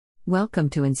Welcome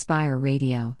to Inspire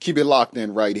Radio. Keep it locked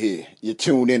in right here. You're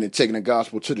tuned in and taking the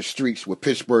gospel to the streets with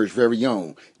Pittsburgh's very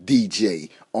own DJ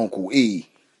Uncle E.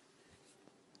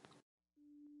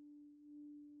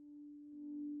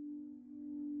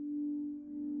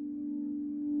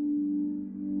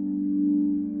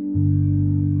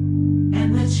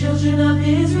 And the children of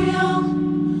Israel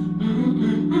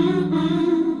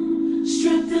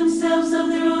stripped themselves of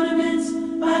their ornaments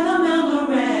by the Mount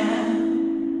Horeb.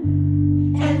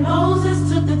 And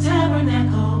Moses took the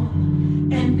tabernacle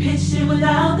and pitched it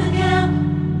without the camp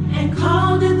and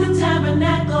called it the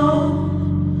tabernacle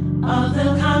of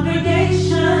the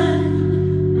congregation.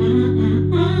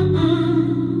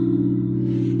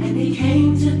 And it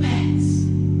came to pass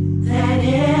that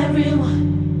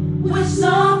everyone which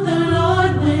sought the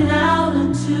Lord went out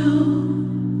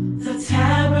unto the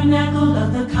tabernacle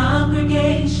of the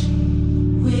congregation.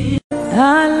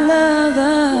 I love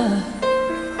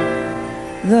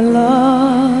the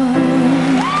Lord.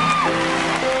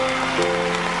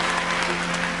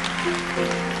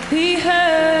 He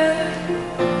heard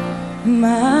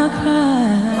my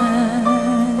cry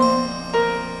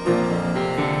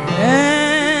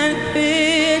and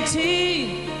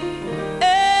pity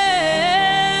every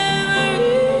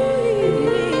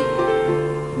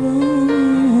groan.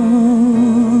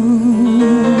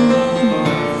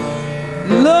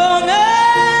 Long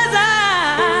as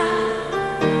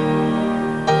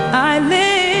I live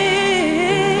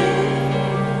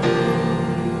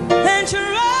and trouble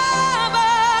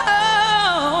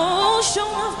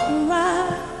shall not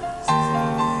rise,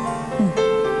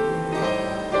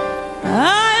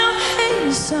 I'll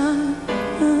hasten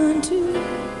unto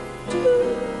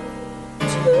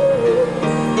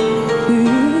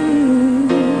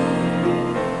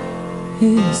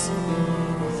His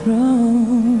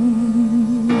throne.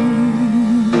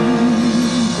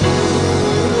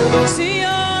 See,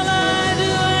 all I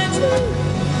do,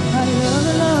 I love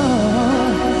the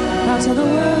Lord. Out of the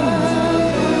world,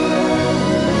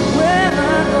 where I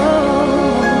go,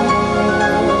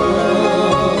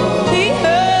 He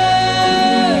heard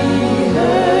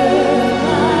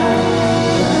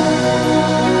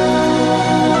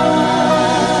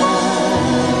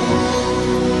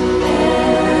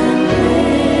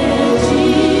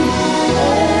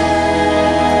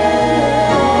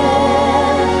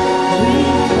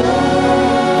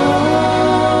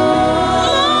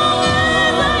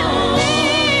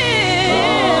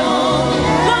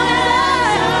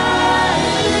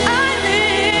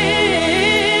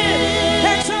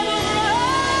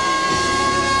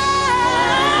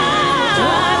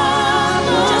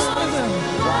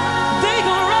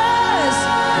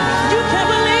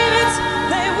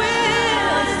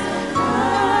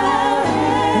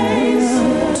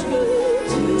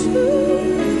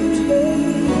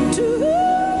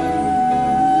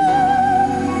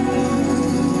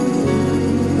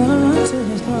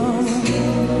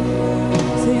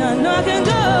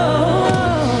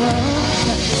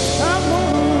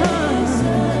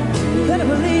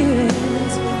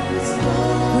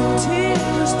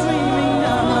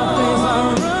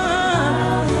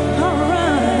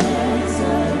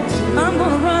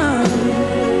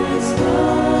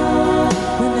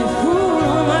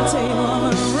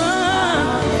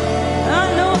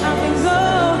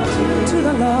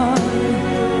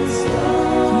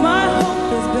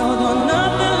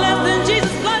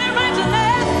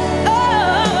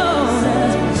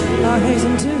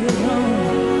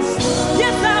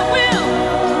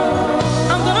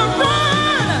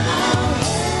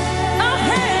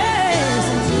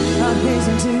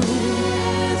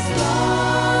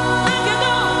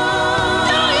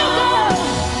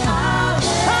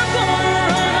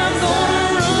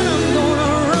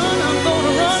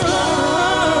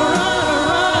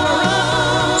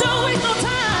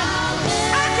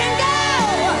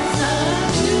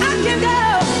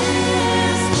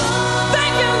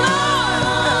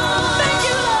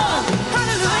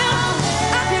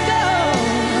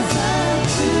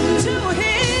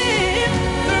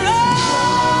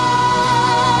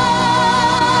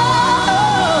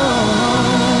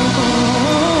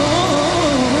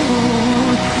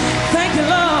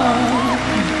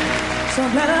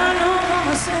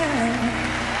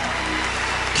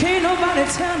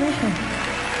tell me,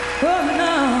 oh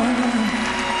no,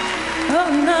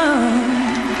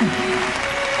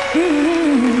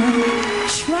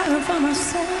 trying for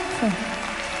myself.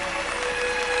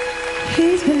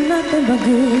 He's been nothing but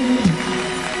good.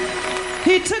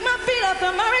 He took my feet off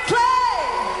the miry clay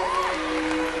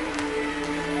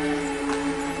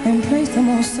and placed them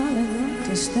on solid rock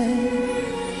to stay.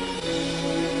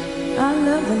 I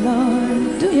love the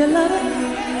Lord. Do you love it?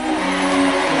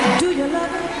 Do you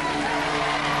love it?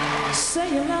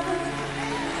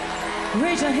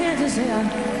 Raise your hands and say,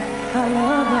 I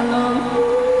love the Lord.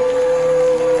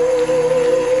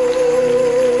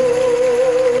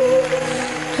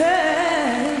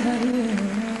 Hey, I will.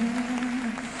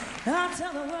 I'll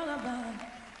tell the world about it.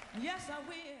 Yes, I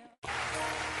will.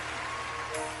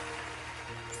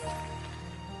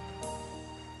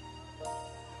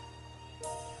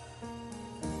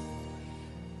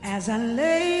 As I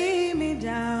lay me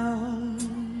down,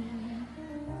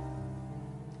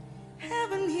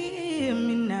 heaven hear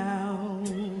me now.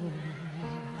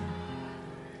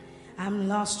 I'm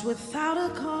lost without a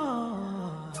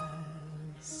cause.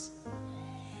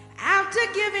 After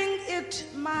giving it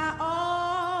my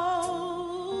all,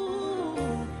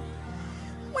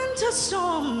 winter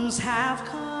storms have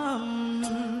come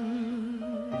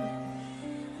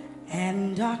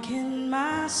and darkened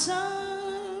my sun.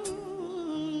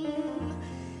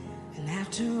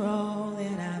 After all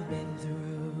that I've been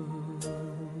through,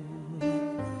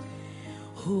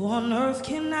 who on earth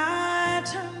can I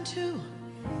turn to?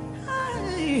 I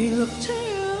look to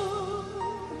you.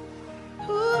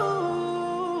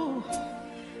 Ooh,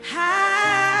 I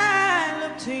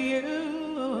look to you.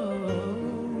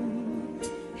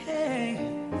 Hey,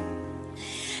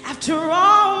 after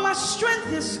all my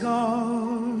strength is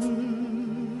gone,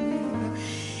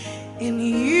 in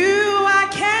you I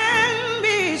can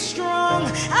be strong.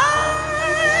 I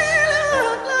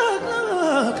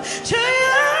look to you.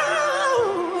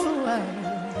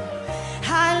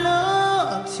 I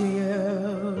look to you.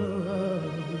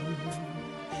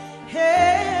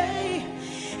 Hey,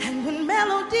 and when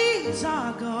melodies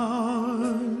are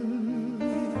gone,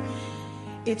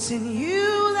 it's in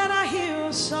you that I hear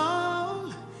a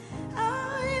song.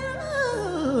 I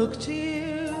look to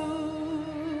you.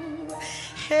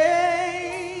 Hey,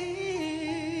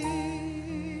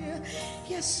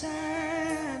 yes I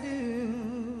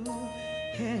do.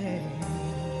 Hey,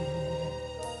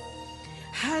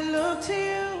 I look to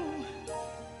you.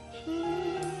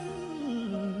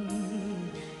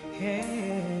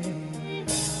 Hey,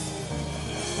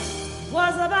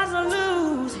 was about to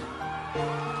lose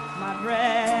my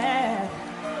breath.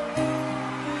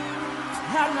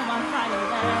 Having my fighting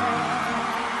left,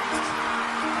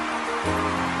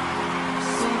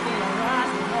 sinking a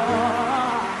rising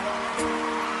heart,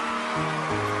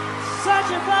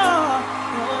 searching for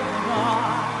the open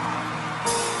heart.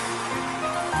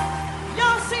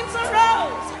 Your seems a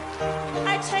rose I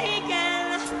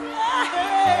taken,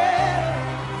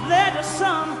 led to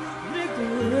some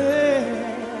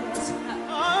regrets.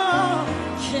 Oh,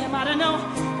 came out to know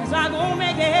as I gon'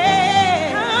 make it.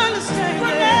 I understand.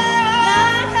 But now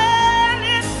my hand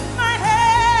in my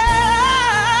hand,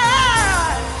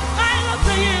 I look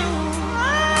to you.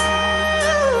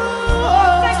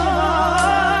 Oh, thank you,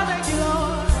 Lord. Thank you,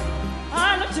 Lord. I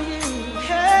look to you.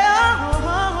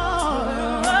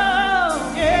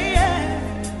 Yeah,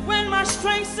 yeah. When my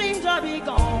strength seems to be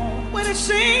gone, when it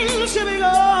seems to be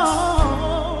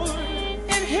gone,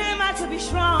 in Him I could be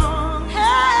strong. Hey,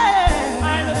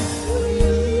 I look to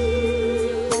you.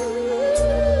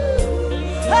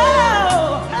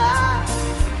 Oh,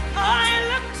 I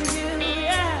look to you,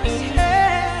 yes.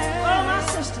 Yeah. Oh, my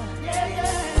sister. Yeah,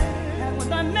 yeah. And when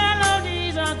the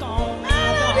melodies are gone,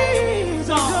 melodies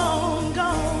are gone,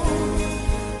 gone.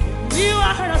 You,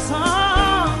 I heard a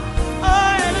song. Oh, I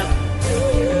look to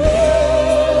you.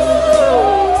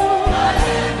 My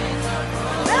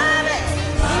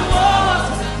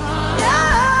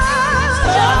love is a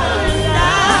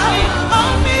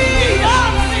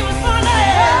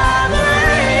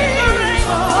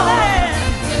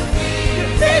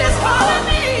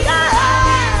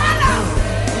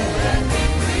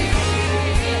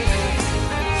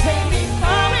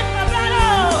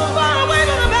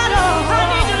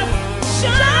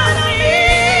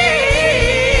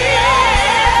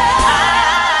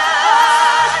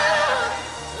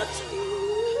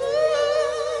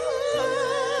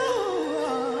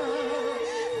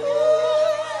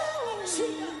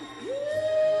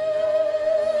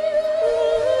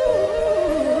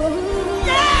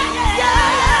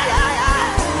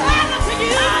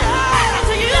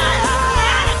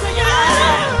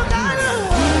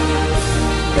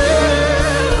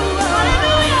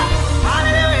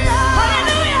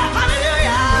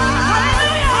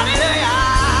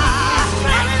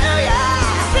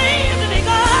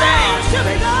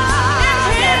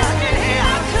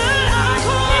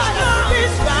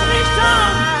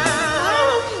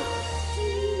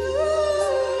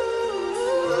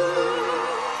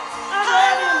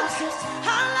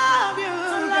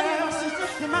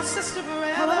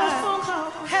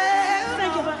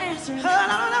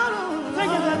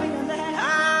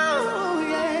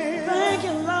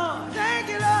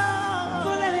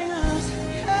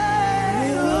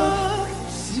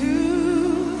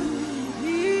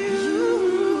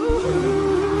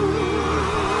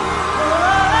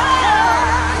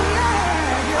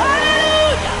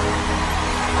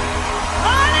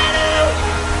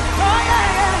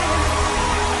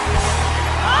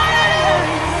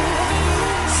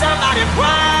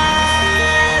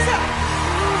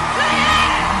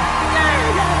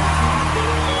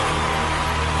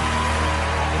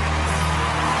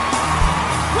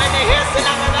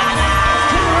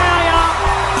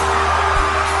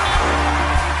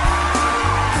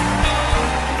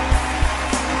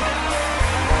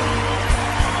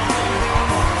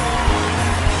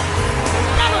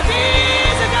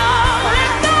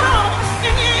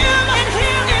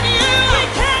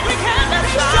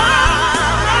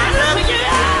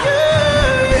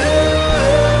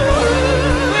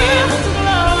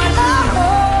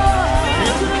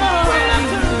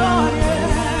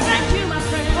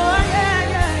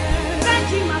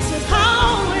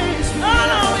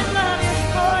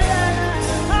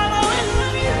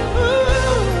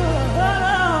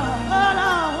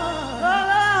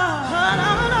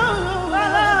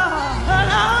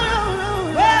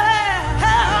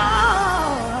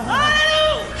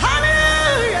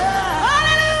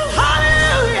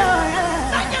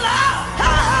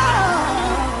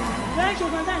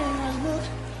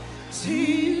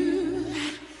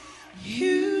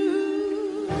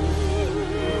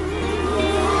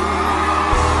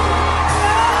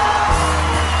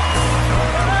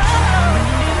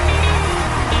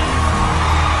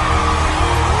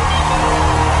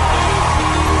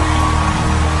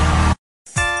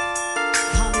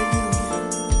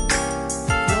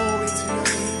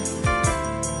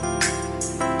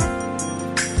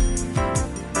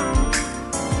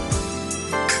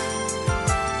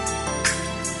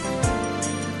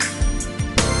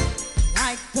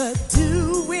The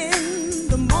dew in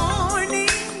the morning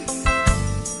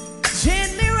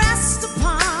gently rest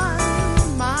upon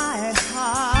my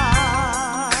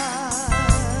heart,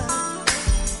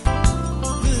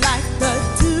 like the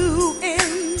dew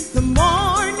in the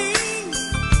morning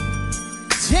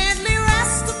gently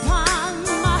rest upon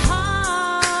my heart.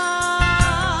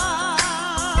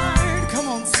 Come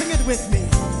on, sing it with me.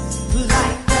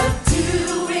 Like the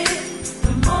dew in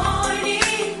the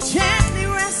morning gently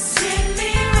rest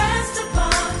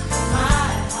upon my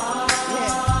heart.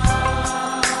 Yeah.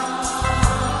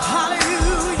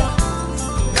 Hallelujah.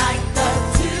 Like the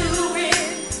dew in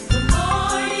the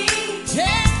morning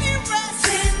gently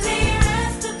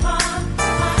rest upon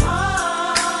my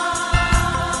heart.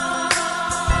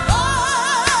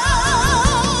 Oh,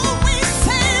 we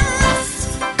say rest,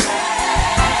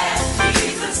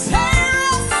 Jesus. Say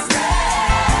rest,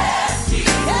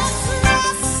 Jesus. Yes,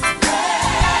 rest,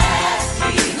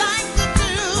 Jesus. Like the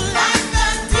dew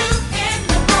in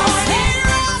the morning. Say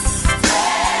rest,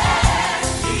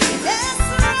 Jesus. Yes,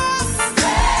 rest,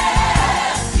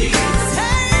 Jesus.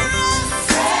 Say rest,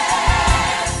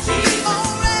 Jesus. Oh,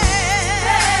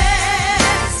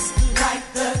 rest, like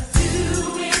the dew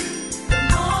in the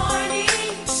morning.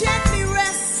 Gently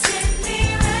rest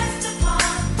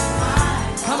upon my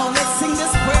heart. Come on, let's sing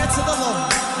this prayer to the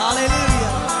Lord.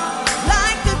 Hallelujah.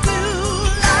 Like the dew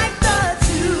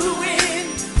in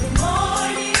the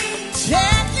morning.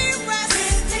 Gently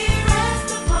rest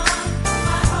upon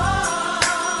my heart.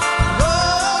 Oh,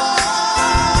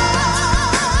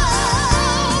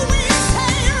 we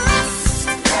say rest,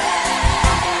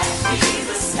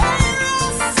 Jesus. Say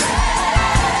rest,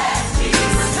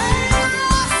 Jesus. Say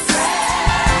rest,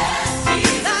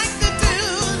 Jesus. Like the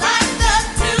dew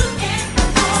in the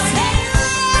morning. Say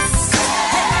rest,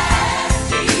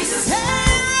 Jesus. Say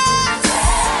rest,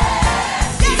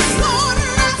 yes, Lord,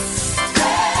 rest,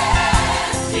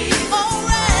 Jesus. Oh,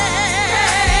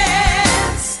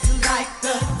 rest, like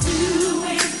the dew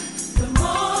in the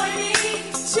morning.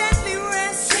 Gently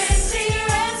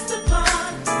rest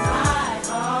upon my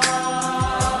heart.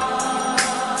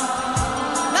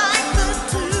 Like the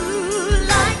dew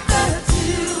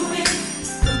in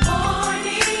the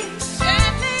morning.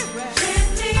 Gently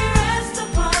rest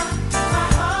upon my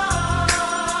heart.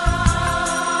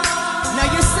 Now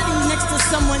you're sitting next to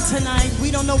someone tonight. We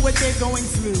don't know what they're going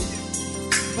through,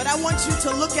 but I want you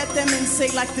to look at them and say,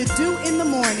 like the dew in the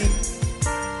morning,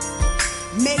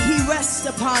 may he rest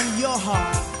upon your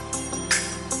heart.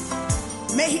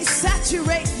 May he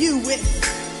saturate you with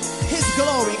his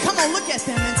glory. Come on, look at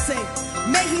them and say,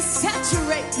 may he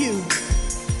saturate you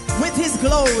with his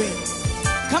glory.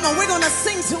 Come on, we're going to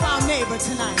sing to our neighbor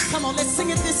tonight. Come on, let's sing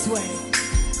it this way.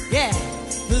 Yeah.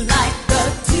 Like the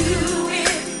dew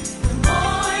in the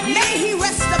morning. May he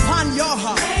rest upon your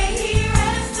heart. May he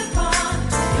rest upon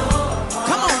your heart.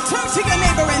 Come on, turn to your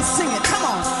neighbor and sing it. Come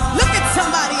on, look at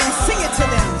somebody and sing it to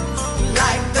them.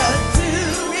 Like the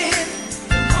dew in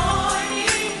the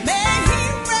morning. May he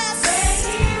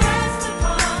rest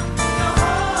upon your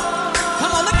heart.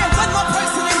 Come on, look at one more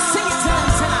person and sing it to them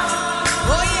tonight.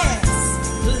 Oh yes.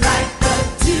 Like the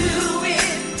dew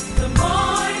in the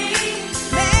morning.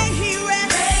 May he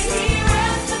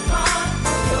rest upon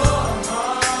your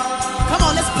heart. Come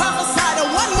on, let's prophesy to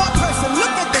one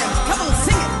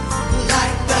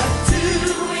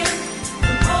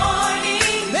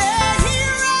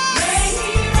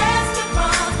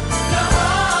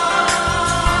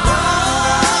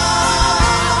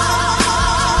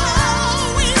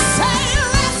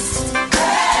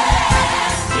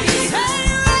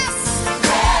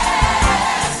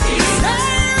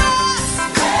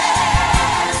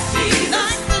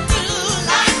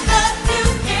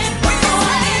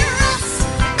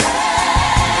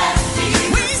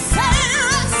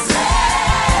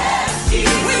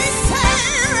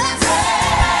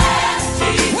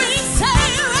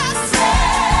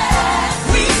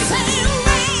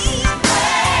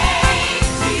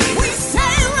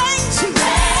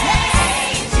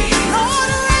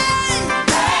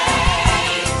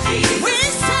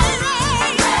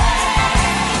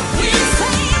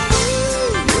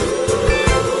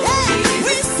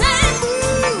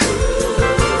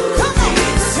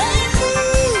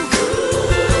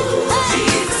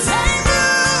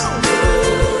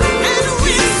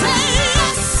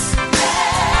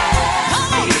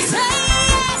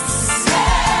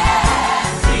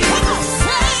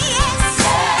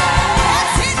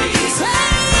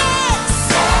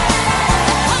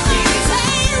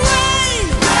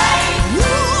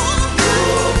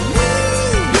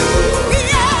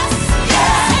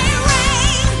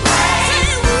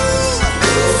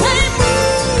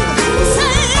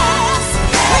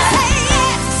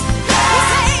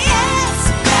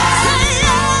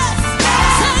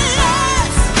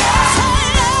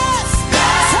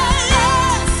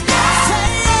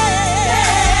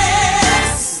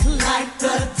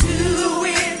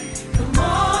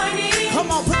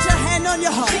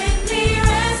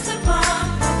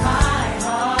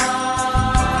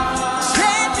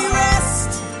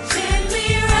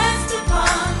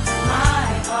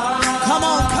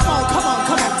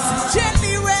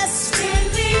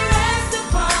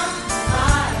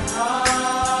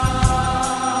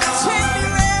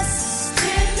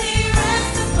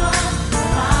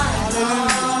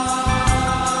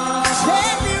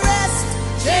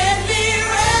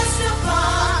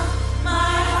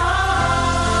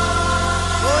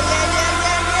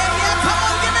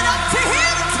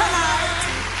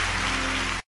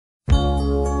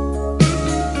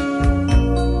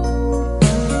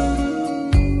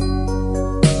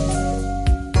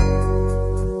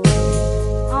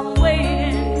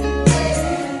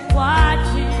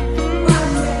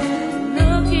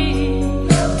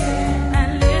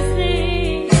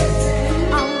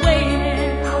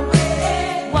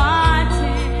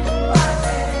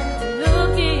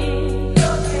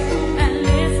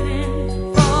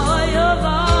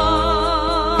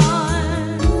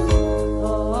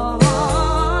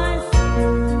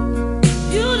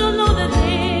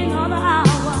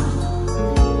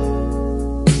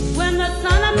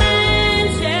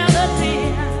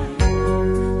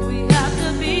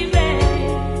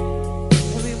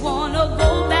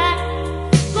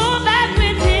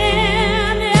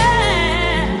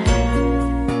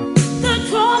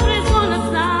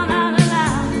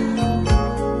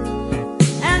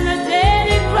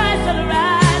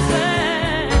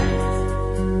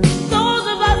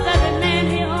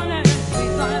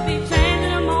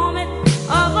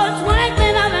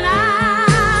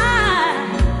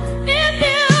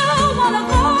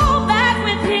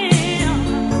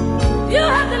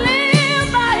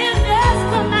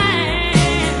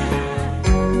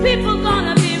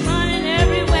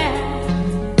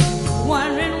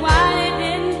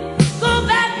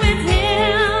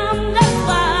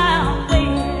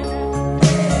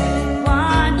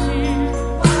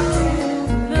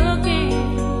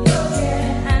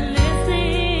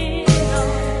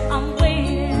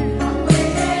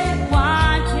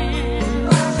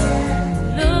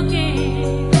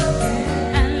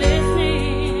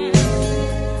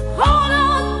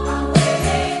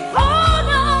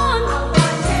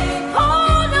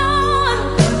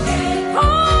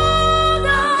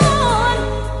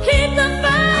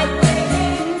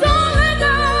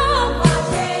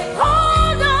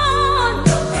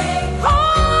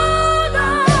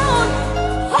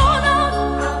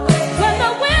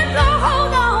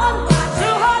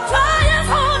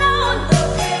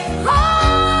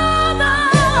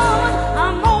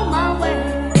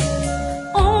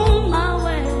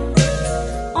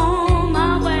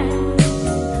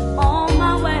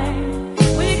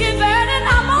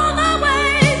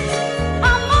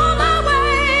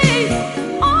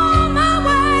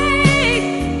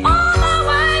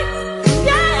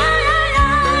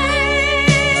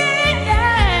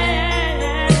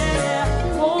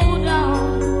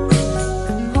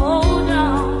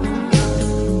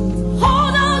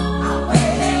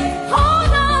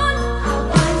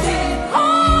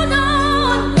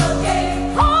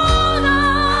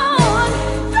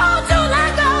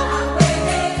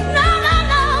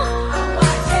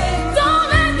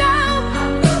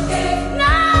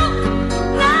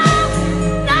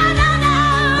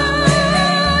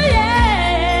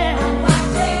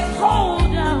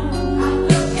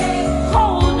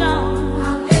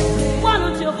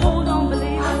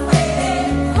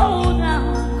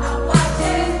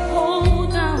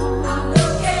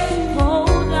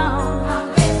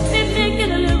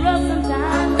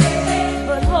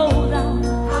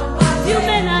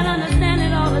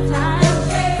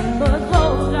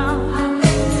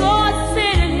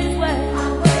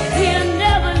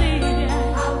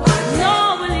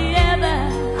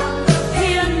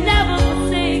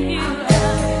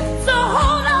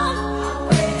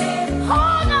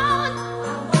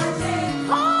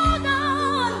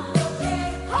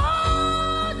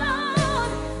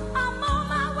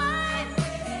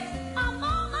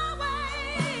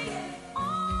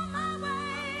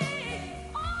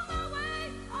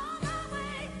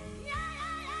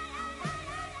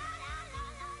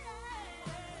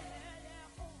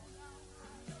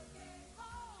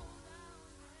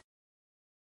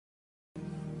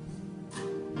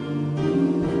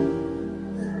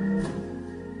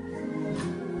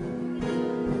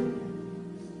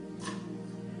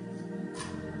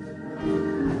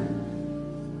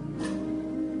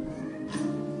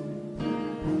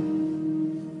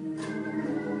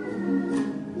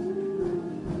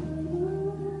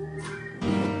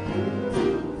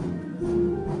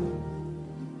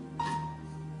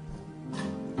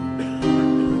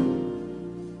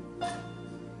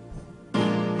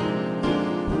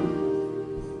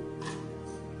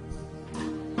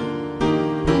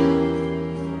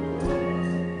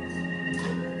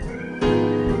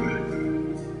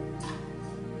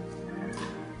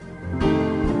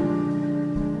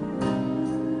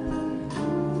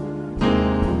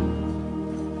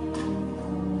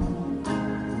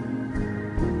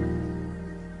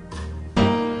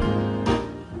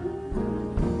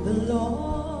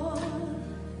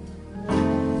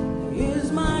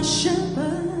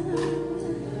shepherd,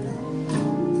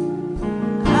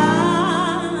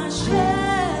 I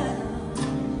shall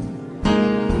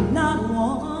not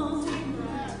want.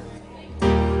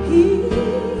 He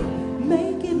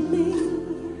maketh me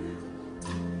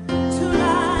to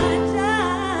lie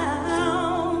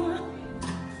down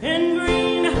in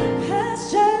green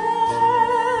pastures.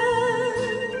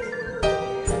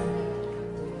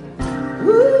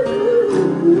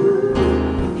 Ooh,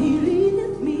 he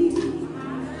leadeth me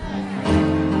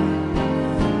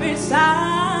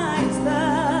besides the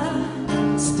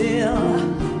still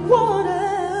water.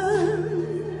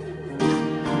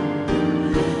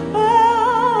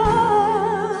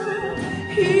 Oh,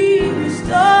 he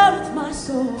restoreth my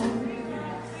soul.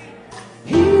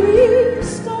 He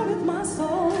restoreth my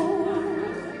soul.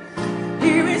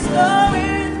 He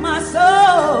restoreth my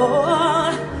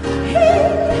soul. He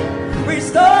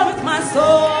restoreth my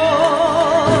soul.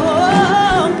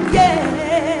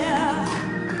 Yeah.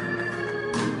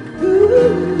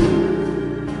 Ooh.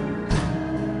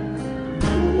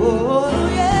 Oh,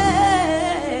 yeah.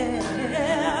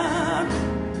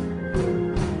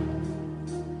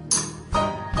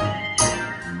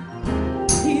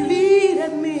 He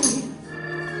leadeth me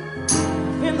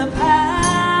in the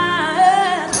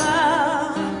path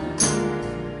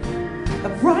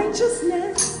of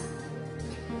righteousness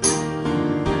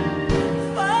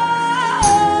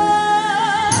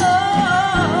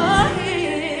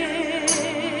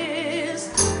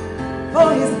for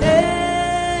his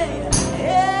name's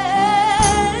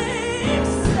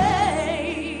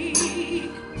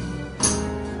sake.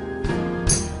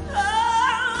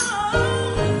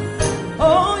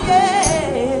 Oh,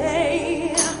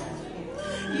 yeah.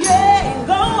 Yeah,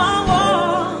 though I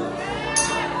walk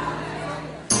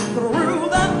through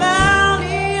the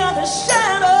valley of the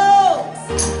shadows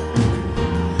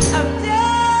of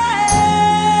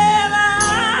death, I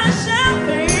shall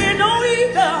fear no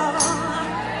evil,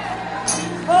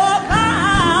 for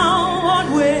thou art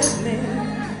with me.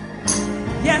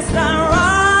 Yes, thy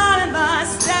rod and thy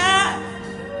staff,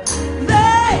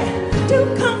 they do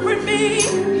comfort me.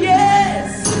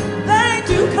 Yes, they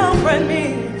do comfort me.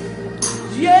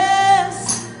 Yes,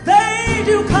 they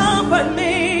do comfort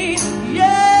me.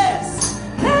 Yes,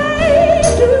 they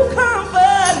do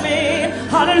comfort me.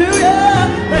 Hallelujah.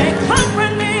 They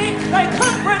comfort me. They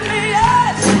comfort me.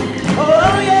 Yes.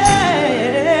 Oh, yeah.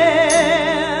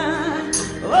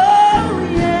 Oh,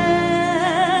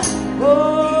 yeah.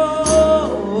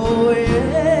 Oh,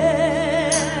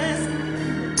 yes.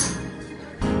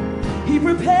 He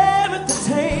prepareth the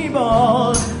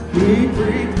table. He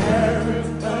prepareth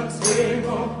the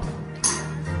table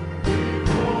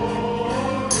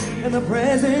in the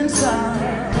presence of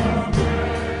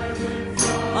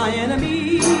my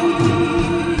enemies.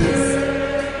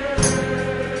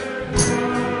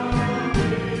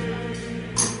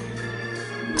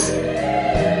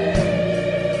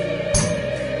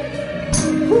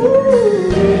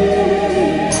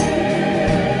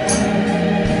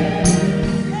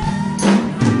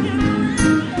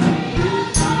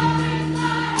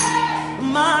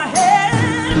 My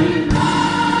head,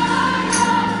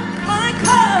 my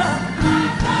cup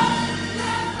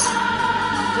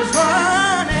is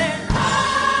running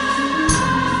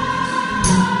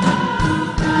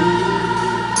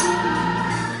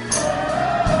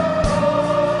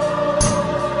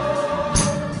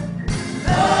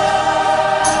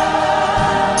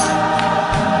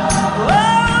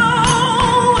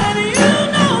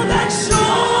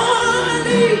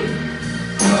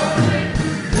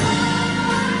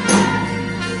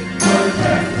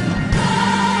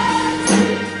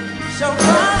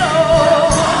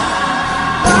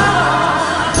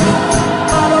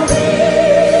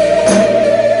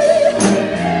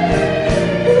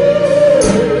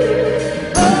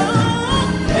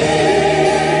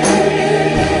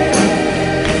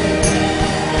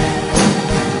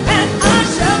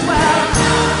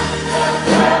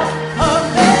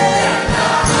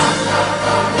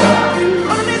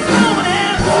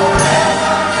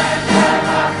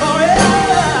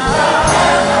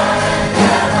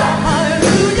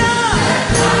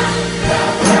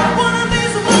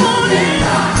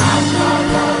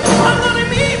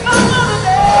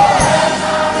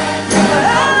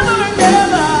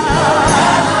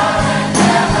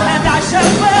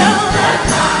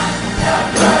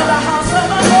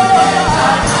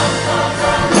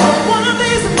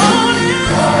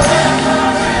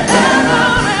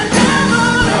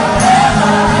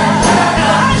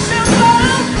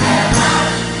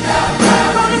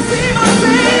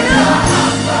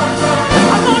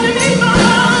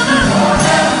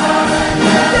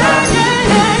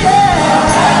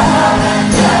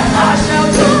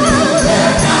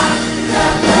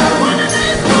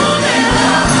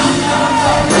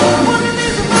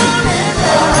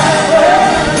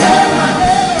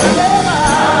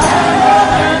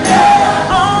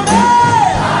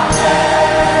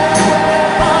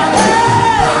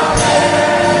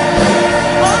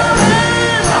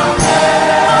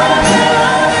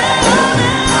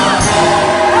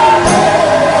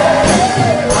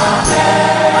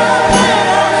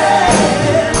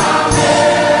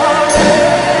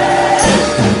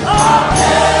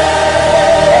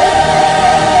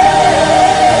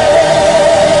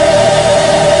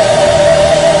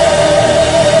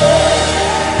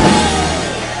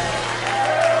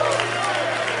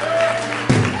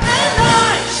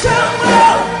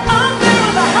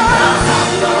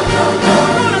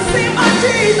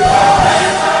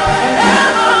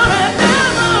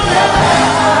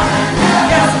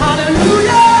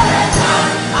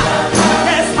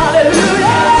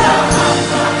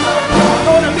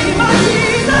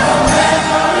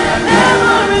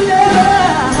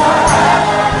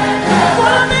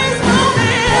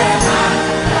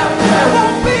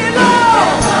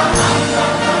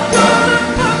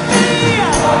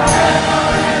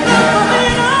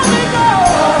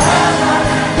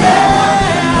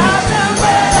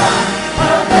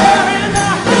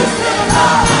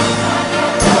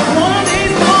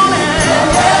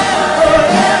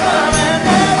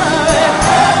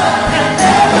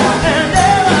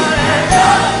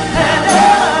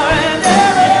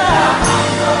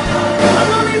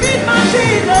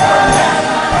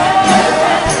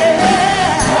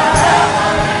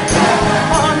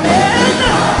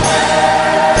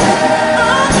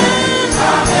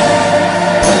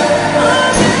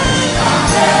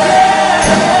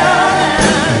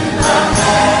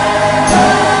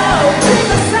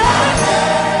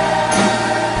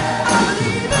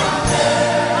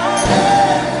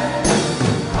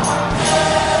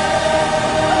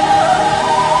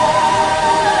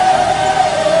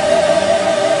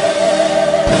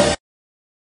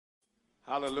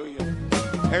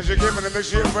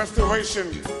this year of restoration,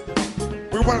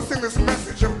 we want to sing this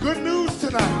message of good news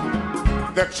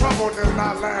tonight, that trouble does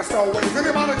not last always.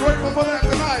 Anybody grateful for that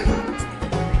tonight?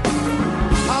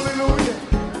 Hallelujah.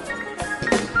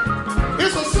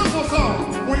 It's a simple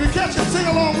song. When you catch it, sing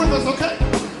along with us, okay?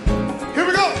 Here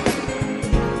we go.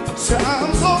 Say,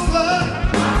 I'm so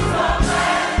glad. I'm so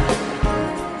glad.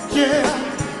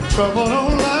 Yeah, trouble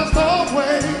don't last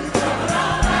always. Trouble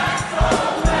don't last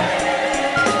always.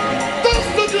 That's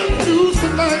the good news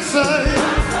tonight, say.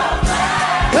 I'm so glad.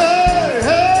 Hey,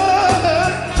 hey,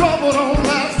 trouble don't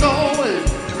last always.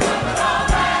 Trouble don't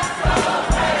last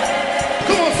always.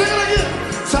 Come on, sing it again.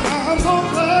 Say, I'm so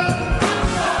glad. I'm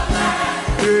so glad.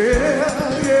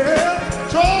 Yeah, yeah,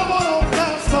 trouble don't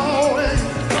last always.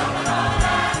 Trouble don't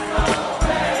last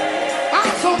always.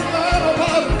 I'm so glad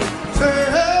about it. Say,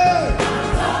 hey, I'm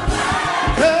so glad.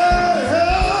 Hey, hey,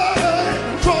 hey,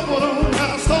 trouble don't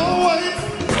last always.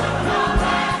 Trouble don't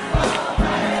last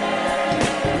always.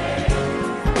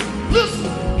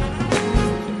 Listen,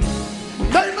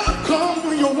 may not come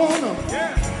when you want him,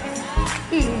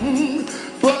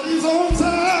 but he's on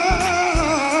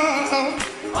time.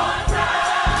 On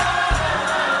time.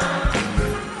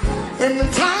 In the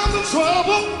time of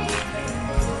trouble,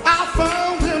 I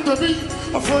found him to be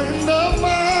a friend of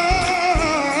mine.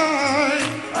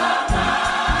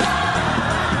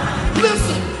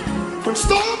 Listen, when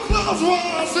storm clouds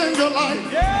rise in your life,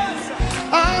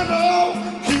 I know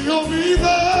he'll be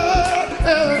there.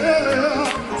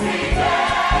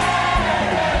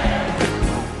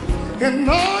 And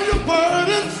all your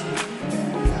burdens,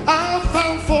 I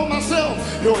found for myself,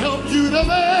 he'll help you to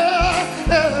bear.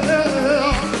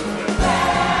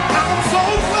 I'm so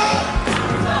glad.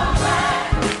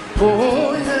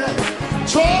 Oh yeah,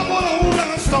 trouble don't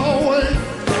last always.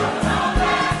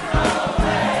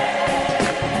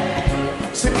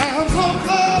 Say, I'm so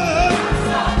glad.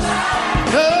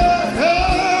 Hey,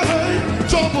 hey,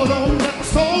 trouble don't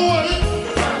last always.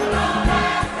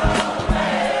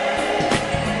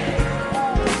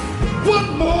 One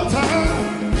more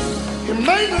time, it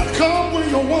may not come when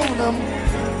you want him,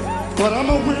 but I'm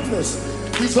a witness,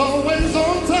 he's always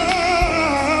on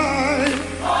time.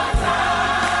 On time.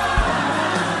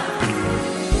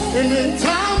 And in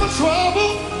time of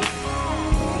trouble,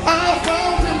 I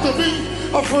found him to be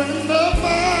a friend of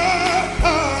mine.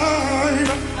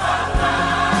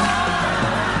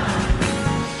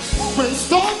 When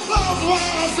storm clouds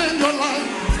rise in your life,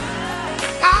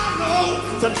 I know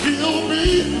that he'll be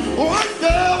right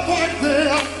there, right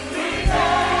there.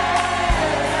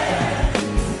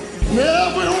 And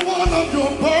every one of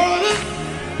your burdens,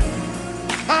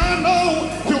 I know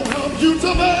he'll help you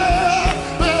to bear.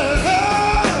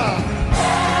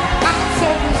 I'm so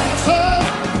glad, sir.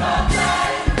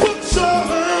 Put your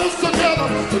hands together.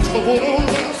 The trouble don't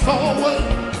last always.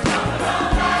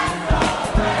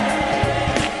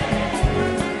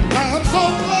 I'm so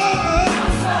glad.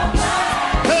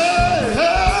 Hey,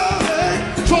 hey, hey,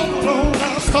 trouble don't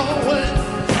last always.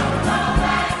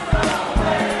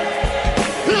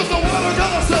 Here's the word of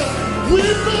God says,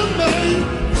 we've been made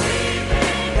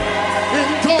in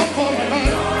dark for a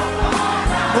night.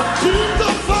 But keep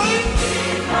the faith,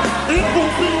 it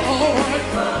will be alright.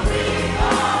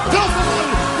 Tell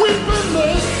somebody, we've been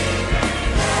made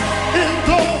in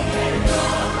dark.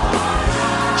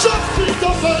 Just keep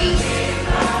the faith,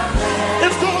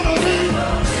 it's gonna be.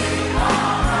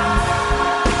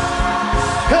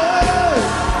 Hey,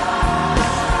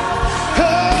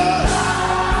 hey,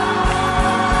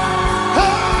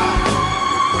 hey,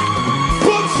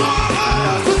 put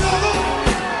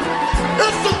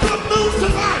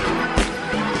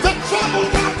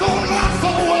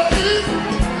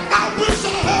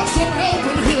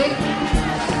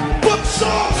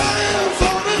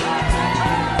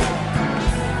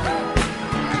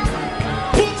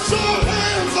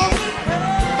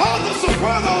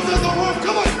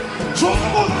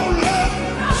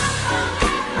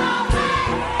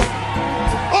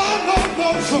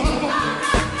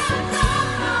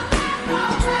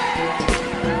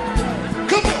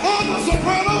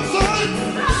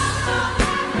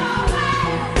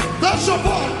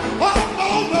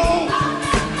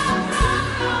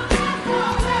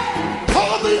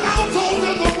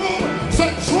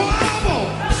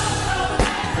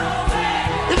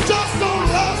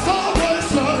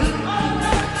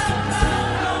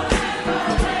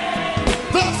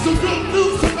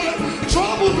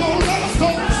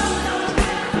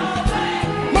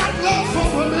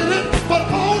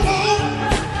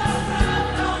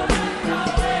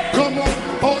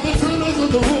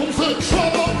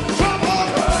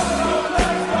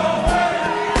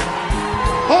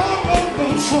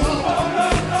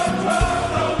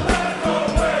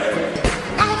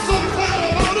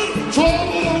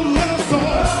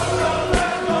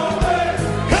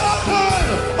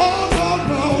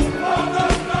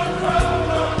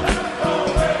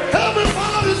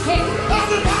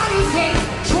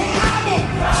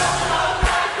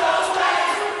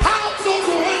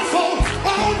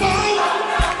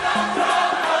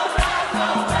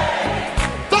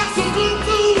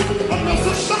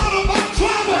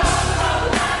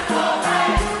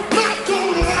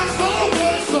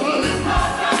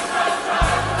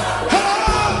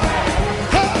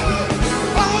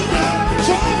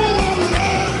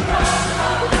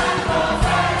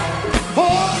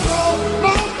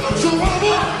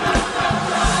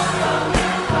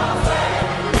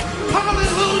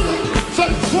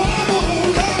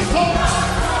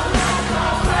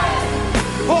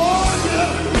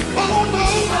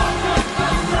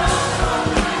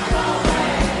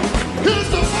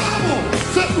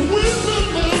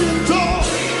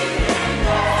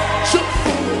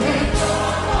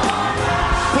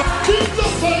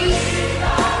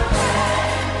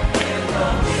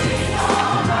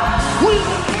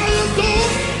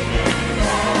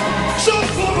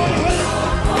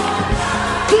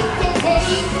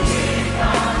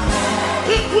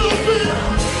It will be.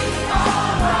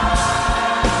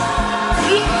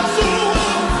 Yes, it will.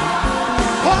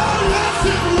 Oh, yes,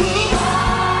 it will.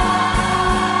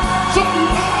 So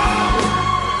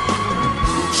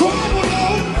trouble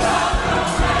on.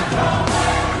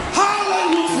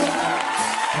 Hallelujah.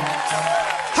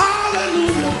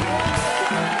 Hallelujah.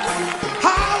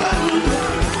 Hallelujah.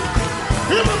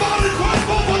 Everybody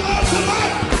grateful for that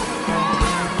tonight.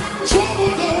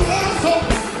 Trouble don't last up.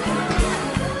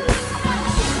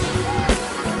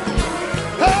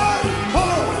 Hey,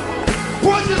 hold on.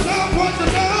 Break it down, break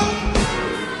it down.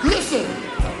 Listen,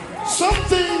 some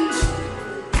things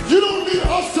you don't need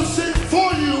us to sing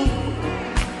for you.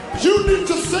 You need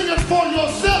to sing it for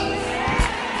yourself.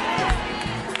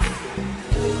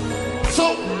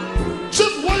 So,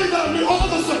 just wave at me, all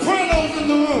the sopranos in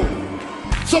the room.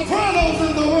 Sopranos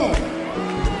in the room.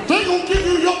 They gonna give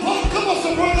you your part. Come on,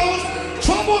 sopranos.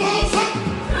 Trouble on something.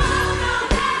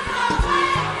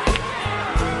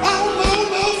 Oh, no,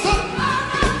 no, son.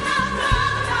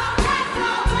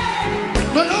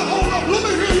 Now, y'all hold up. Let me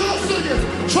hear y'all singing.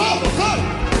 Trouble, son.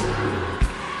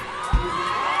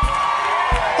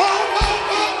 Oh, no,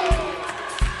 no.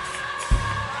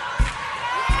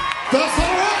 That's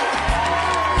all right.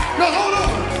 Now, hold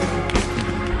on.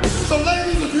 So,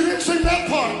 ladies, if you didn't sing that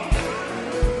part,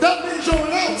 that means you're an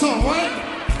alto, right?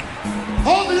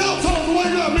 All the altos,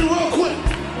 wave at me real quick.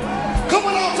 Come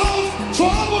on, altos.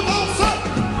 Trouble, no, son.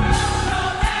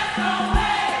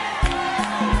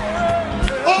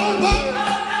 Oh, no.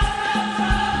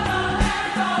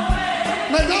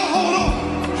 Now, y'all hold on.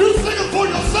 You sing it for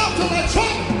yourself till that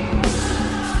trouble.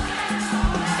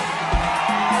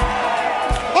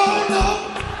 Oh, no.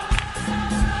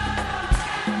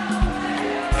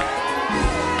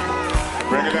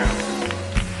 Bring it down.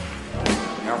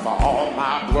 Now for all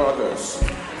my brothers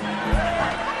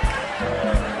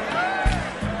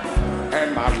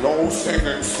and my low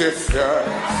singing sisters,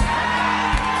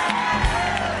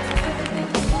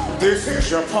 this is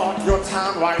your part, your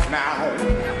time right now.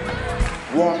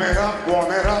 Warm it up,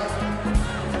 warm it up.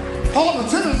 All the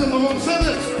tenors in the room say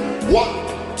this.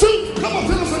 1, 2, come on,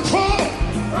 tenors and trouble.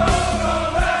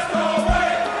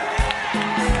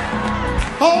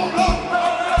 Oh, no.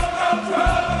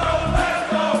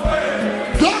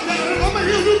 Y'all got it. Let me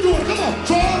hear you do it. Come on.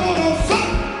 Trouble on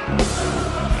something.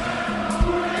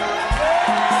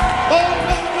 Oh,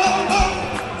 no, no, no.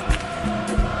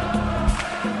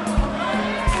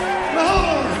 Now, hold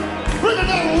on. Bring it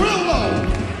down real low.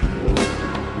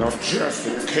 Now just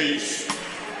in case,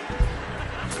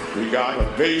 we got a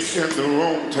bass in the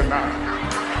room tonight.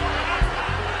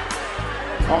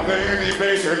 Are there any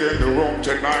basses in the room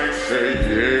tonight? Say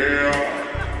yeah,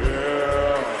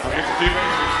 yeah. I'll get a few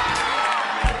basses.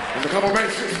 There's a couple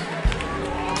basses.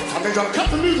 I think y'all Cut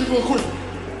the music real quick.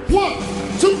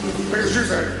 1, 2. Basses you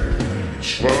say.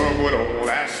 Trouble don't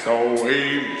last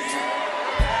always.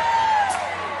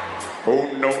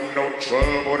 Oh no, no,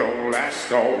 trouble don't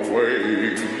last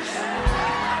always.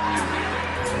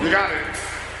 You got it.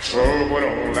 Trouble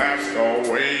don't last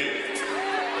always.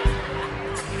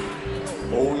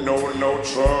 Oh no, no,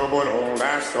 trouble don't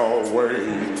last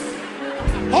always.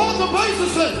 All the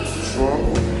basses say.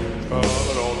 Trouble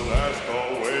don't last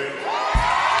always.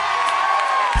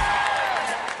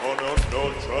 Oh no, no,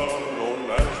 trouble don't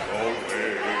last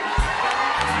always.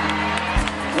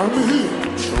 Let me hear.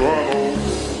 Trouble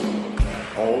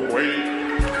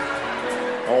always.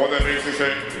 All the bases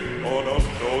say. Oh no,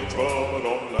 no, trouble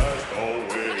don't last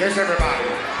always. Yes, everybody.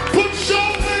 Put your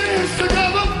hands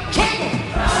together. Trouble.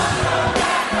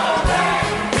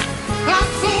 I'm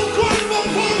so grateful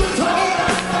for it tonight.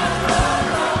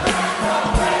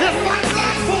 It might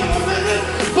last for a minute,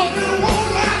 but it won't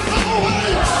last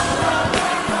always.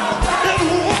 It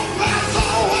won't last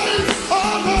always.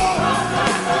 Oh no.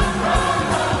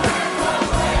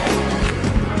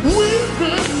 We've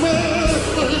been made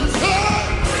inside.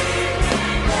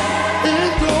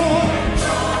 Endure.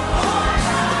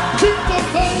 Keep the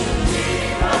faith.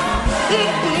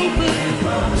 It will be.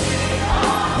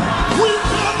 We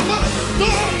can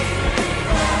endure.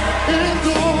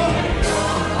 Endure.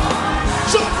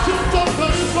 Just keep the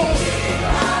faith, Lord.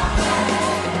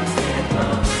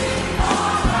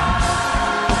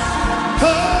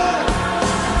 Hey.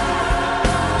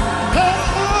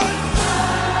 Hey.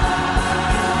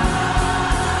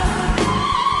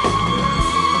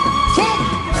 Trump.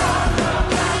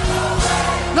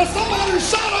 Now somebody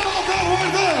shout about that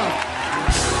right there.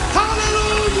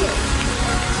 Hallelujah.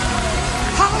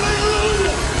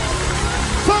 Hallelujah.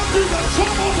 Thank you that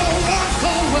trouble don't last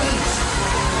always.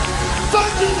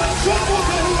 Thank you that trouble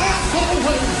don't last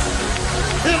always.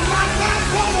 It might last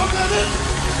for a minute,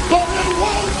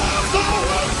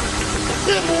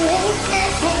 It won't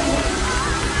last always.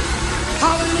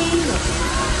 Hallelujah.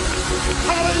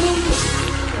 Hallelujah.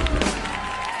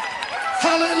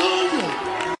 Hallelujah.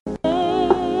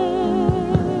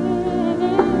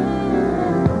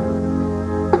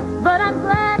 But I'm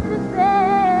glad to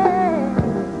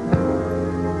say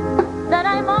that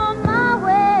I'm on my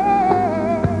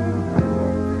way,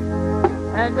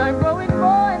 and I'm growing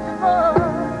more and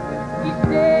more each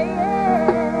day.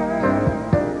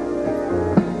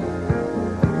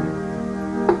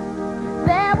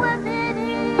 There were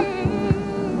many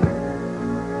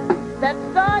that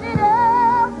started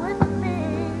out with me,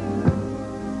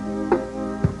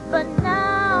 but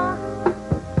now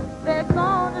they're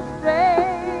gone astray.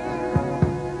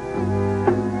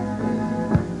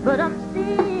 But I'm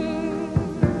still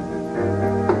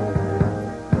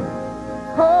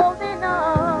holding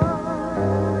on.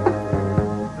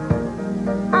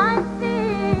 I'm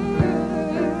still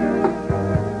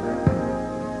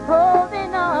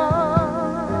holding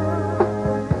on.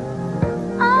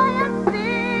 I am still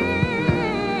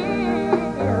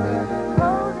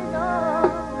holding on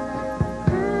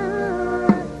to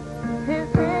his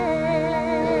hand.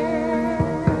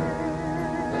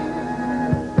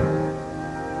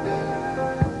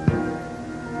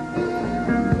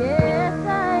 Yes,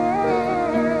 I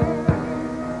am.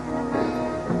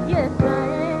 Yes, I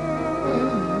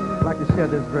am. I'd like to share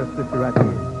this verse with you right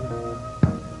here.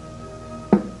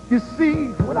 You see,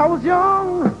 when I was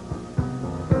young,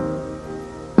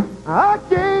 I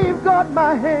gave God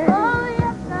my hand, Oh,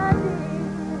 yes, I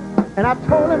did. and I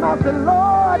told him, I said,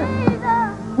 Lord,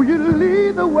 Jesus, will you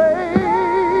lead the way?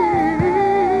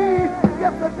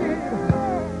 Yes, I did.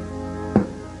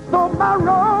 So my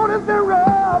road has been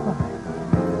rough.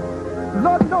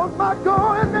 Lord knows my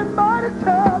going has been mighty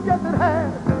tough. Yes, it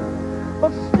has.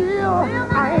 But still,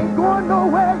 I ain't going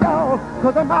nowhere, y'all,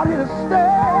 because I'm out here to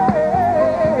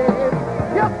stay.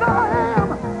 Yes, I am.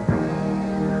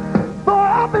 For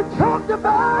I've been talked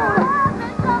about. I've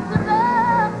been talked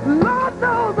about. Lord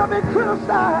knows I've been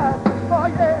criticized. Oh,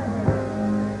 yeah.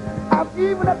 I've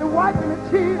even had to wipe the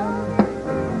tears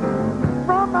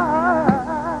from my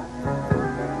eyes.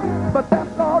 But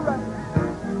that's all right.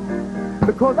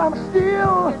 Because I'm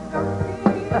still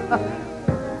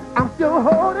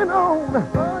holding on.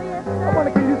 Oh, yes, I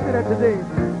want to hear you say that today.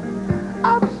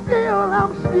 I'm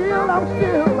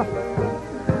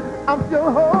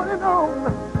still holding on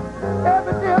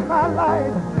every day of my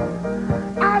life.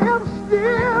 I'm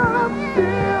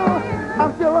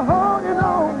still holding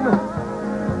on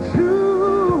to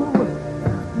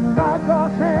my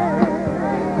God's hand.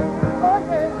 Oh,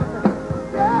 yeah.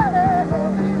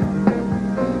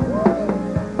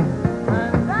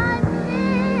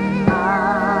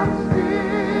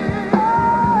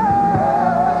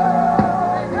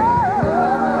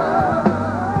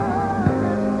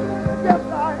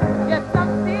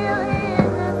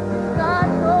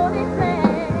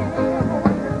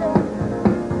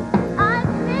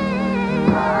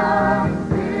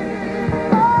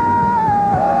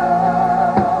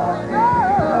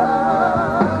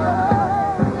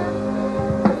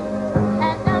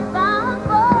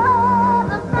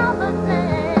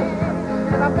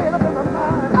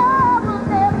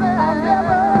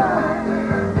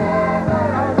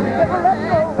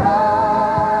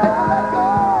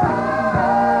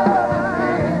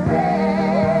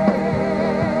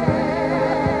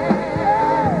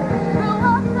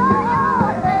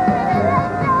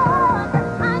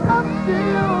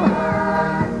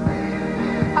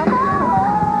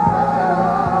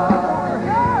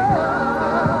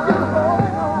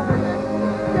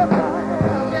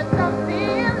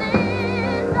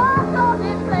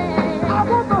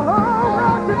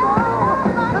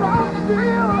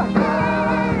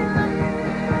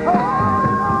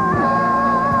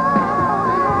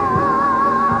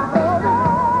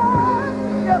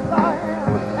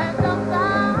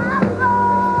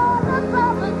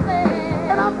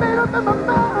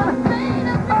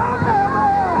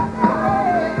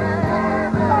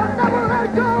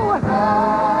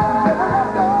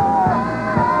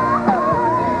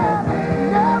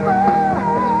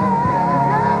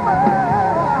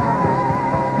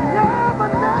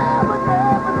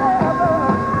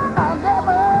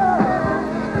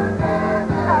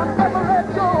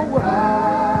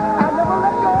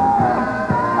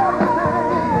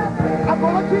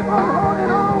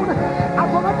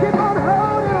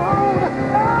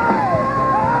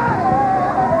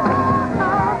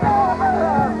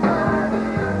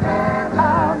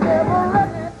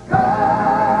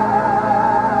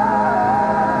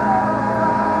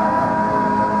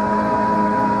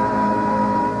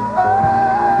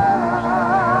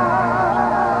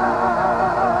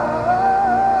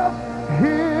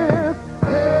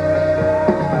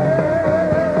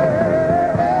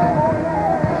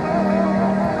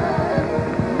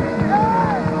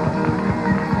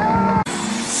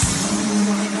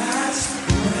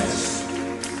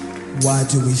 Why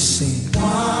do we sing?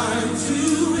 Why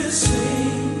do we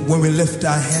sing? When we lift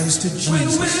our hands to Jesus. When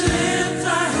we lift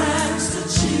our hands to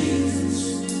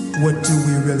Jesus. What do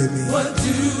we really mean? What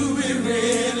do we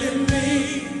really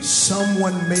mean?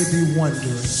 Someone may be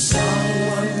wondering.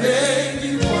 Someone may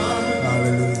be wondering.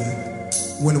 Hallelujah.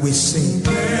 When we sing.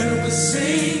 When we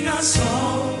sing our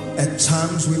song. At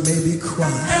times we may be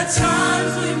crying. At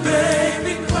times we may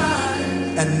be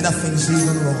crying. And nothing's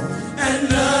even wrong. And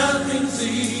nothing's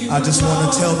even wrong. I just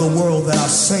want to tell the world that I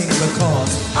sing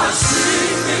because. I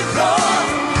sing because.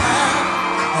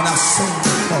 And I sing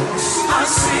because. I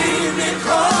sing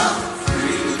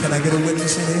because. Can I get a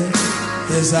witness in here?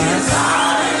 His eyes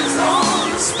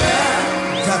on the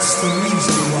sparrow. That's the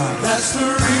reason why. That's the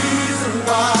reason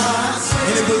why.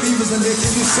 Any believers in here,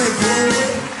 can you say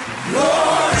glory?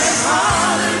 Glory,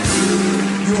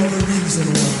 hallelujah. You're the reason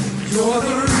why. You're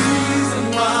the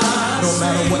reason why. No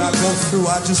matter what I go through,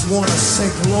 I just want to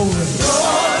say glory.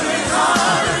 Glory,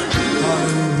 hallelujah.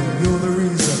 Hallelujah. You're the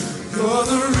reason. You're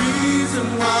the reason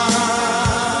why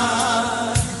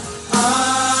I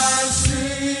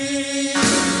sing.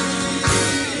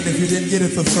 And if you didn't get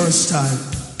it the first time,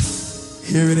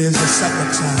 here it is the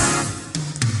second time.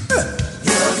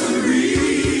 You're the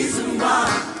reason why.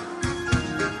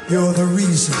 You're the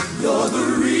reason. You're the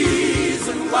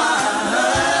reason why.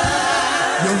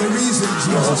 You're the reason,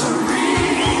 Jesus. You're the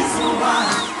reason why.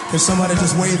 Can somebody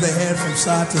just wave their hand from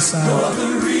side to side? You're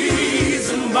the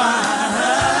reason why.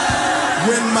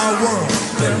 When my world's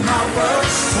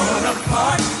torn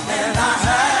apart and I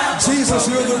have Jesus,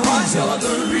 you're the reason. You're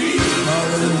the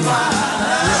reason why.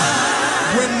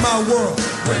 Yeah. When my world's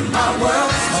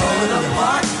torn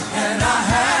apart and I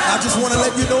have I just want to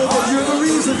let you know that you're the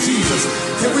reason, Jesus.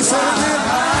 Can we say it again?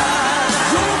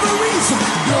 You're the reason.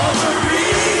 You're the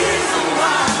reason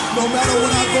why. No matter what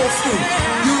I go through,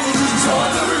 you're the reason. You're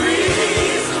the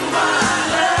reason why.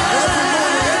 Every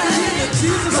morning, every evening,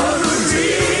 Jesus, you're the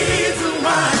reason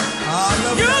why.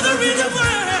 You're the reason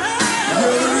why.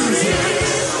 You're the reason.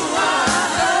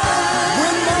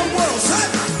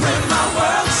 When my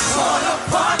world's torn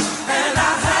apart and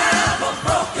I have a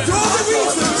broken you're the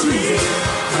reason, Jesus.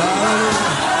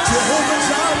 Jehovah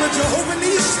Jireh, Jehovah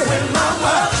Nissi. When my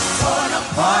world's torn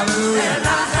apart and I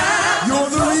have you're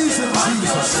the reason,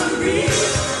 Jesus. You're the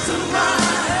reason why.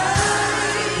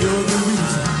 You're the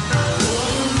reason.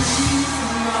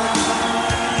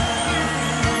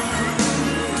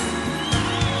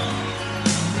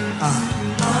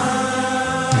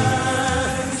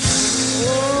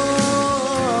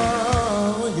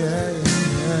 Oh, yeah.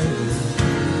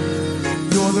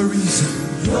 You're the reason.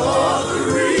 You're the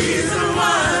reason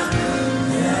why.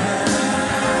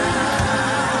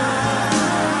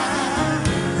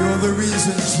 You're the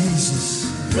reason, Jesus.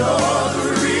 You're the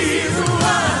reason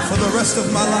why. For the rest of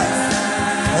my life,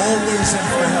 always and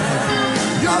forever.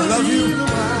 I love you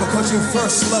because you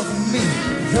first loved me.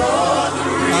 You're the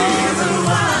reason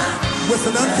why. With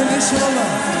an unconditional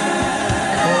love.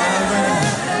 Forever.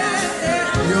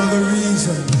 You're the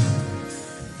reason.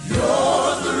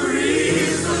 You're the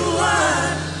reason why.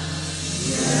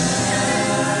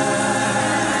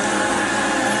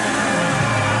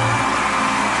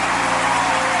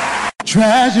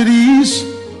 Tragedies.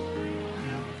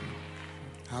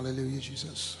 Hallelujah,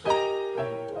 Jesus.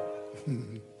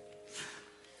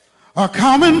 Are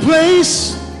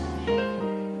commonplace.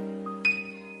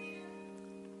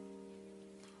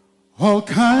 All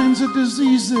kinds of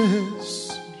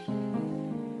diseases.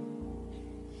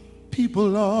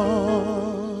 People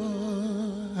are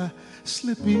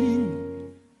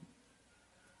slipping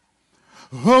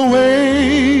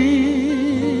away.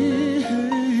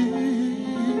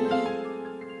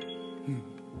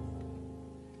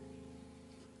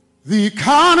 The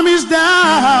economy's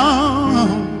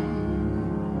down.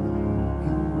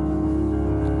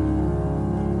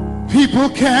 People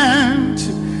can't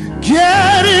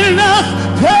get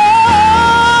enough pay.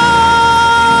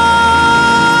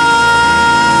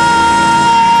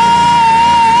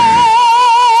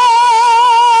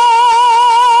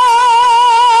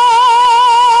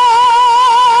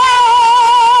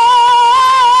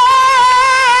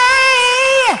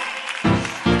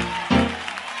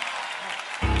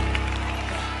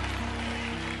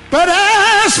 But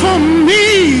as for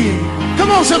me, come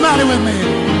on somebody with me.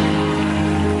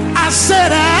 I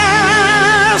said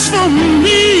as for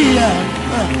me,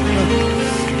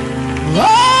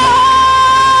 all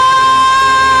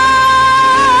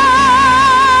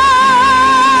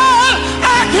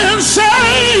I can say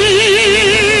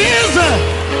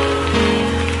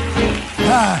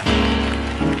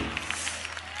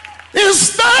is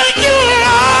thank you,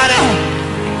 Lord,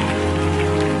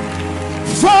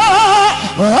 for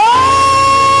all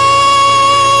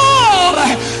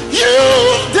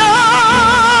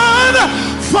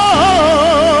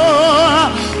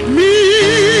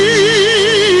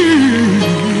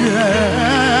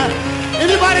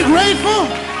Anybody grateful?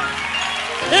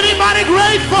 Anybody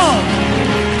grateful?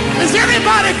 Is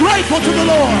anybody grateful to the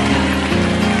Lord?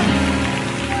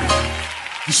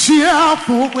 You see our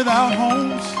folk without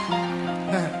homes.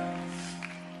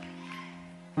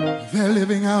 They're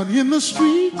living out in the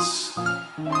streets.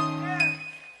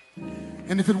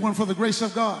 And if it weren't for the grace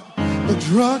of God, the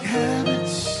drug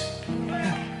habits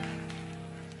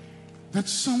that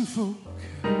some folk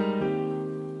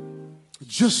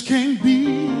just can't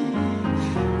be.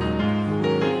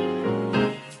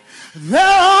 There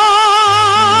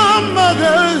are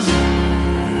muggers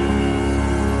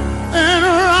and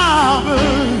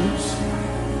robbers.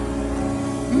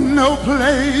 No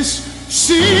place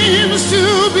seems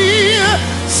to be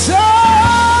so.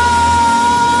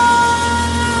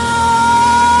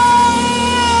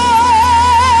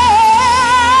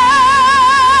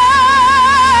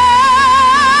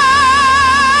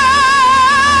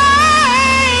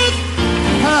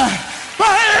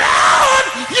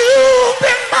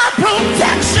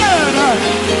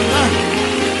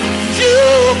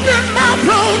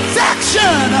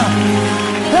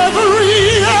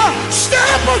 Every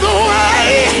step of the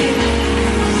way.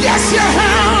 Yes, you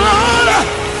have, Lord.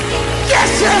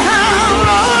 Yes, you have,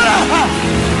 Lord.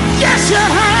 Yes, you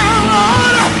have,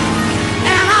 Lord.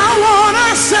 And I want to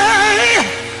say,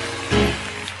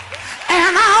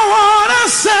 and I want to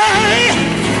say,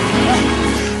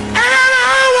 and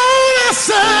I want to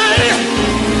say,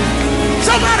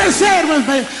 somebody say it with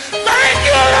me. Thank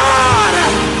you, Lord.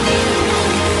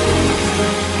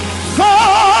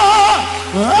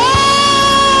 All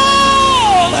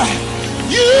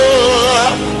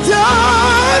you've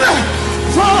done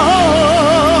for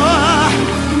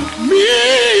me.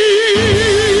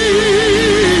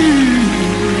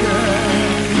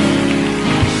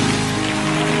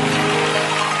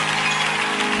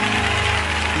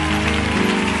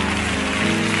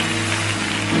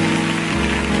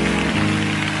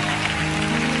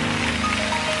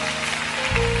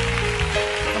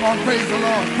 Come on, praise the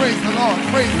Lord, praise the Lord,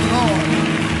 praise the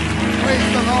Lord.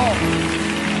 Praise the Lord.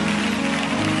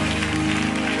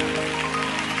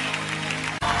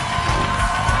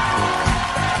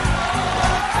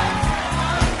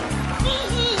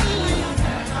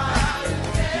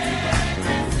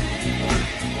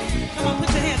 Come on, put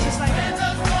your hands just like that.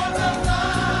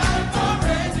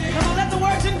 Come on, let the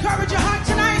words encourage your heart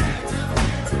tonight.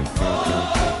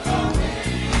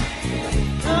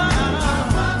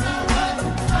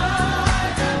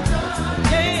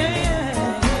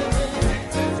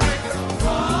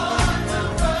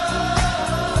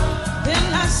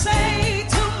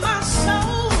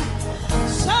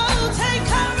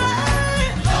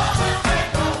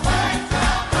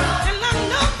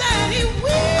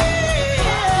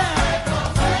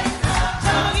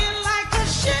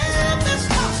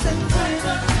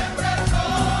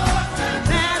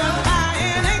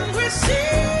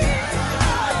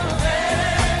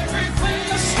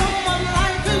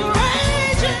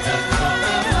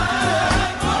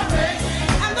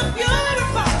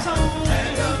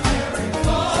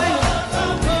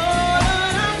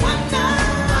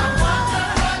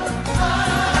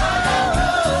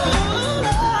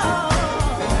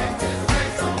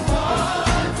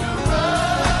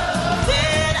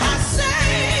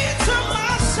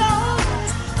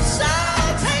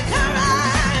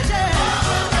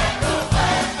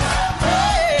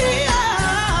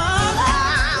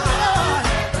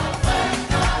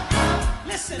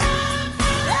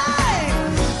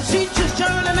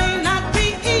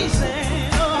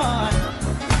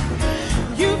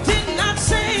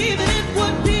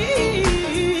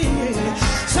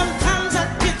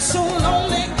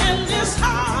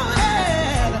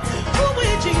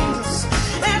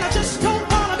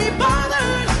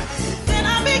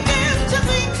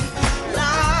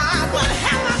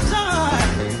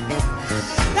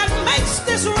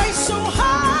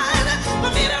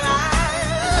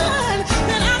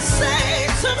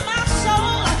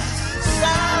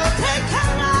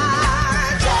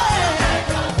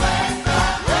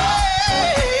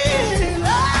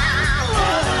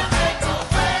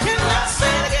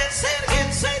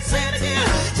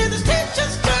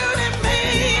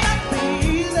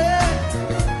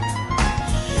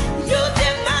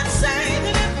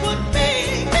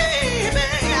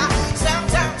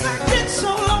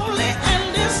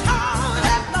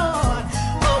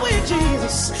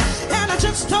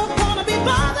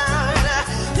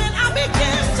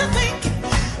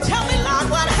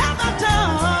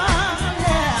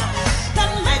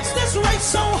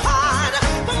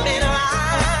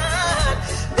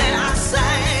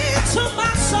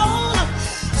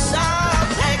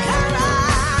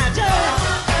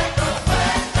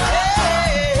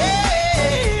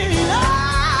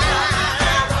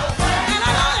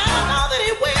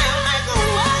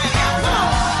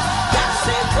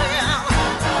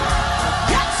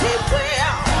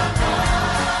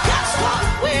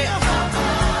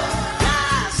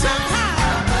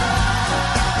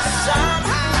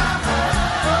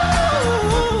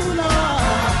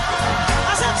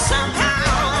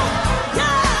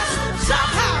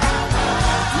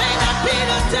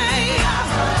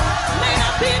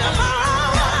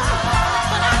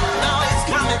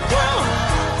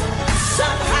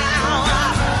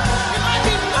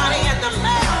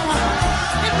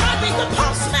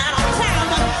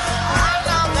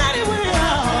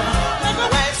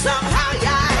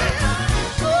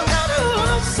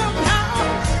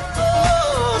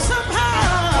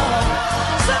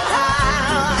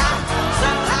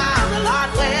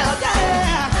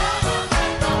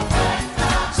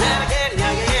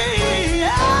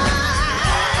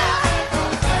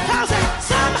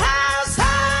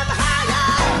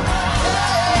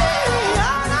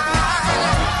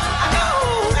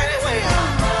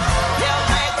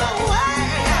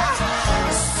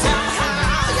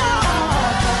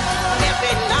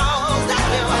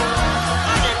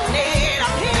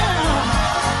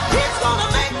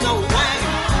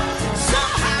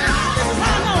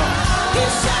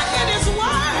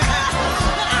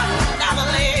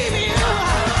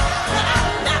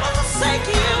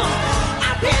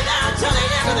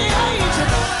 to the age.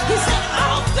 He said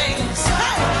all things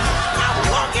are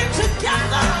working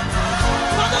together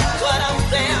for the good of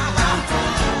them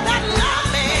that love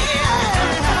me.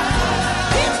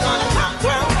 He's gonna come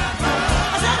through.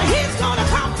 I said he's gonna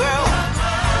come through.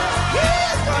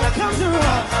 He's gonna come through.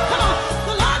 Come on,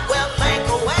 the Lord will make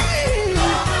a way.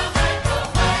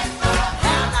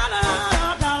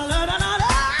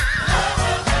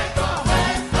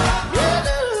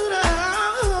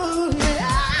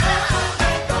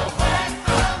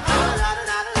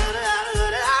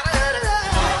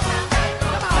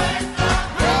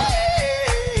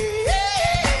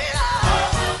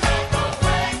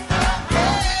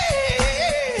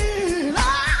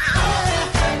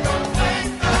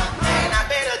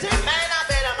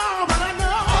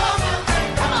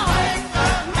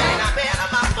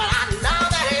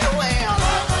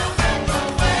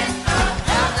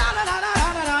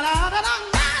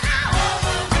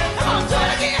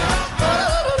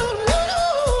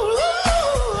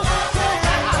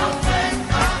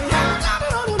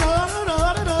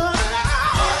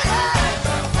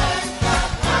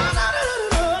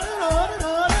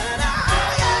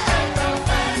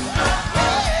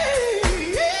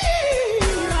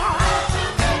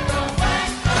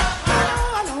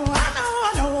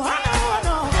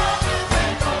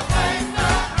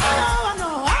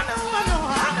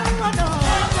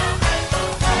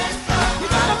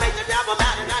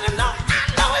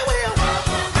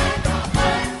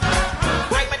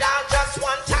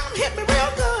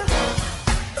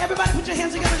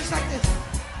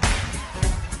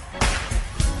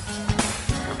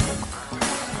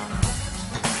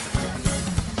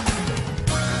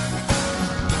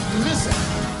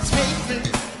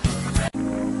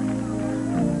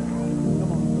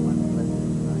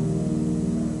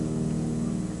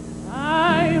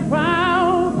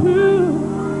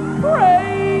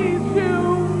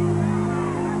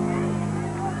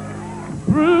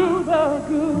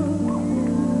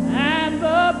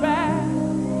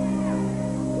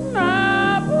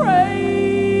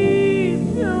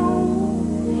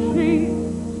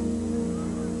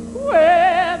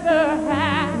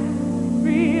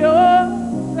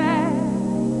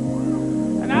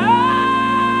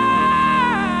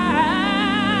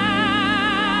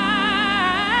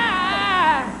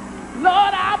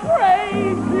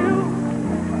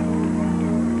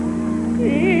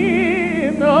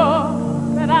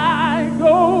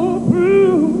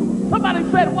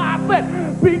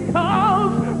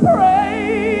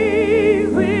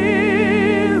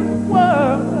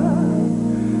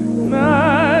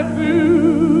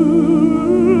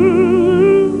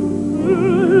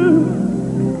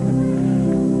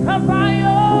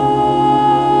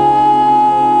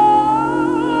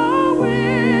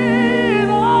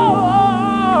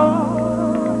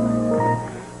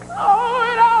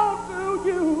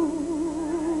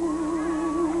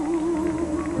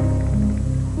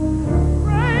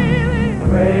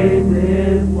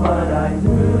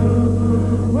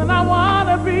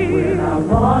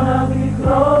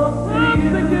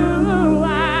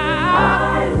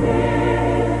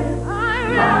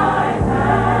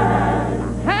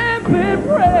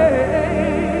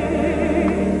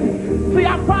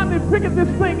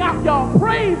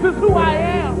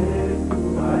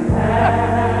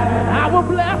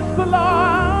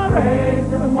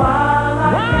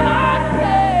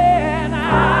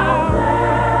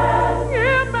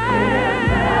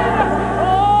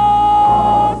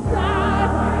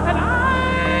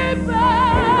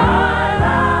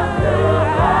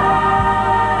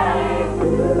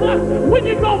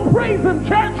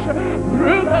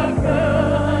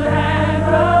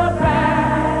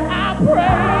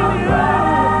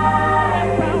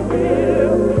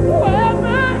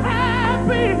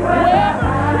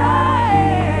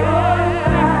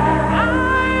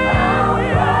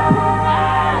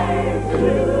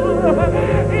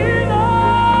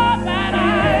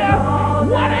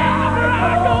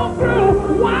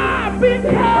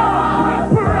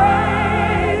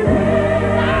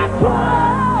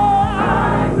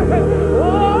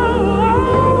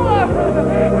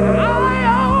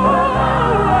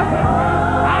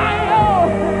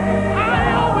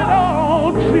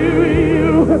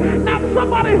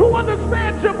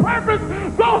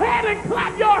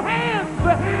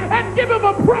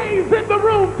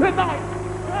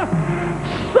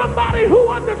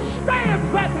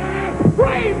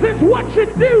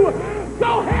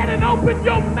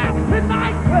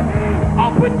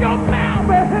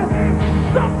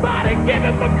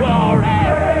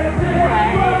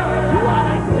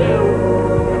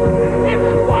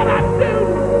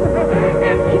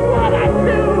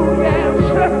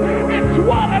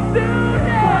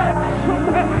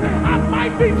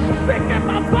 be sick in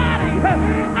my body.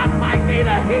 I might need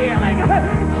a healing.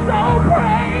 So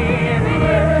great it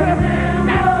is.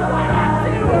 That's what I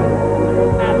do.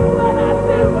 That's what I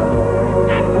do.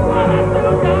 That's what I do,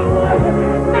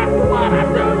 y'all. That's what I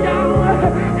do, y'all.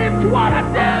 It's what I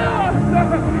do.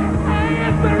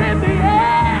 Hands are in the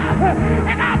air,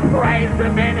 and I praise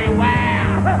him anywhere.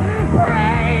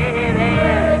 Great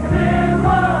is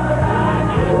what I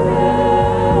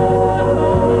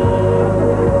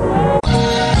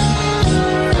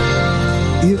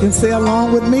do. You can say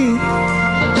along with me.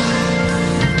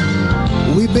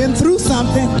 We've been through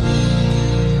something,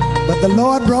 but the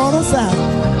Lord brought us out.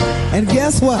 And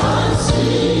guess what?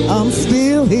 I'm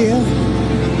still here.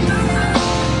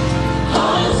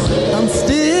 I'm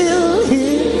still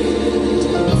here.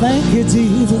 Thank you,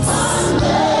 Jesus.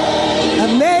 I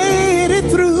made it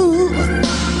through.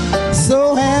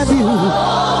 So have you.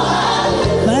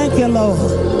 Thank you, Lord.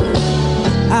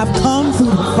 I've come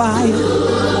through the fire.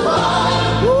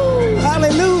 Woo,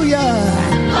 hallelujah.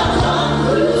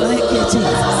 Thank you,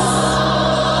 Jesus.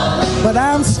 But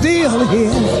I'm still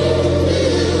here.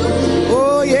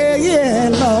 Oh, yeah, yeah,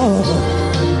 Lord.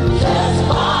 Just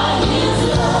by his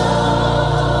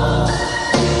love.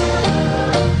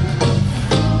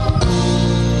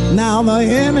 Now the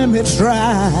enemy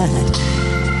tried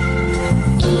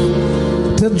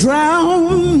to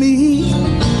drown me,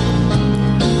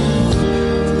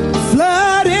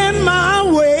 flood in my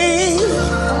way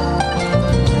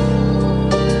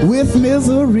with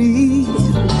misery,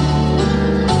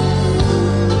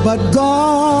 but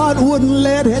God wouldn't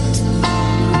let it.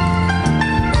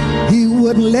 He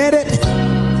wouldn't let it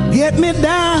get me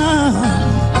down.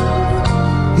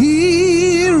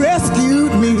 He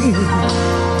rescued me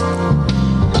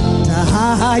to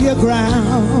higher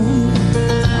ground.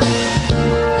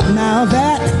 Now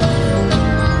that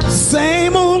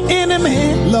same old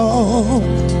enemy, Lord,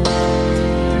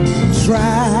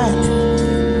 tried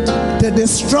to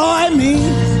destroy me.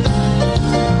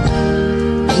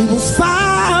 He was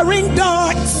firing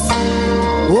darts,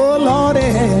 oh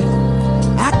Lordy,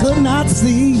 I could not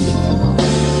see.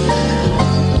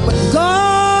 But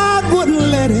God wouldn't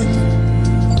let it.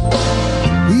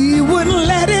 He wouldn't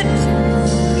let it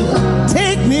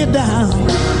take me down.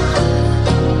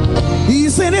 He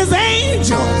sent his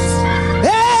angels,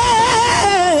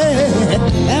 hey,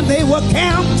 and they were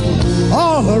camped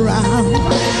all around.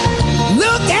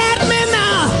 Look at me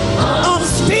now, I'm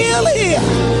still here.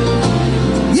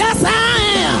 Yes, I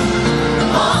am.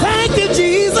 Thank you,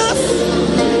 Jesus.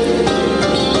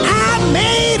 I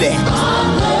made it.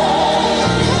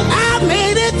 I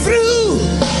made it through.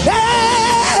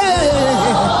 Hey.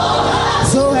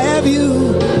 So have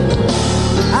you.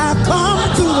 I've come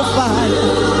through the fire,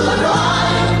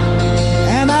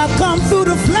 and I've come through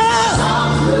the flood,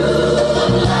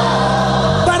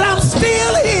 but I'm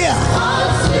still here.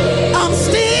 I'm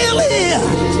still here.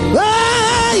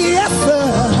 Oh, yes, sir.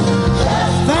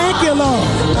 Thank you, Lord.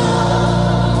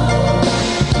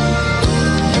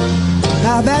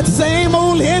 Now that same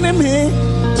old enemy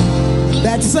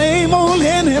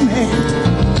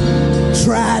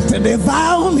tried to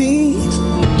devour me,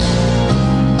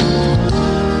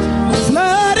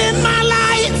 flood in my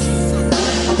life,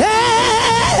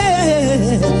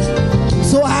 hey,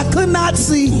 so I could not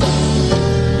see.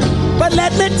 But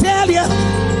let me tell you,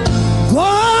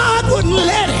 God wouldn't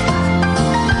let it.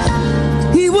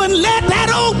 He wouldn't let that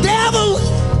old devil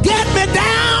get me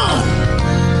down.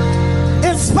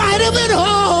 In spite of it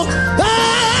all,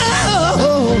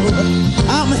 oh,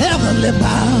 I'm heavenly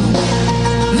bound.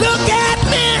 Look at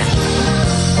me.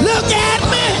 Look at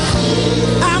me.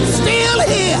 I'm still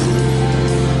here.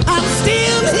 I'm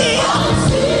still here.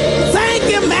 Thank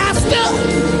you, Master.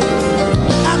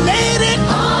 I made it.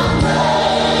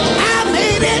 I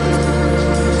made it.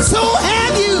 So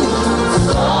have you.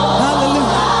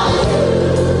 Hallelujah.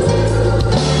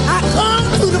 I come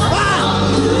through the fire,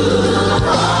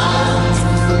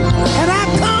 and I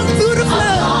come through the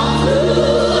flood,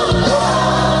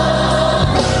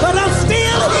 but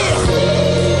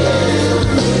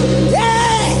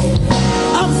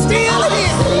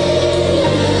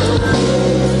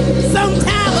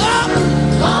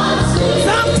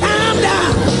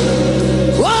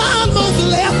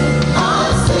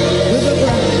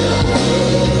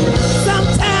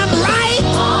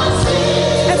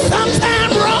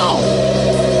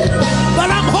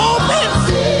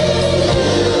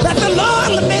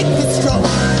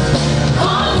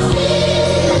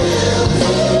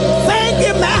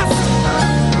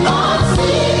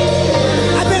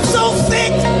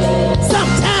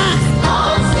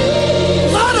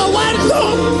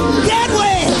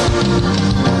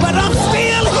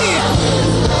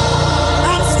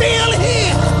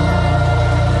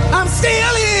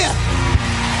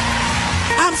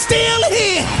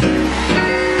here.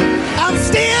 I'm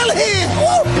still here.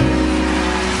 Woo.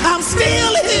 I'm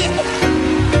still here.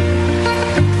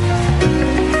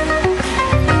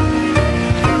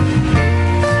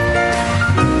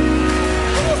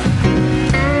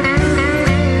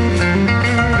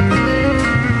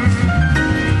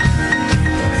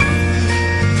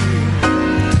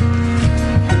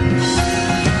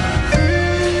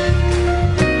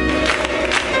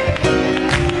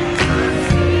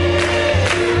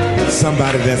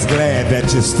 Somebody that's glad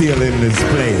that you're still in this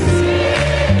place.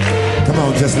 Come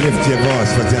on, just lift your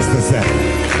voice for just a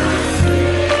second.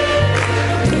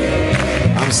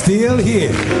 I'm still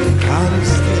here. I'm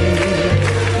still here.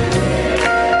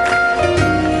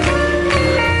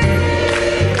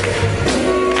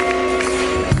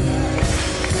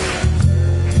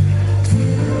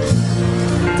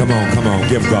 Come on,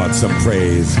 give God some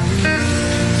praise.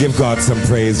 Give God some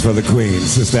praise for the Queen,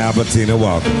 Sister Albertina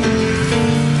Walker.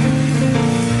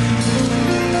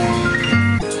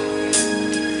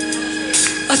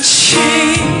 A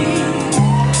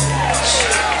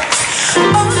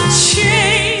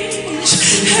change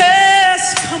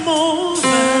has come over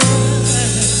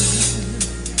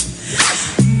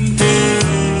me.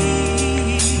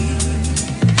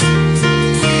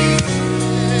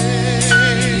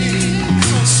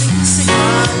 Sing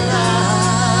my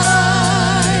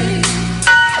life,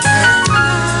 and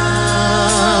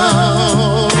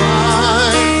now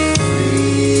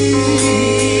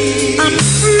I'm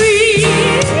free.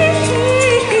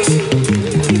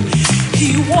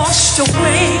 He washed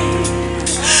away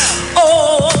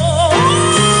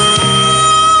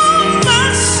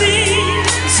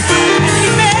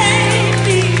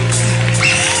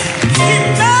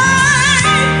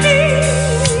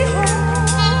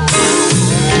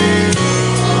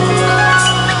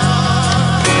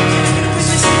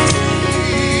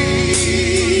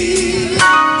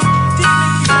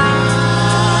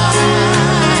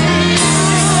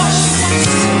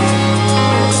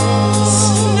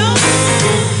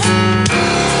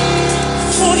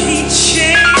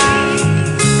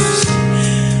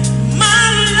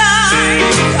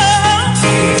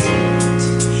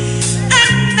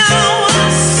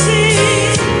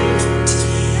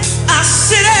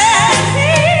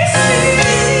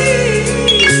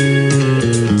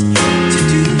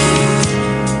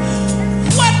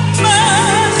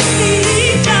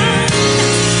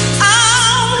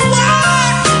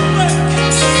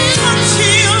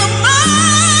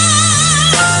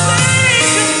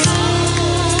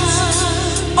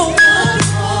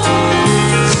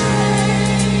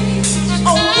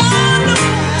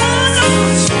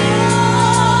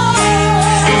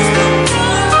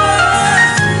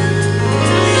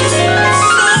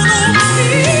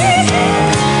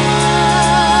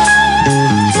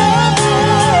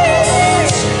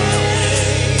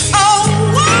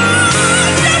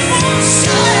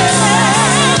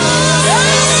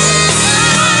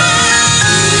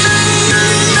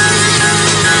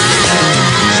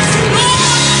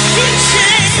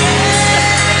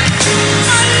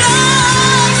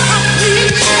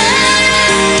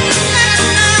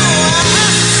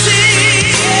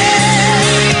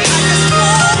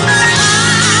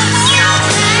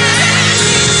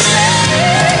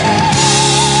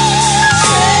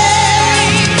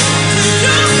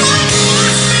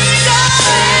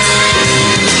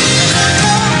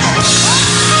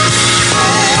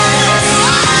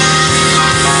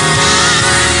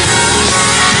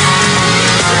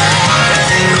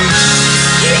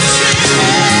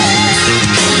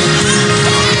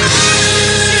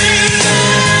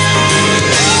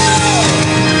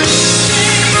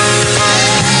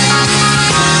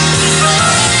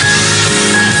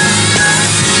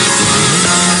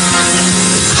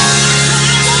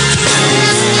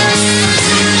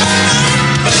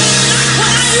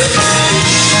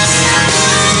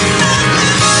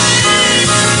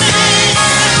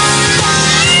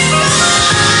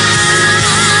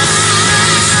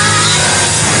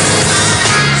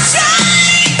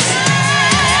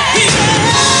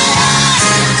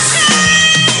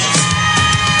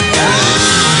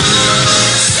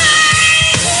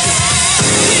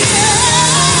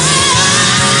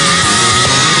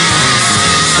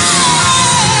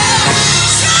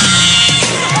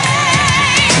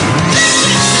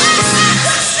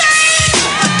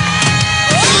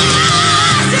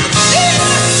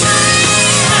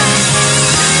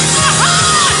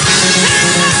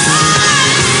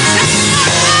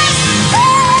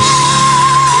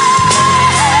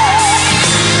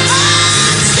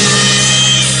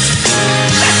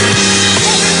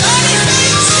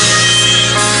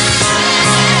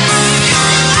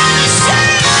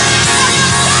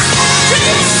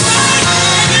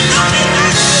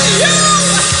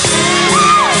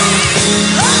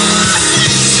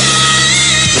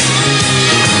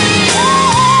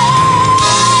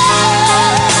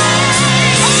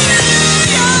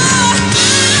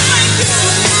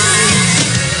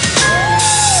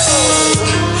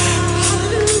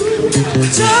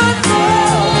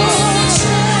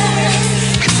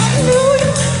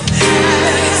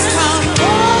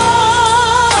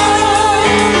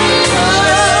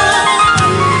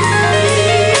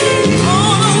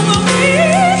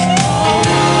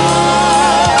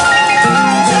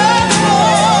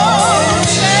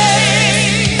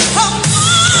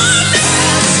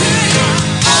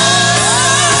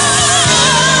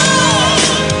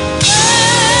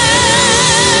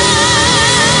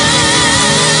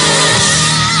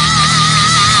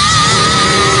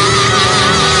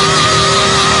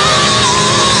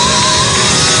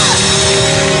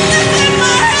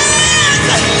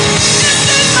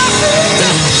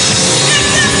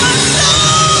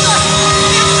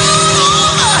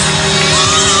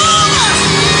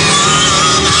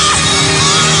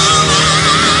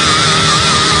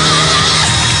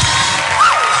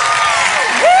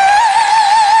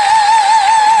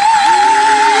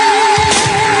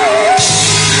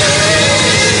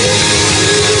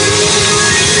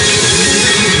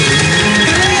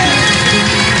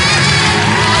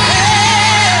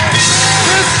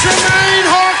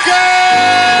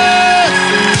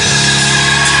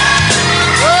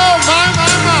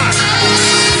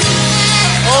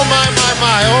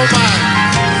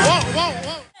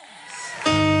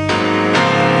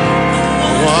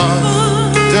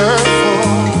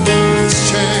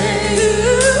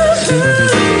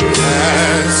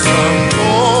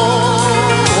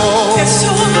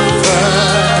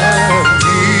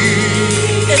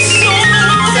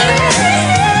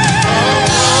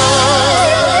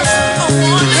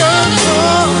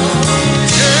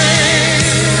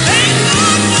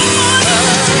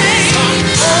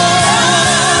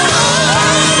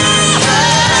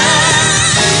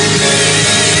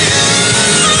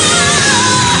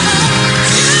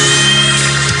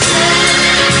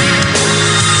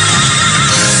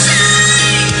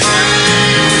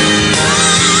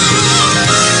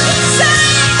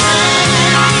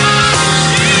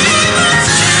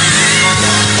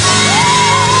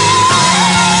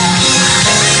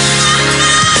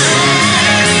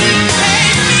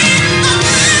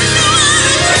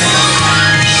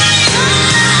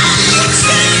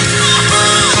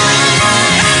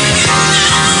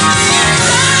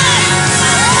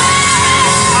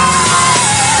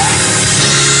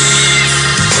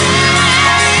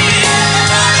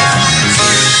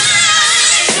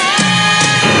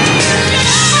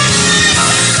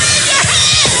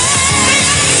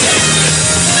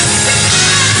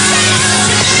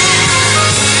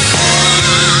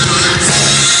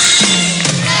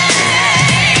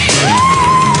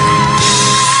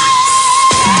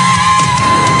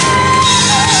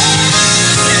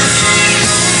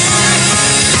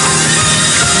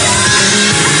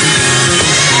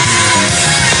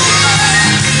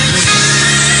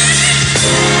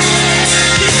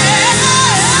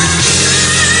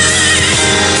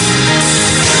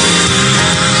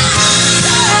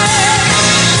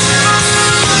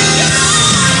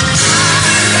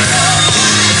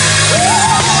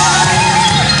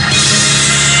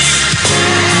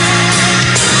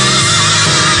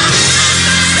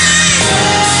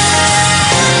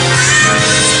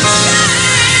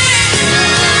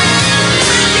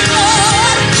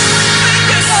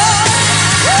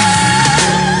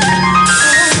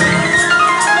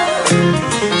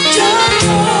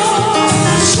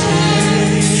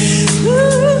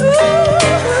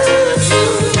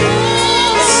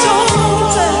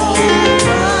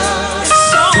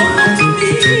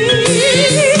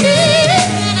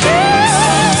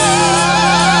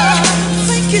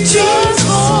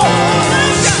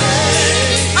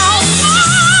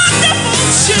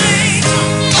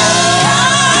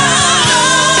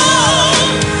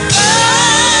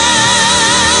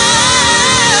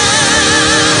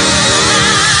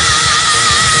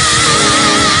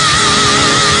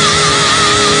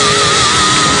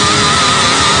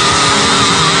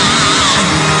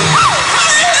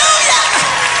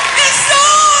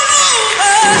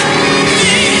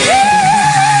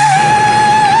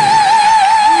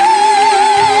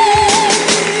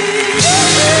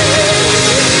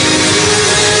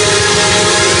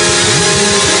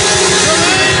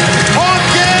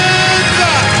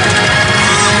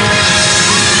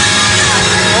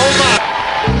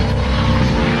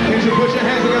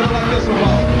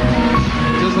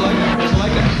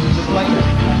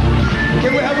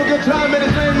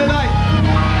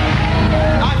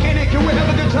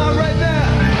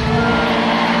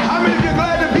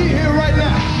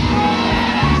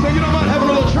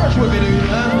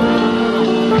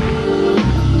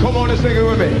sing it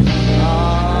with me.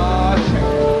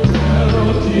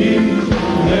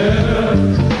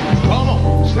 Come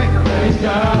on, sing. Rain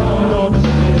down on me.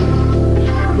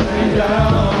 Rain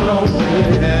down on me.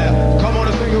 Yeah. Come on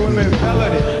and sing it with me.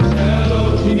 Melody.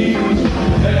 Melodies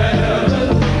from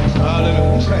heaven.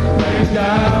 Hallelujah. Sing. Rain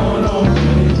down on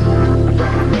me.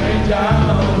 Rain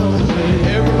down on me.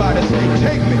 Everybody say,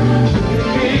 take me. Take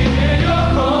me in your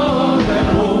arms and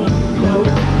hold me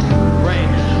close. Rain.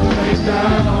 Rain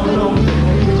down on me.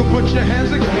 You can put your hands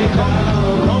together. Come on.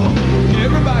 Come on.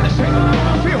 Everybody say,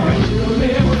 feel me. Feel me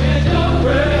with your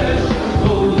precious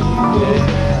holy day.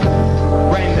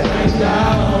 Rain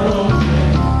down on me.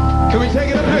 Can we take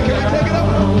it up here? Can we take it up?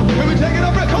 Can we take it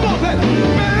up here? Come on, say,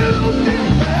 melody.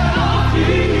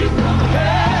 Melody from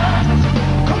heaven.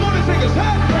 Come on and sing us,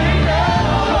 hey. Rain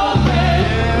down on me.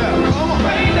 Yeah, come on.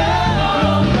 Rain down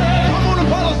on me. Come on and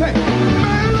follow, say,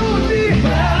 melody.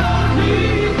 Melody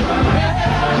from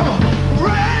heaven. Come on.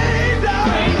 Rain down.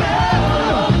 Rain down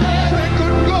on me. Say,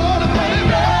 good God Almighty.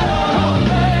 Come on.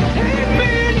 Take me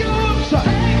in your sight.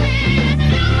 Take me in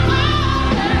your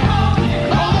arms and hold me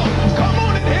close. Come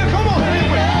on in here. Come on.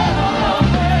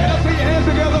 Can I see your hands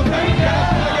together? Can I see your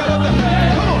hands together?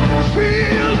 Come on.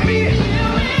 Feel me.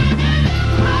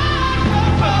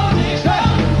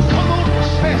 Come on.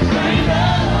 Say.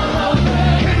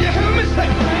 Can you hear me say?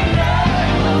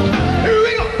 Here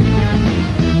we go.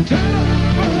 Turn up.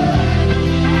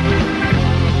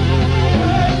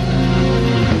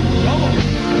 Come on.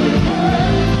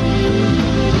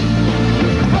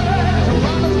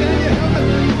 Sopranos, can you hear me?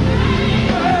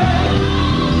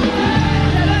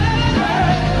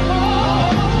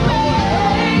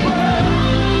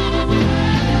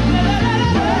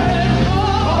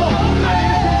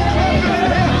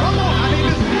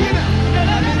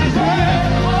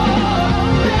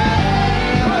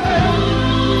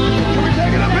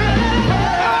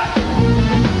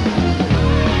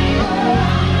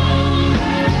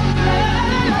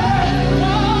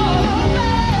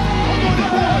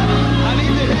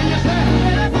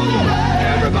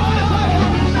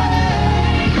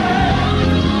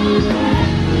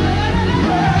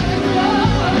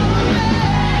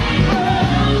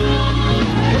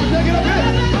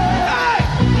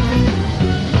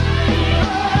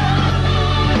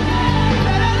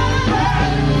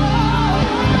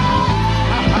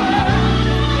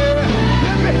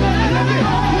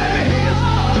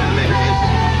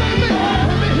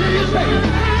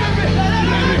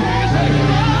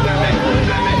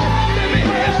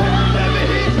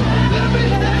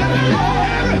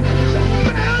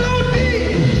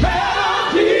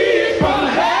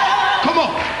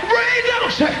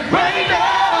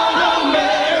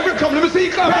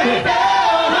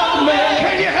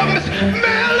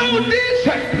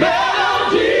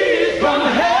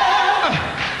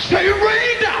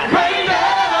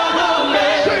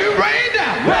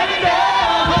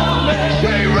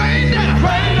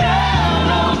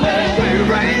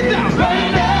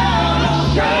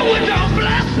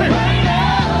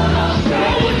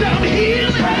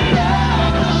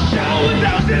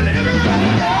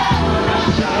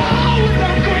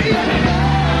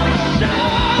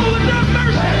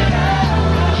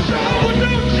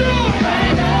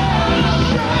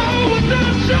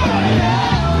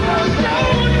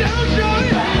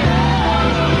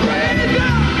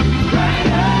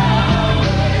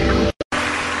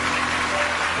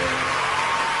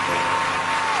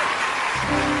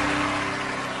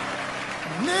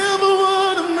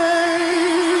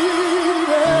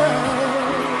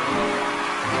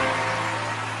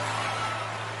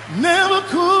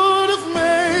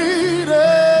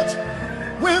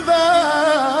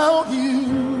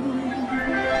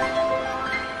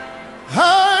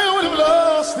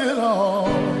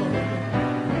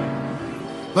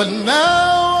 But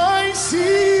now I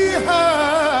see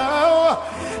how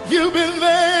you've been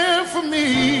there for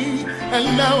me,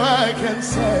 and now I can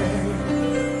say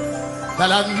that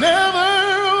I never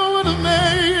would have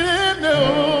made it, no.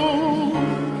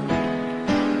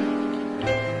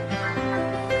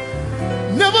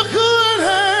 Never could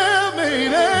have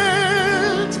made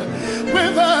it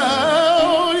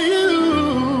without you.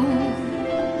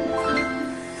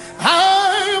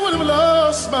 I would have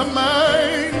lost my mind,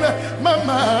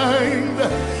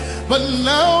 but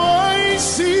now I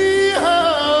see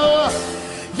how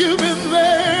you've been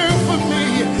there for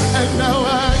me, and now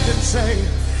I can say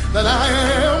that I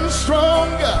am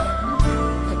stronger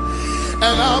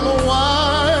and I'm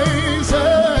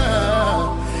wiser.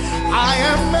 I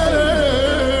am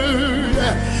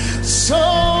better, so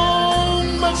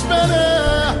much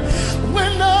better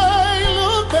when I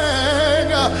look back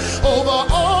over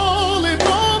all it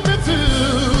brought me through.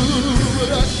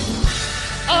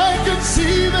 could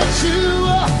see that you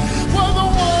were the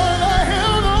one I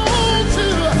held on to,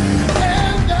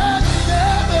 and I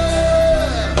never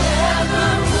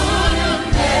would have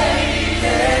made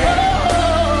it.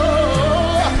 Oh,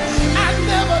 I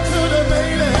never could have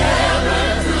made it. Never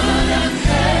could have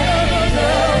made it.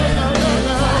 No.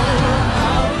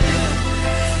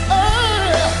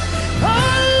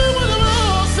 I would have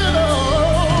lost it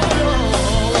all,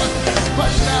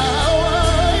 but now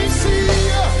I see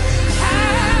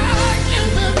how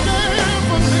you've been there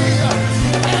for me,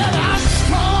 and I'm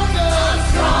stronger.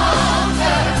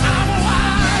 I'm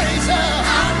wiser.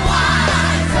 I'm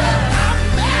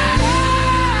better.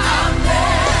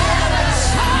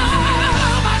 So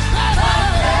much better.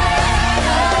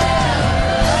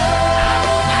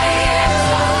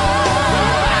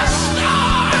 I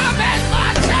storm at my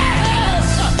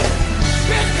chest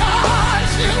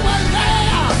because you were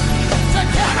there to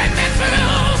carry me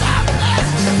through my mess.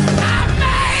 I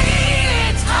made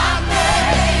it.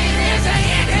 Is there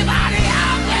anybody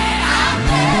out there?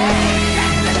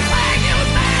 Can declare you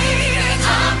made it?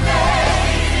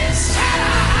 Said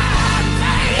I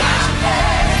made it.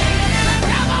 The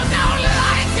devil don't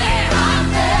like it.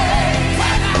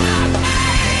 But I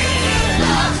made it.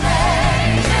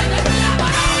 And the devil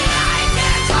don't like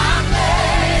it.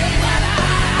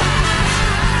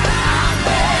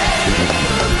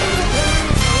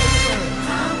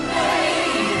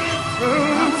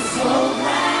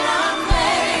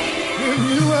 With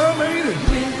you I made it.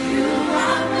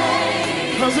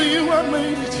 Because of you I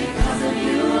made it.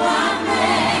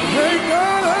 Thank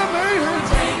God I made it.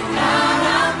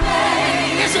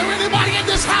 Is there anybody in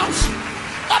this house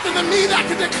other than me that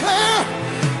can declare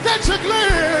that you're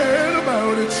glad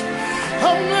about it?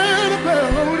 I'm glad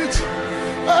about it.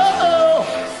 Oh,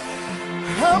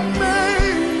 I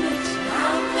made it.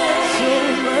 So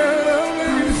glad I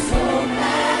made it.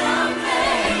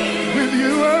 With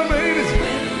you I made it.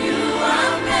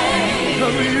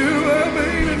 Because of you I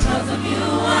made it.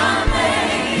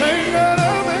 Thank God I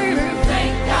made it.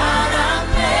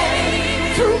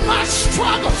 Through my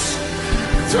struggles,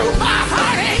 through my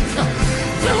heartache,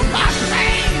 through my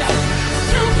pain,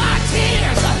 through my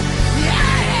tears. Yeah.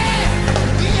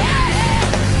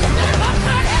 Never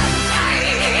could have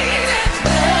made it.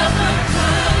 Never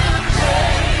could have made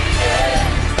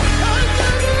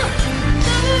it.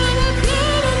 I never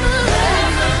could have made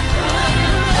it.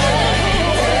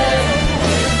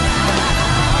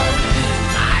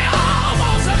 I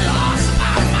almost lost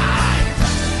my mind.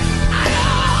 I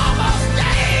almost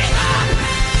gave up.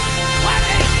 When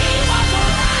he was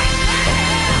right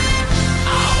there,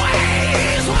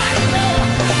 always right there.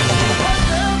 But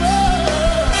never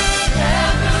would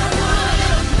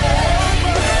have made it.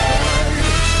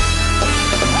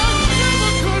 I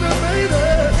never could have made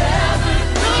it.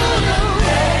 No.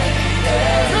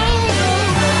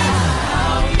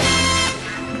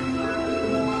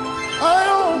 I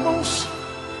almost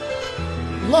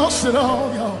lost it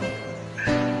all, y'all.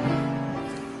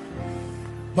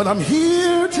 But I'm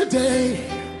here today.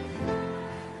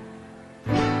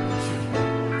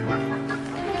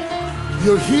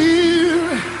 You're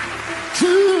here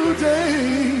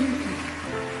today.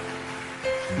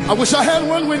 I wish I had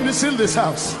one witness in this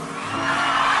house.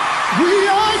 We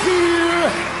are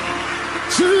here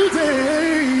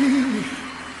today.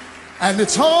 And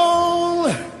it's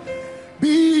all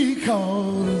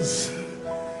because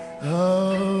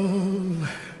of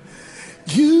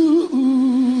you.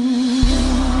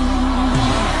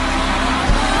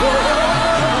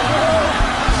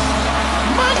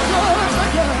 My God,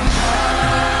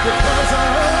 because of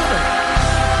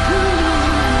you.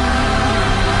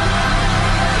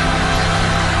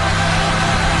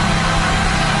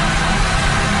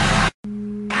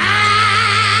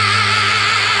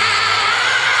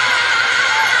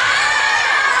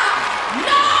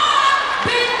 No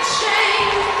big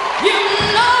chain, you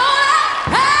know.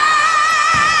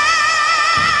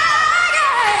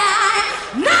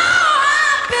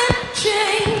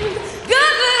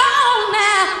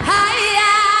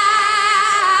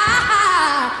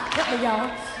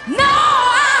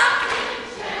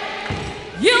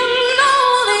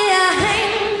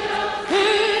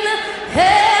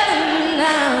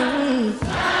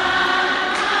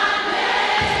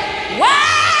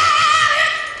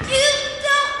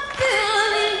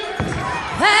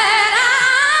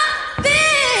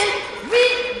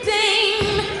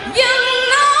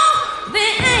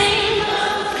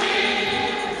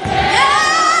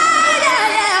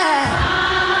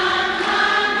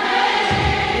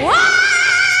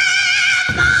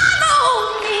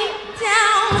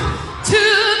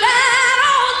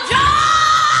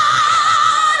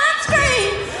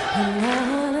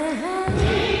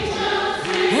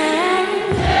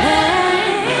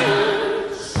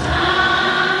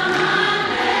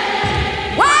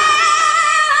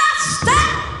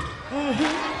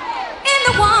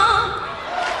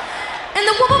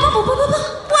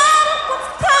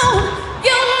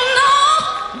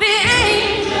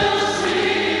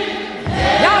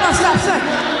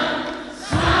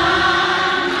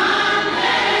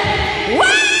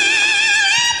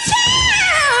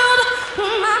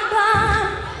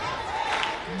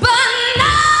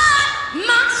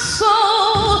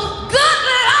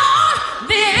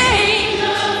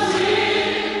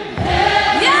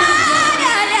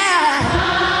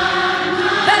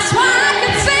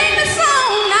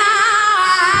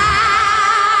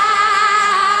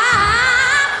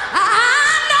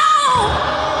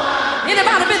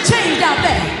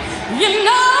 You know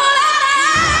that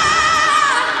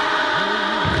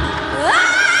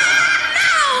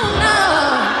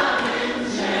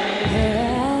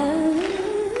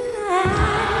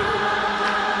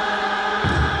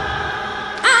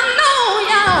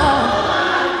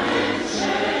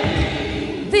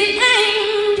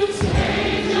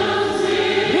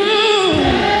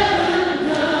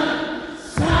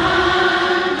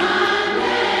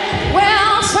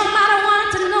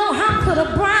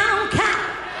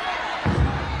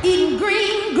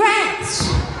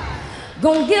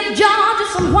gonna give Georgia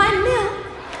some white milk.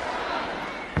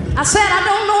 I said I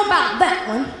don't know about that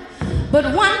one, but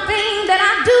one thing that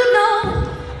I do know,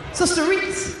 Sister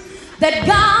Reese, that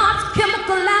God's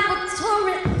chemical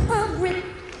laboratory of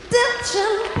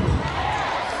redemption,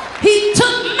 He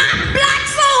took my black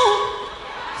soul,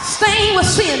 stained with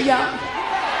sin, y'all,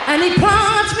 and He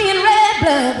plunged me in red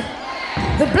blood,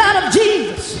 the blood of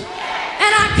Jesus,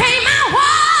 and I came out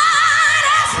white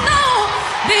as snow.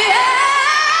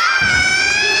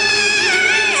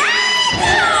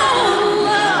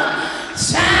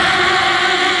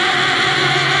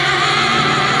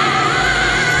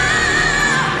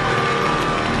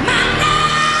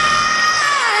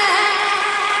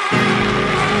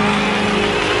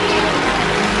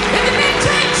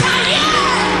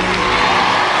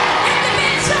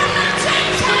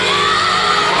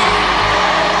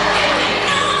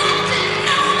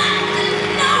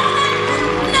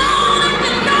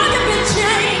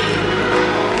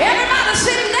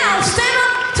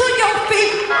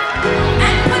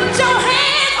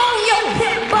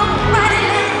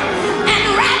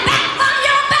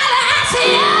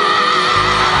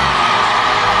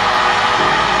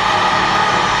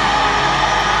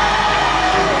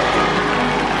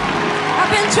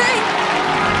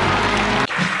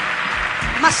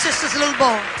 The sister's little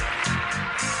boy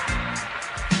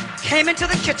came into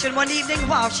the kitchen one evening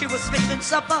while she was fixing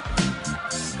supper,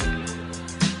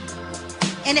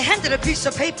 and he handed a piece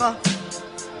of paper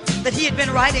that he had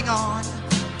been writing on.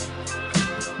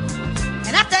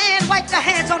 And after Ann wiped her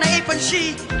hands on the apron,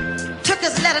 she took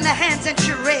his letter in her hands and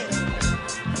she read.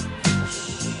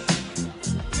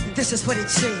 And this is what it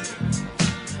said.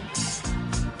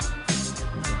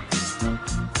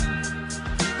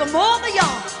 For more of the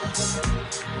yard,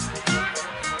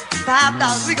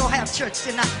 $5, we gonna have church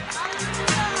tonight.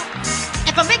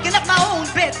 And for making up my own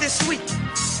bed this week,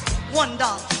 $1.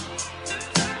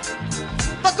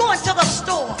 For going to the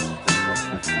store,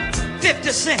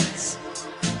 50 cents.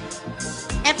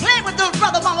 And playing with little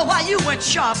brother mama while you went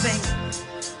shopping.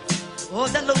 Oh,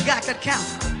 that little guy could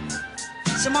count.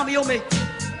 So mama, you owe me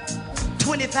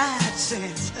 25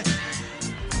 cents.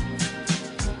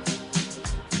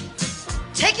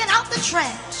 Taking out the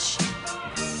trash,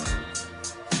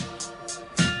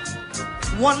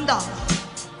 $1.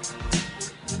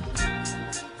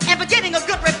 And for getting a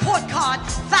good report card,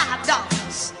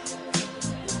 $5.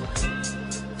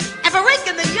 And for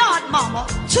raking the yard, mama,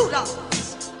 $2.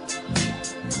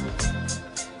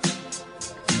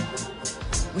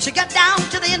 When she got down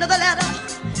to the end of the letter,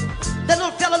 the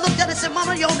little fella looked at her and said,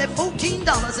 Mama, you owe me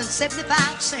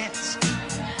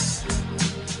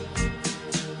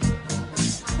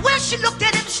 $14.75. Well, she looked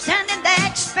at him standing there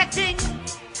expecting,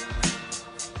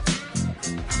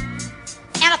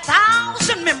 and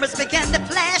 1,000 memories began to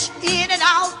flash in and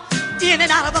out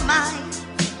of her mind.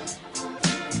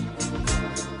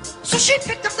 So she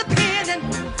picked up the pen and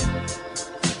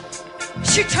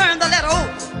she turned the letter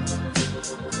over.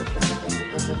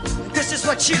 This is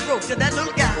what she wrote to that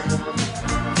little guy.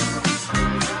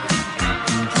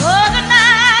 For the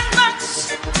 9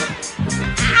 months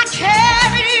I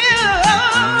carried you,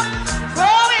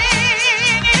 growing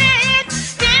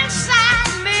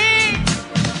inside me,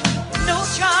 no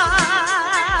charge.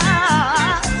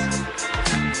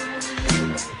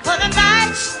 For the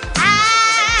nights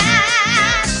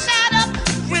I sat up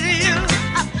with you,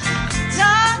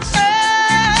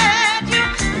 tortured you,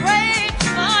 prayed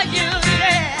for you,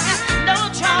 yeah. No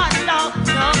charge, no,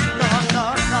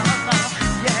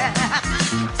 yeah.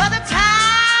 For the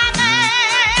time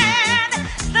and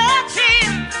the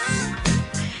tears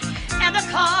and the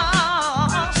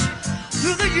cost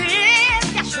through the years,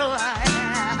 yes,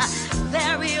 right.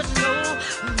 There is no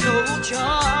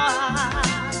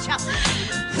charge.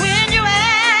 When you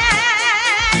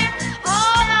add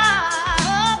all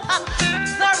of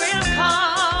the real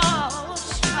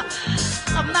cost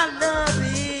of my love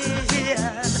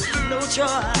is no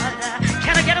charge.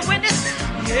 Can I get a witness?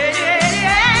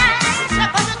 Yeah.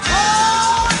 For the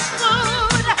toast,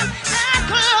 food, and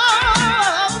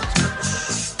clothes,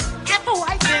 and for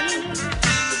wiping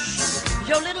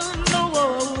your little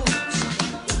nose,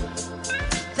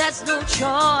 that's no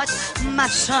charge. my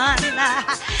son.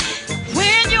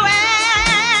 When you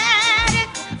add it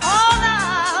all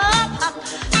up,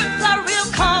 the real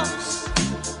cause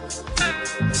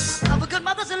of a good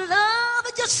mother's love,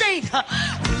 it just ain't no,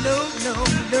 no,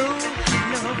 no,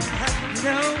 no,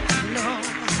 no, no.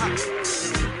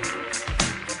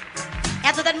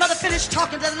 After that mother finished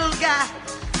talking to the little guy,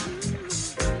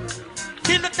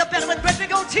 he looked up at him with great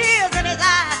big old tears in his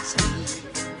eyes.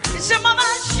 He said, Mama,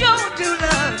 I sure do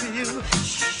love you.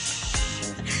 Shh.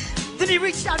 Then he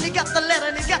reached out and he got the letter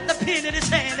and he got the pen in his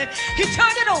hand and he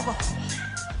turned it over.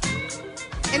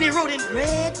 And he wrote in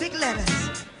red big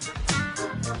letters,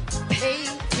 paid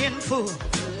in full.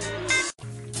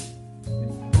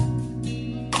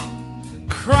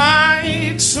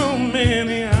 Cried so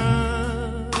many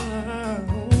hours,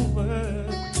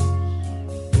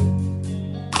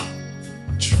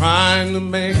 trying to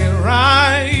make it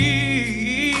right.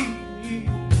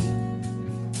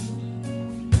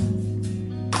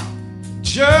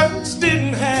 Just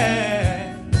didn't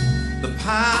have the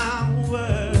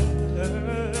power,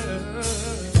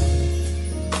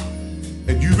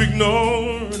 and you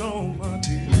ignored all my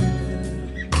tears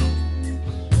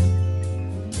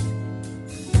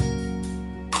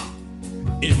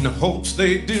in the hopes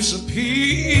they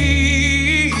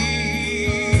disappear.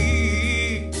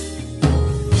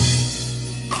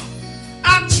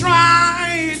 I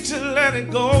tried to let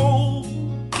it go,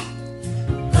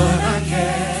 but I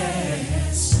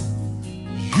guess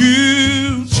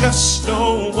you just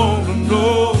don't want to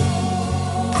know.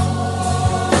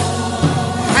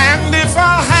 And if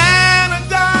I had a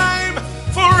dime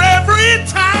for every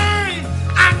time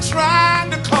I tried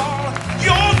to call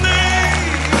your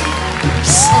name,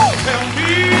 so tell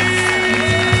me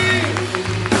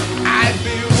I'd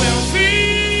be wealthy.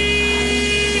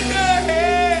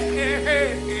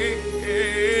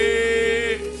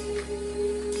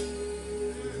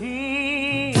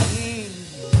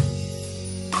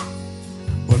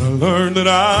 But I learned that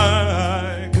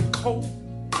I could cope.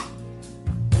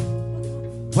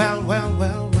 Well,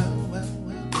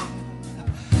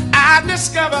 I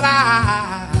discovered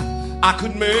I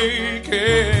could make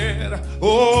it.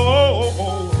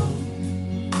 Oh,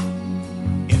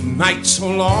 in nights so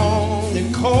long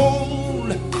and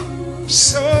cold,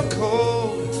 so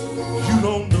cold, you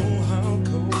don't know how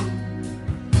cold.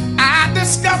 I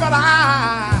discovered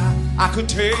I could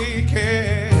take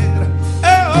it.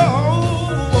 Oh,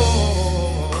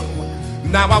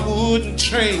 now I wouldn't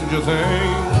change a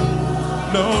thing.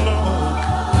 No, no.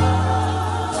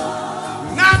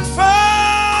 Not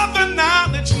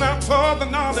for the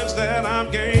knowledge that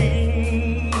I've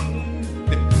gained.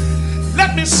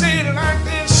 Let me say it like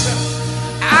this.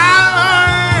 I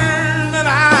learned that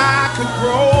I could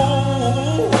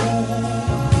grow.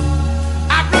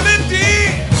 I really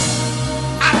did.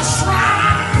 I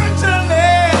tried to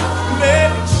let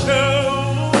it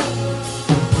show.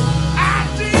 I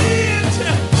did.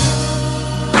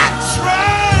 I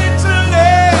tried to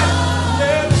let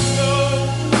it show.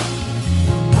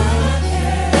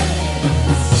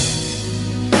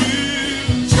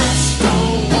 You just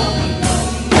don't want to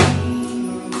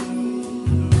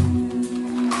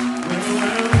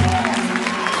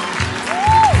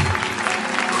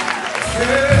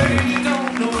yeah, you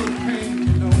don't know the pain,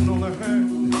 you don't know the hurt.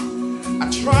 I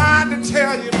tried to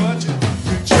tell you, but you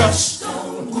just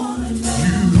don't want to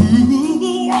know.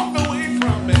 You walked away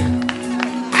from me,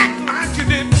 act like you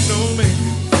didn't know me.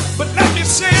 But let me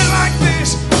say it like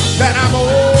this, that I'm over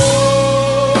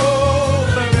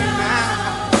it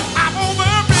now. I'm over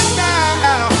it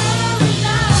now.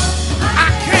 I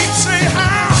can't say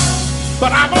how,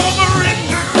 but I'm over it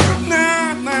now.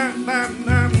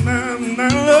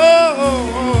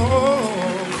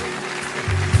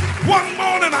 One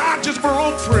morning I just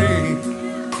broke free.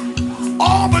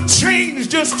 All the chains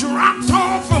just dropped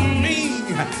off of me.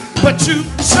 But you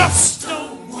just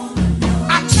don't want to know.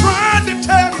 I tried to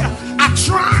tell you, I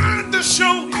tried to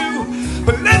show you,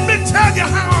 but let me tell you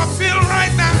how I feel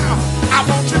right now. I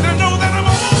want you to know that I'm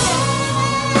over.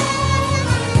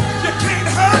 You can't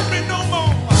hurt me no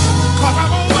more, 'cause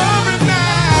I'm over it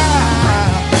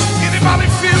now. Anybody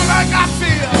feel like I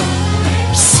feel?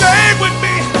 Say with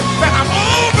me that I'm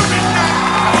over it now.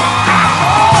 I'm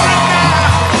over it now.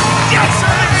 Yes, I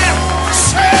am.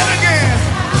 Say it again.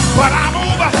 But I'm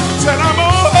over till I'm over.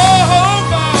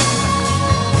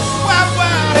 Well,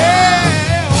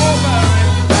 yeah, over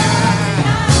it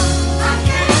now. I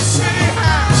can't say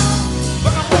how,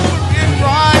 but I'm over it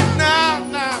right now.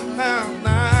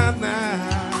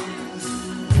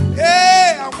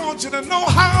 Yeah, I want you to know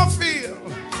how I feel.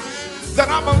 That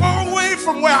I'm a long way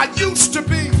from where I used to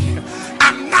be.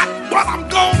 I'm not what I'm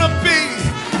gonna be,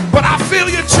 but I feel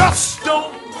you just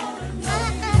don't.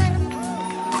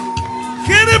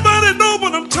 Anybody know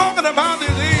what I'm talking about this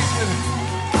evening?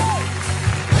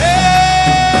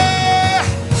 Yeah,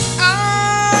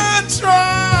 I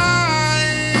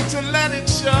tried to let it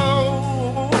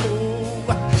show.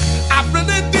 I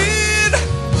really did.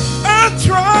 I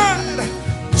tried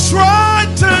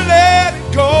to let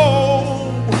it go.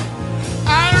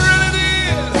 I really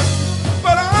did.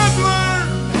 But I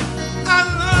learned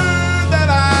that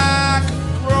I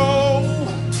could grow.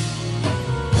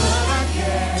 But I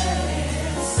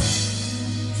guess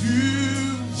you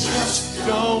just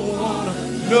don't wanna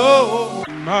know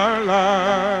my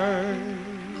life.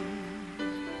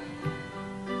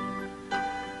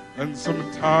 And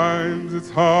sometimes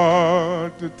it's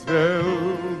hard to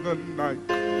tell the night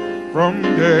from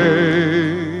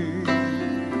day.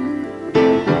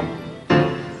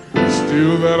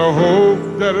 Still that hope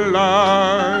that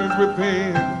lies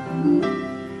within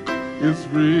is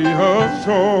reassured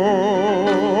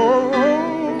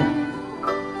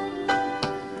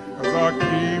as I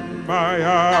keep my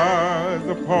eyes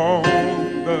upon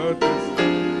the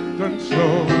distant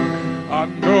shore. I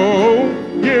know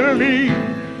he'll lead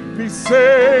me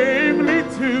safely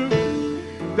to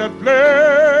that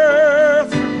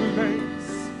blessed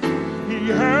place he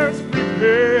has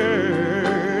prepared.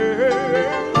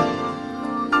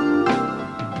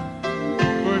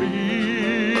 But if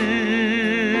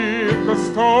the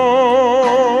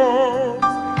storms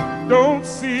don't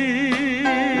cease,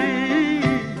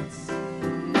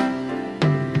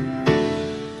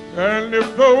 and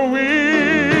if the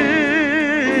winds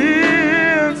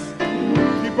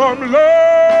keep on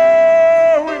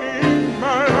blowing in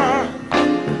my life,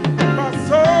 my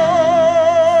soul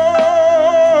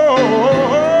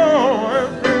has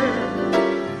been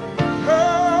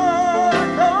held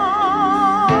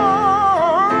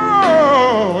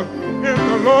in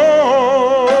the Lord.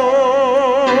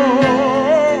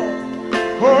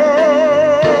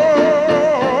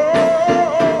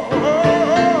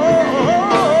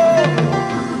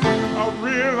 I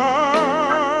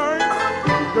realize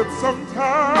that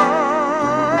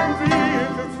sometimes in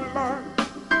this life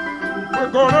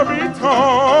we're gonna be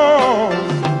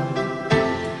tossed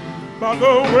by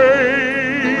the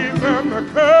waves and the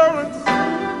currents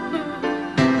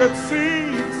that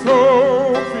seem so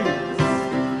fierce.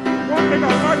 One thing I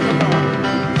like about it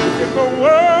is the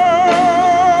word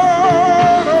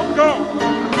of God.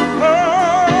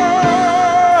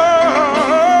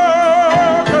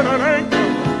 And an anchor,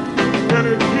 and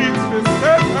it keeps me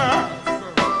steadfast,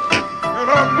 and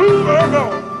I move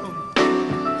along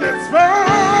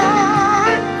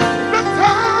despite the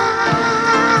time.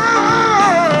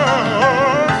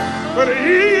 But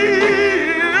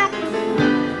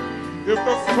if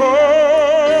the storm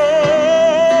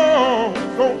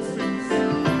don't cease,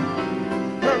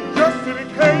 and just in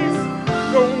case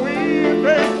the wind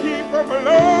may keep on blowing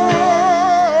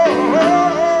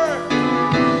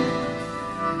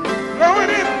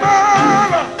in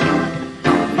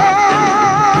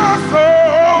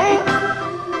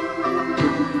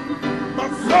my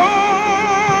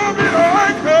soul be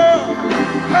like high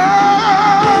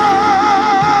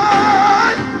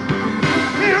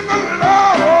in the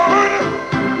Lord,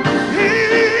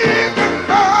 in the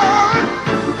Lord.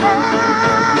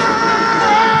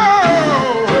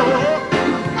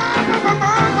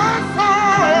 My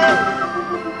soul,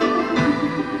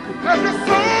 let the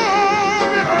soul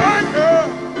be like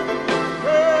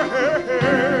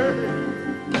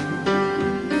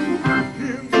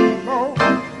in the Lord.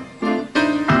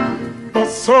 My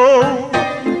soul,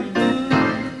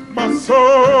 my soul,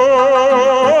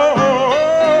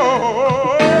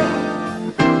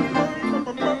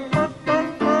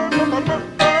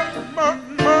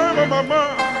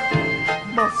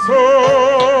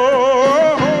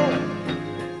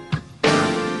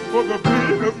 for the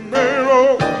beaters may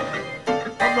roll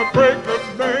and the breakers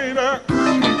may dance.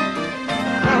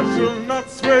 I shall not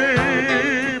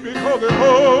sway because they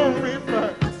hold me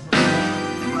fast.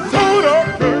 So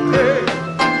don't forget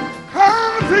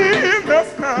how's in the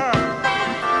sky.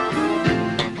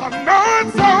 I know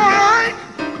it's alright,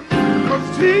 'cause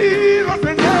Jesus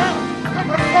is now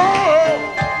coming home.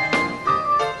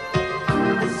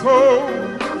 My soul,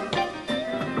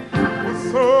 my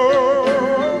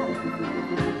soul.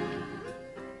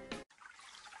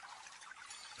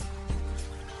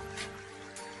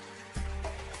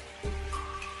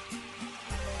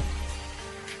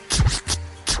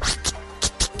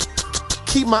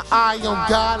 Keep my eye on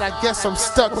God, I guess I'm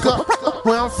stuck up.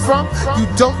 Where I'm from, you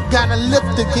don't gotta live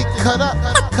to get cut up.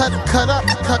 Cut up, cut up,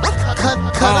 cut up, cut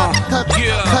up, cut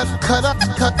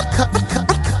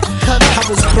I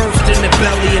was birthed in the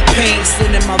belly of pain,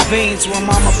 sin in my veins. When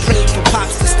mama prayed for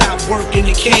pops to stop working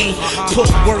the cane.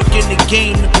 Put work in the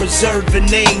game to preserve the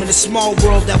name in a small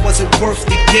world that wasn't worth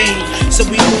the game. So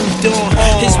we moved on.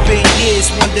 It's been years,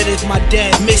 wondered if my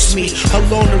dad missed me. A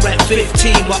loner at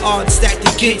 15 while odds stacked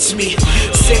against me.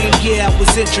 Same year I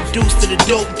was introduced to the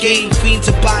dope game. Fiends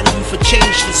to body you for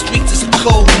change, the streets is a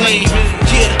cold lane.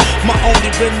 Yeah, my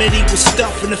only remedy was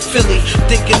stuffing a Philly,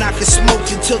 thinking I could smoke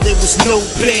until there was no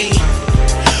pain.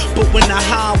 But when the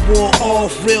high wore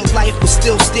off, real life was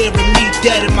still staring me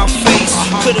dead in my face.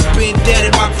 Could've been dead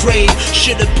in my grave,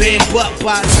 should've been, but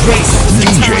by His grace it was a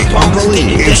DJ time Uncle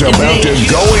E is about to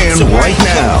go in so right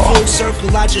now. Full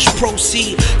circle, I just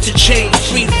proceed to change,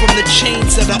 free from the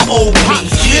chains of the old me.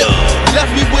 Yeah,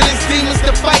 left me with his demons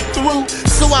to fight through,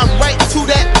 so I write to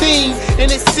that theme.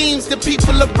 And it seems the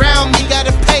people around me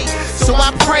gotta pay, so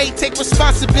I pray, take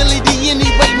responsibility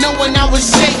anyway, knowing I was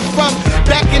shaped from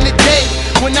back in the day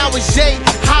when I was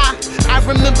high. I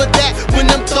remember that when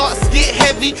them thoughts get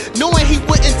heavy, knowing he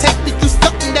wouldn't take me through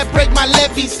something that break my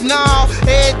levees. Nah,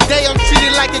 every day I'm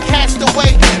treated like a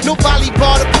castaway, no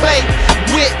volleyball to play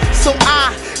with, so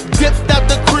I dipped out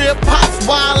the crib, pops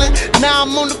wildin'. Now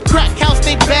I'm on the crack house,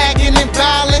 they bagging and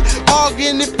violent,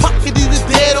 arguing in pocket, either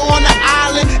dead or on the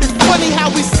island. It's funny how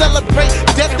we celebrate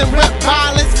death and rep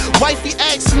violence. Wifey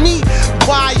asked me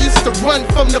why I used to run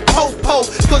from the po-po,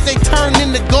 cause they turn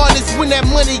into gardeners when that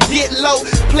money get low.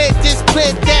 Pledge this,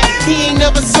 pledge that, he ain't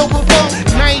never sober before.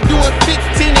 And I ain't doing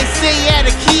 15, they say he had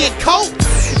a kid coat,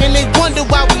 and they wonder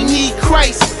why we need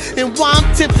Christ, and why I'm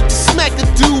tempted to smack a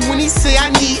dude when he say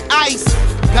I need ice.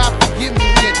 God forgive me,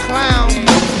 he a clown.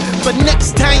 But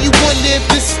next time you wonder if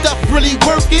this stuff really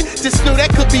working, just know that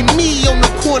could be me on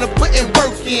the corner putting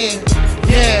work in.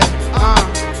 Yeah,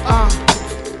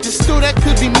 just know that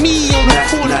could be me on the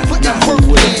corner putting work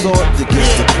who would've in. thought the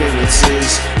guest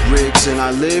appearances rigs, and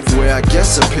I live where I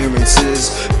guess appearances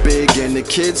big, and the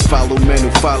kids follow men who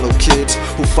follow kids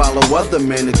who follow other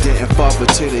men that didn't father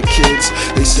to their kids.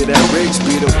 They say that Riggs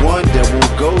be the one that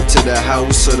won't go to the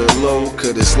house or the low,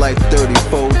 cause it's like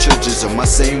 34 churches on my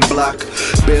same block,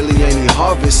 barely any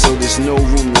harvest, so there's no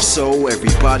room to sow.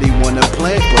 Everybody wanna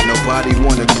plant but nobody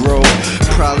wanna grow.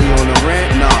 Probably on a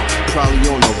rant, nah, probably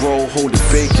on a roll, hold it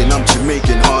vacant. I'm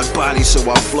Jamaican, hard body, so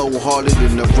I flow harder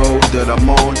than the road that I'm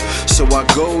on. So I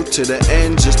go to the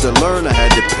end just to learn. I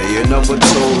had to pay another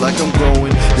toll like I'm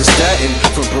growing. The Staten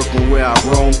from Brooklyn where I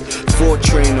roam, 4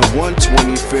 train to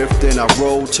 125th, then I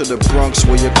roll to the Bronx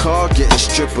where your car getting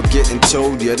stripped or getting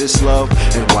towed. Yeah, this love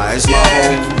and why is my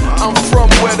home. I'm from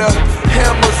where the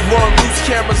hammers run, loose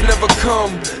cameras never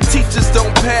come. Teachers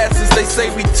don't pass us, they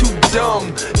say we too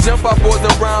dumb. Jump our boys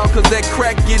around cause that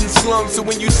crack getting slung. So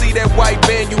when you see that white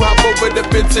van, you hop over the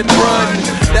fence and run.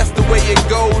 That's the way it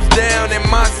goes down in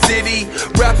my city.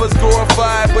 Rappers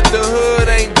glorified, but the hood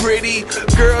ain't pretty.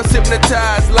 Girls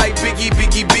hypnotized like Biggie,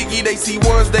 Biggie, Biggie. They see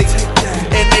ones, they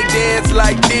and they dance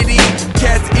like Diddy.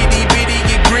 Cats itty bitty,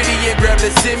 get gritty and grab the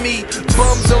semi.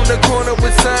 Bums on the corner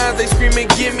with signs, they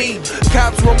screaming gimme.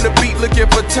 Cops roam the beat looking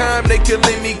for time, they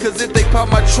killing me. Cause if they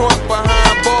pop my trunk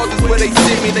behind bars is where they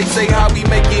send me. They say how we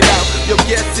make it out, your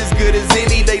guess is good as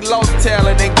any. They lost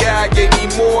talent and God gave me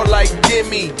more like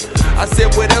Demi. I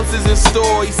said what else is in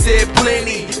store, he said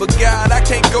plenty. But God, I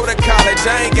can't go to college,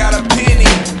 I ain't got a penny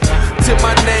to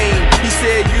my name. He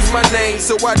said use my name,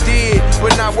 so I did.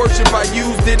 But not worship, I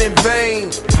used it in vain,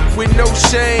 with no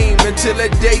shame, until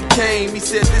that day came. He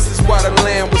said this is why the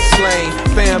lamb was slain.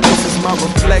 Fam, this is my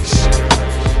reflection.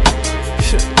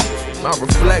 My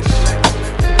reflection.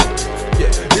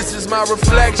 Yeah, this is my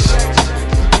reflection.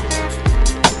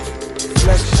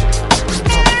 Reflection.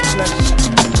 My reflection.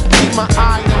 Keep my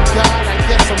eye on God, I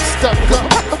guess I'm stuck up.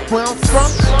 Where I'm from,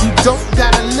 you don't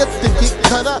gotta live to get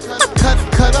cut up. Cut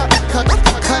up, cut up, cut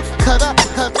up, cut up,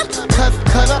 cut up.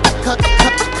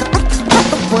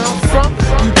 Where I'm from,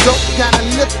 you don't gotta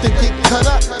live to get cut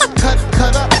up. Cut up,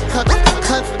 cut up, cut up,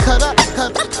 cut up,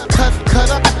 cut up,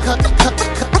 cut up, cut up.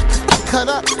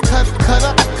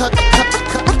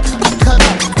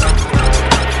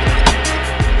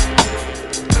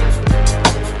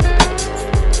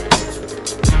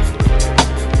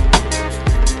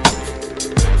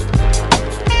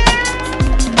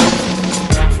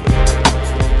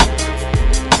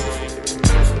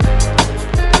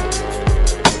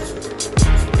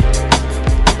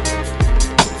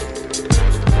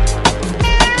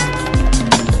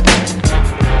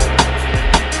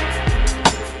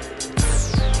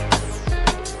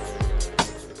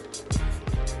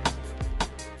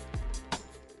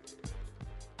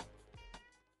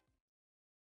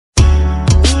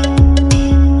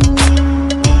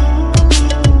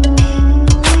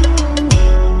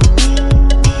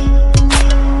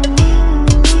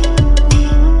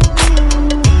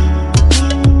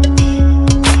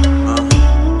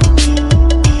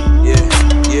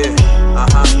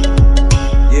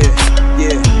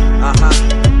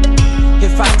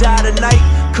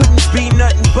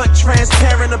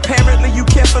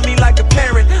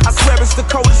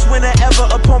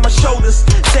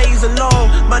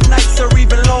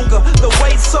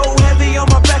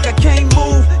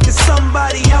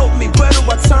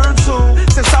 I turn to.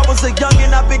 Since I was a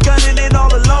youngin', I've been gunning it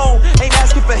all alone. Ain't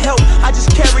asking for help, I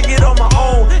just carry it on my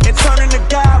own. And turning to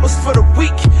God was for the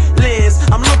weak lens.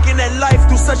 I'm looking at life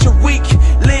through such a weak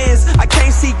lens. I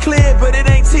can't see clear, but it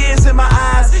ain't tears in my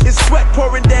eyes. It's sweat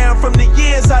pouring down from the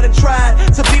years I done tried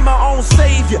to be my own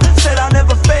savior. Said I'll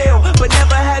never fail, but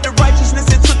never had the righteousness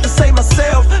it took to save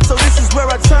myself. So this is where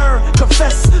I turn,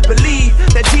 confess, believe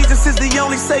that Jesus is the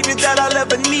only savior that I'll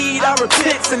ever need. I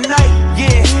repent tonight,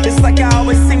 yeah, it's like I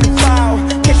always seem to fall.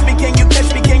 Catch me, can you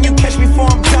catch me, can you catch me before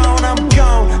I'm gone? I'm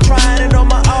gone, trying it on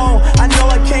my own. I know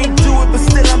I can't do it, but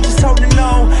still I'm just holding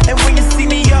on. And when you see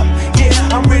me up, yeah,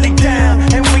 I'm really down.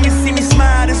 And when you see me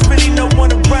smile, there's really no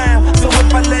one around. So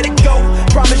if I let it go,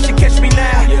 promise you catch me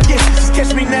now. Yeah, just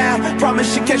catch me now,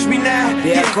 promise you catch me now.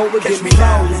 Yeah, I go against me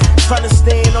rolling. Trying to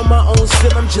stand on my own,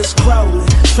 still I'm just crawling.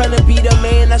 Trying to be the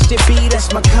man I should be,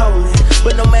 that's my calling.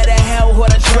 But no matter how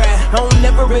hard I try, I don't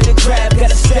never really grab.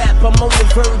 Gotta stop, I'm on the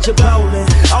verge of bowling.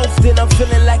 Often I'm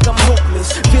feeling like I'm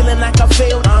hopeless, feeling like I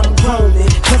failed, I'm groaning.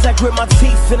 Cause I grit my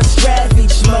teeth in a strive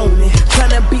each moment.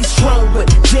 Trying to be strong, but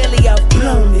daily I've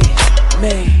blown it.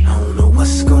 Man, I don't know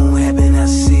what's gonna happen, I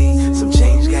see some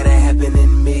change gotta happen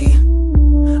in me.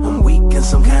 I'm weak and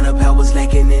some kind of power's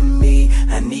lacking in me.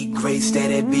 I need grace that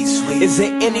it be sweet. Is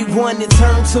there anyone to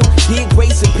turn to? Need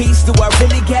grace and peace, do I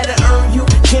really gotta earn you?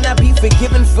 Can I be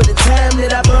forgiven for the time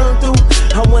that I burned through?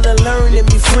 I wanna learn and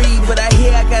be free, but I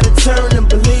hear I gotta turn and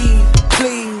believe.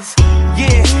 Please,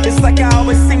 yeah, it's like I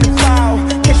always seem to fall.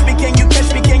 Catch me, can you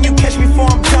catch me, can you catch me before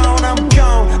I'm gone? I'm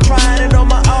gone, trying it on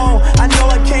my own. I know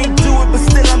I can't do it, but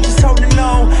still I'm just holding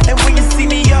on. And when you see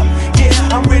me up, yeah,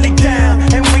 I'm really down.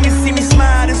 And when you see me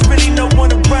smile, there's really no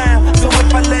one around. So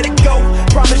if I let it go,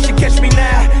 promise you catch me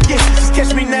now. Yeah, just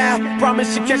catch me now,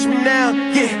 promise you catch me now.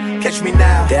 Yeah, catch me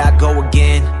now. There I go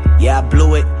again, yeah, I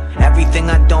blew it. Everything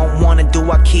I don't wanna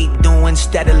do, I keep doing.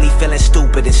 Steadily feeling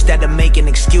stupid instead of making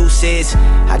excuses.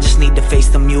 I just need to face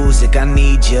the music, I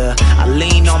need ya. I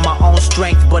lean on my own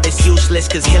strength, but it's useless.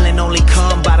 Cause healing only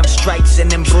come by them stripes and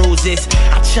them bruises.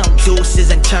 I chunk deuces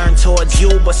and turn towards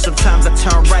you, but sometimes I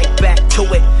turn right back to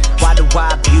it. Why do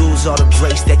I abuse all the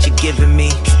grace that you're giving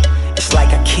me? It's like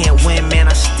I can't win, man,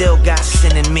 I still got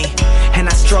sin in me. And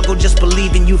I struggle just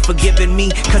believing you forgiving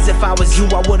me. Cause if I was you,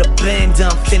 I would've been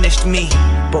done, finished me.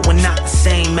 But we're not the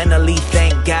same mentally,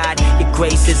 thank God. Your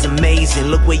grace is amazing,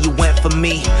 look where you went for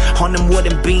me. On them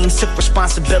wooden beams, took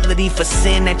responsibility for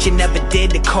sin that you never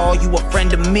did, to call you a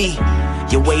friend of me.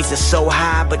 Your ways are so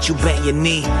high, but you bent your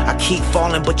knee. I keep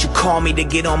falling, but you call me to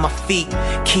get on my feet.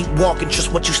 Keep walking,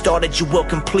 trust what you started, you will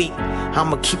complete.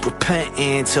 I'ma keep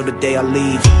repenting till the day I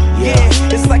leave.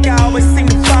 Yeah, it's like I always seem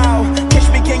to fall. Catch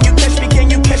me, can you catch me, can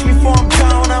you catch me before I'm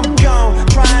gone? I'm gone,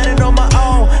 trying it on my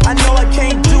own. I know I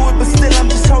can't do it, but still I'm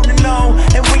just holding on.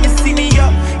 And when you see me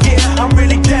up, yeah, I'm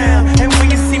really down. And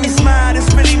when you see me smile,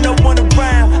 there's really no one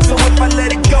around. So if I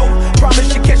let it go,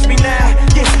 promise you catch me now.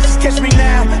 Yeah, just catch me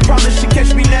now, promise you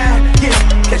catch me now. Yeah,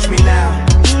 catch me now.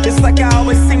 It's like I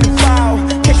always seem to fall.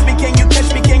 Catch me, can you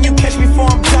catch me, can you catch me before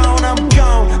I'm gone? I'm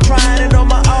gone, trying it on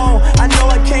my own. I know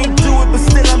I can't do it, but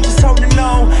still I'm just holding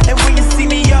on. And when you see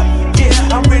me up, yeah,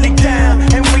 I'm really down.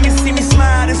 And when you see me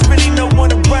smile, there's really no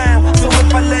one around. So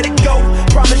if I let it go,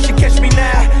 promise you catch me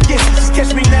now. Yeah, just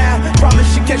catch me now,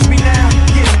 promise you catch me now.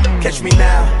 Yeah, catch me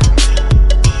now.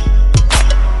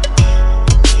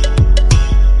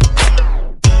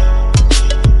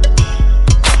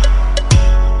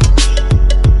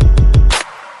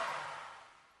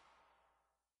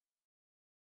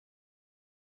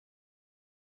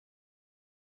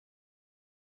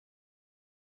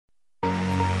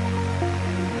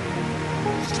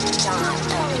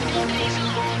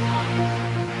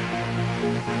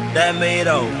 That me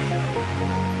though.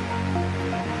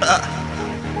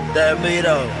 That me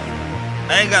though.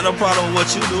 I ain't got no problem with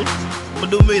what you do,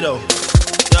 but do me though.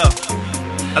 Yeah.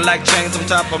 I like chains on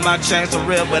top of my chains for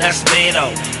real, but that's me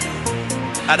though.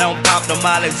 I don't pop no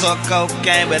Molly or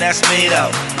cocaine, but that's me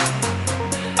though.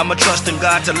 I'ma trust in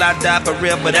God till I die for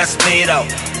real, but that's me though.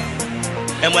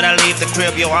 And when I leave the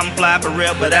crib, yo, I'm fly for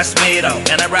real, but that's me though.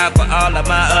 And I ride for all of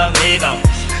my amigos.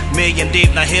 Million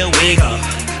deep, now here we go.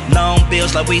 Long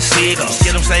bills like we seagulls.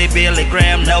 Get them say Billy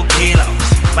Graham, no kilos.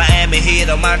 Miami Heat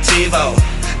on my TiVo.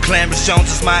 Clarence Jones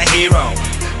is my hero.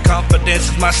 Confidence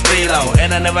is my stilo.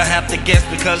 And I never have to guess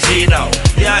because he know.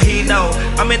 Yeah, he know.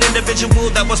 I'm an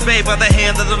individual that was made by the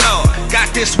hand of the Lord.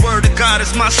 Got this word of God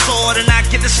as my sword, and I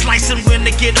get to slicing when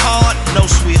they get hard. No,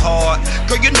 sweetheart,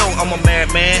 girl, you know I'm a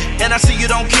married man, and I see you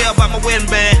don't care about my wedding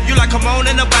band. You like, come on,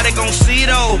 and nobody gon' see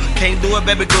though. Can't do it,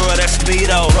 baby girl, that's me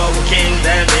though. Roll King,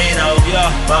 that me though.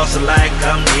 Yeah, boss like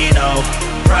I'm Nino.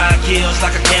 Pride kills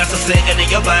like a cancer sitting in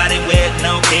your body with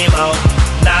no chemo.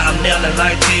 Now I'm kneeling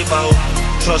like Tebow.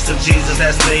 Trust in Jesus,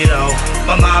 that's me though.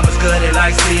 My mama's good at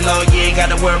like CeeLo. You ain't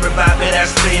gotta worry about me,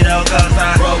 that's me though. Cause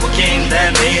I roll with King,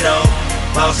 that me though.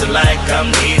 Bossing like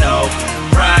I'm Nino.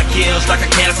 Pride kills like a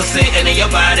cancer sitting in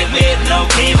your body with no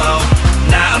chemo.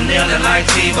 Now I'm kneeling like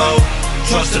Tebow.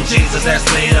 Trust in Jesus, that's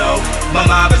me though. My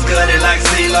mama's good at like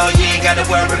CeeLo. You ain't gotta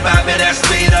worry about me, that's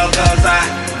me though. Cause I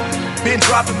been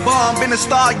dropping bomb, been a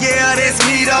star, yeah, that's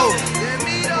me though.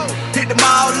 Hit them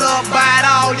all up, buy it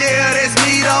all, yeah, that's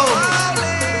me though.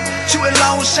 Shooting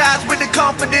long shots with the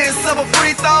confidence of a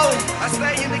free throw.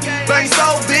 Bang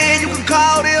so big, you can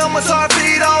call them a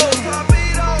torpedo.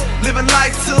 Living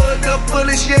life to the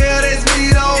fullest, yeah, that's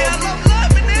me though.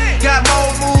 Got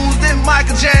more moves than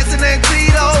Michael Jackson and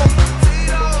Tito.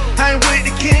 Hang with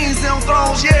the kings and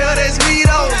thrones, yeah, that's me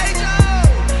though.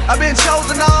 I've been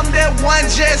chosen, I'm that one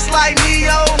just like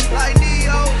Neo.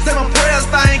 Say my prayers,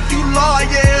 thank you Lord,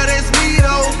 yeah, that's me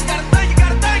though.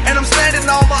 And I'm standing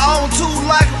on my own too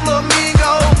like a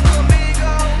flamingo.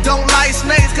 Don't like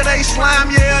snakes cause they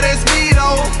slime, yeah, that's me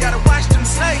though.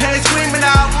 And they screaming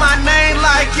out my name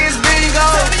like it's bingo.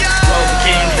 Rover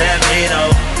King, that me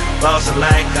though. Bossing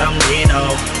like I'm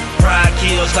Nino. Pride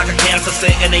kills like a cancer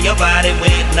sitting in your body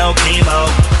with no chemo.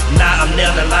 Now I'm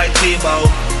kneeling like Tebow.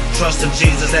 Trust in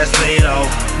Jesus, that's me though.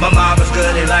 My mama's good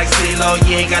at like CeeLo.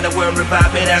 You ain't gotta worry about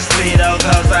me, that's me though.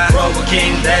 Cause I Rover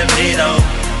King, that me though.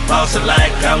 Bossing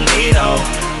like I'm Nino.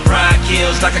 Pride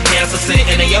kills like a cancer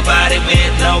sitting in your body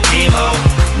with no chemo.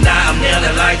 Now I'm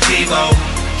kneeling like Tebow.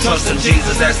 Trust in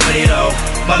Jesus, that's me though.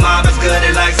 My mama's good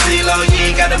at like CeeLo.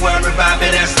 You ain't gotta worry about me,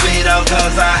 that's me though.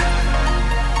 Cause I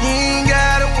You ain't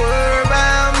gotta worry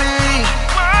about me.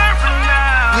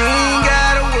 You ain't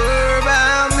gotta worry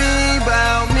about me,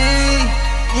 about me.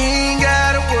 You ain't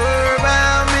gotta worry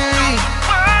about me.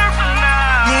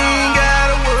 You ain't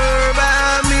gotta worry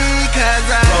about me, cause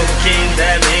I Rover King,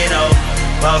 that me though.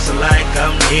 Bossing like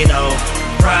I'm Nino.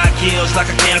 Pride kills like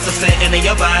a cancer sitting in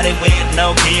your body with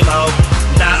no chemo.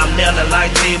 Now I'm kneeling like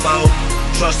Tebow.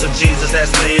 Trust in Jesus, that's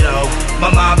me though.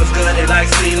 My mama's good at like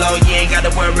CeeLo. You ain't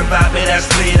gotta worry about me, that's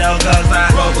me though. Cause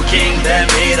I Rover King, that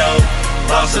me though.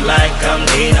 Bossing like I'm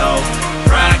Nino.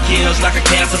 Pride kills like a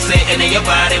cancer sitting in your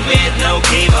body with no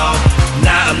chemo.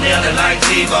 Now I'm kneeling like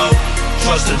Tebow.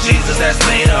 Trust in Jesus, that's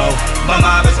me though. My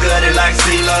mama's good at like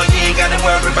CeeLo. You ain't gotta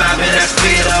worry about me, that's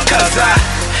me though. Cause I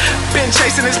been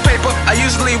chasing this paper. I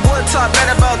usually would talk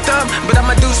bad about them, but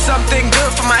I'ma do something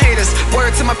good for my haters.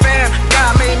 Word to my fam,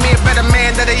 God made me a better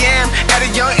man than I am at a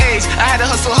young age. I had to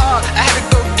hustle hard, I had to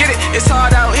go get it. It's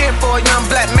hard out here for a young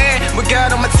black man. With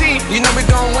God on my team, you know we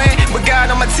gon' win. With God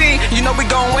on my team, you know we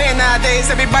gon' win. Nowadays,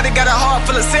 everybody got a heart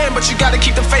full of sin, but you gotta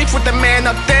keep the faith with the man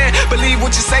up there. Believe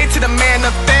what you say to the man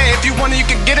up there. If you want it, you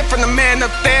can get it from the man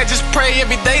up there. Just pray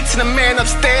every day to the man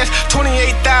upstairs. 28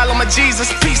 dial on my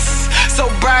Jesus peace. So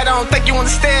bright, I don't think you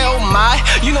understand, oh my.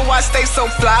 You know why I stay so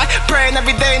fly. Praying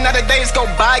every day, now the days go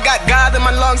by. Got God in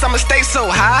my lungs, I'ma stay so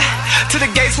high. To the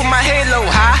gates with my halo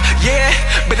high. Yeah,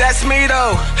 but that's me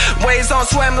though. Waves on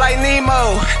swim like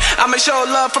Nemo. I'ma show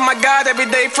love for my God every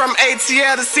day from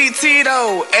ATL to CT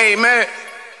though. Amen.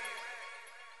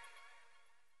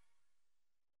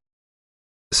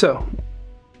 So,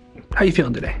 how you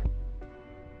feeling today?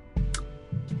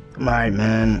 I'm alright,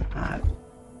 man.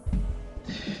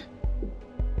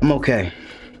 I'm okay.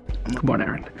 Come on,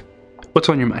 Aaron. What's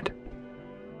on your mind?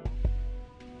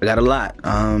 I got a lot.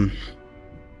 A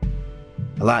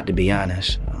lot to be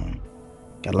honest.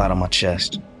 Got a lot on my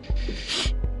chest.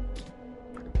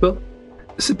 Well,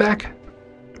 sit back,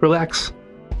 relax.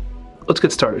 Let's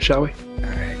get started, shall we? All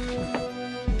right.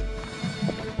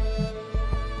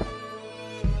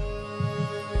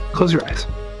 Close your eyes.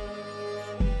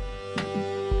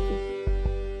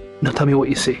 Now tell me what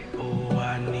you see. Oh,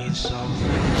 I need something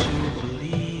to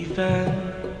believe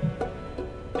in.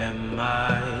 Am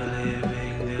I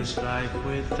living this life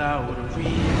without a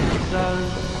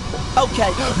reason?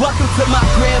 Okay, welcome to my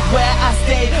crib where I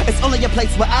stay. It's only a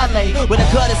place where I lay. Where the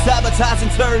gut is sabotaged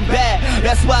and turned bad.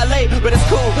 That's why I lay, but it's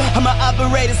cool. I'ma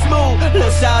operate it smooth.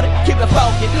 Let's shout it, keep it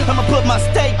focused. I'ma put my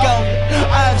stake on it.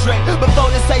 Andre,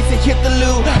 before the saints hit the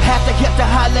loo, have to get the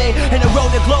highlight. And the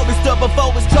road to glory still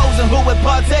before it's chosen. Who would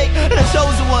partake? The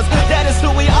chosen ones, that is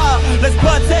who we are. Let's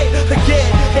partake again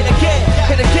and again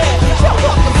and again.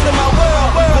 Welcome to my world.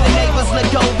 Where the neighbors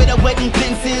look over the wedding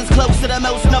fences. Close to the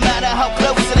most, no matter how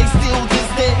close they still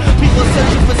distant. People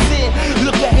searching for sin.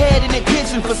 Look ahead in the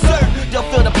kitchen for certain. You'll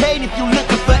feel the pain if you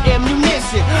looking for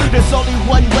ammunition. There's only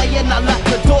one way and I lock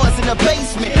the doors in the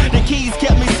basement. The keys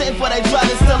kept me safe while they try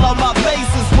to steal all my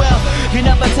bases. Well, you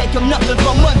never take them nothing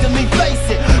from under me, face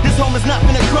it. This home is not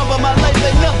gonna crumble. My life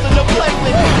ain't nothing to play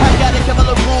with. I got a couple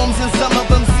of rooms and some of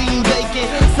them seem vacant.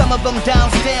 Some of them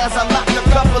downstairs, I locked a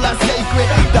couple are sacred.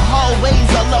 The hallways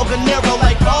are long and narrow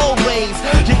like always.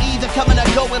 You're either coming or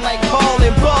going like Paul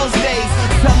in Paul's days.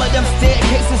 Some of them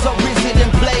staircases are rigid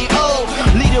and play old.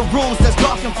 Leading rooms that's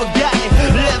dark and forgotten,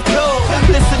 left cold.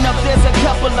 Listen up, there's a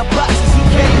couple of boxes you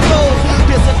can't hold.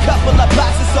 There's a couple of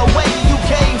boxes away you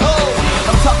can't hold.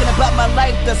 I'm talking about my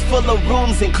life that's full of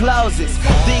rooms and closets.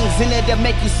 Things in it that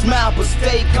make you smile, but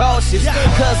stay cautious.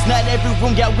 Cause not every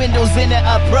room got windows in it,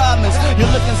 I promise. You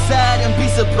look inside and be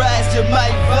surprised you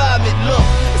might vomit. Look,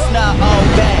 it's not all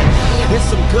bad, there's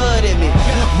some good in me.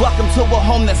 Welcome to a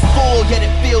home that's full, yet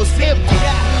it feels empty.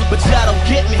 But y'all don't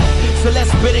get me, so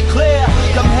let's spit it clear.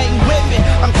 Come hang with me,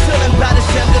 I'm chilling by the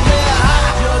chandelier.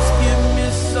 Just give me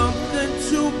something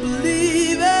to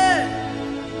believe in.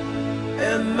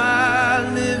 Am I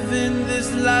living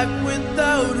this life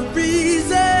without a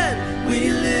reason?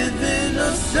 We live in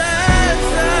a sad,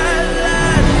 sad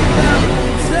life that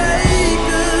won't take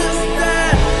us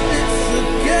back. It's a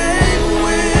game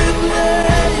we're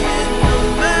playing, no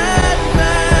matter.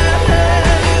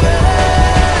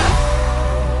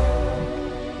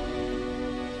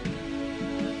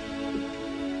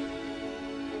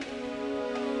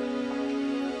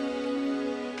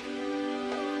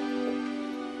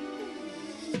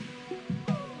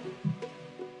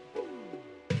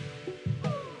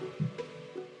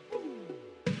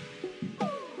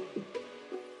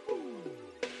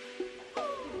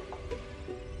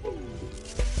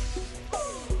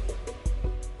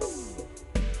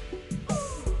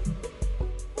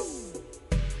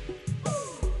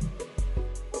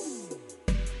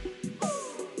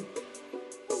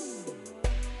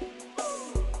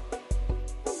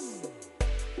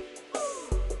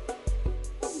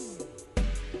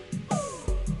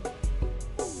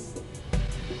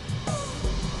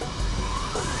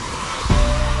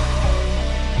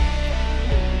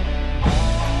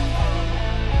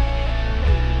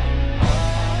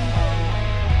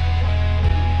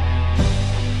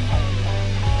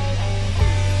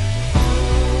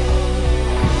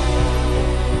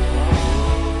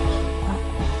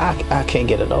 I can't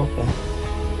get it open.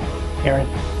 Aaron,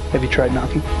 have you tried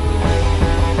knocking?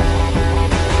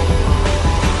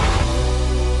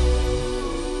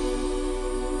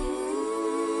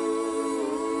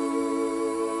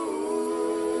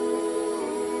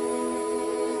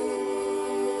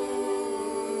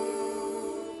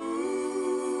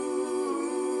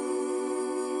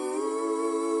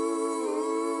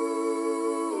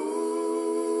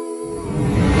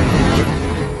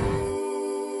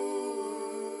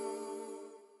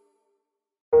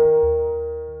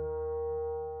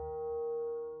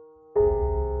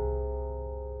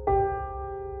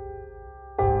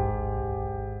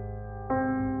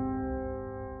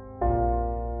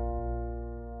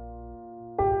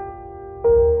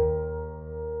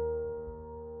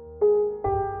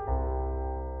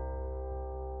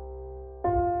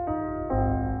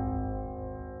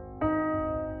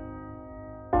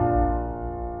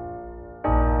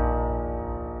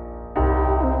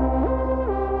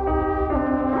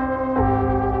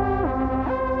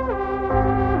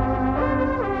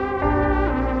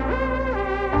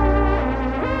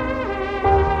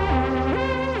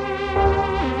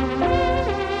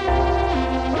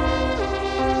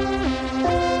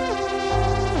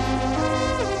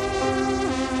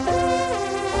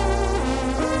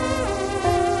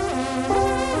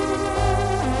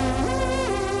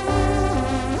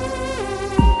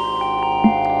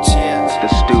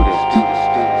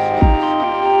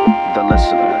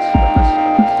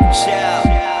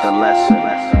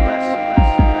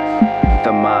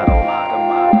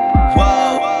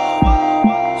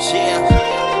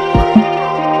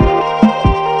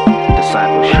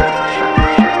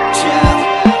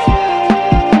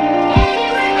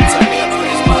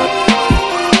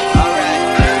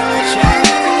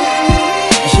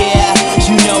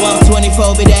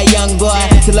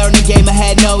 To learn the game, I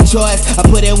had no choice. I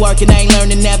put in work and I ain't learned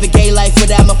to navigate life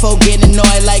without my folk getting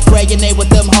annoyed like Craig and they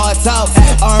with them hard talks.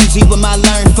 RMG with my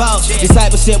learned faults.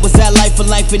 Discipleship was that life for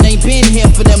life and ain't been here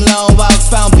for them long walks.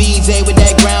 Found BJ with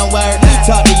that groundwork.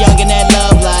 Taught the young in that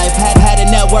love life. Had a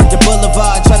network, the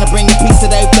boulevard, trying to bring a piece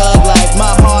of their thug life.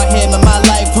 My heart, him, and my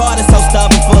life hard is so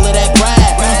stubborn, full of that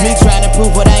pride. Me trying to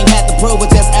prove what I ain't had to prove,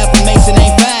 but just affirmation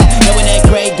ain't fine. Knowing that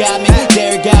Craig got me,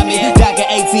 Derek got me, Dr.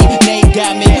 AT, Nate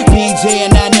got me, BJ,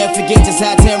 and I never forget just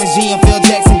how Terrence G and Phil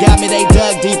Jackson got me. They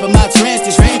dug deep in my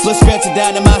trenches, but stretching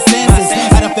down to my senses.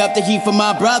 I done felt the heat from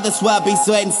my brothers, so I be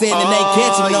sweating, sitting in they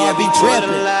kitchen, know I be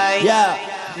tripping. Yeah,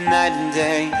 night and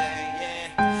day.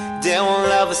 They won't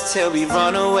love us till we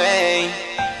run away.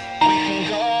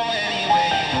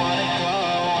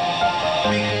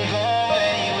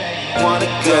 wanna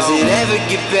go. Does it ever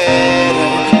get better?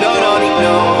 Lord only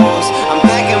knows. I'm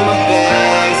packing my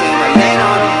bags and I land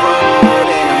on the road,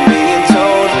 and I'm being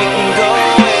told we can go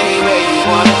anywhere you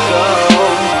wanna go.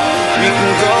 We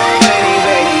can go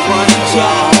anywhere you wanna go.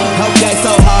 Okay,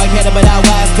 so hard-headed but I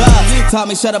wised up. Taught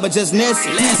me shut up but just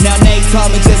listen. Now Nate taught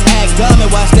me just act dumb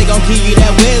and watch they gon' give you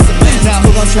that wisdom. Now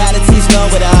who gon' try to teach no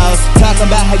with us?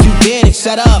 Talking about how you did it,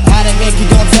 shut up. How the heck you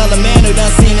gon' tell a man who done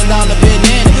seen it on the bit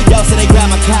in it? Yo, so they grab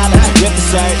my collar, rip the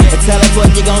shirt, and tell us what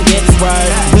you gon' get this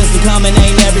word. Wisdom coming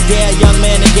ain't every day. A young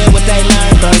man to get what they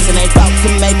learn first, and they thought to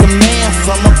make a man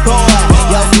from a boy.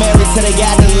 Y'all married till they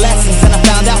got the lessons, and I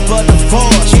found out for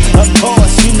divorce. Of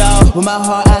course, you know, with my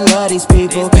heart I love these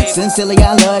people. Sincerely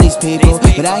I love these people,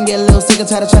 but I can get a little sick and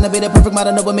tired of trying to be the perfect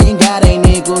model of a million God ain't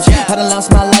equals. I done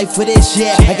lost my life for this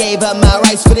shit. I gave up my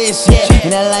rights for this shit,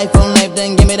 and that life on life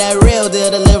done give me that real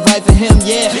deal to live right for him,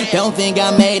 yeah. Don't think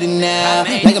I made it now,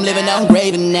 like I'm living on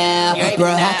gravy now. Bro,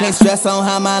 I can't stress on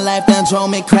how my life done drove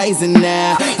me crazy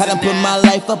now. I done put my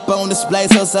life up on display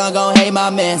so some gon' hate my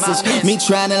message. Me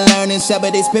trying to learn and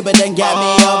shepherd these people done got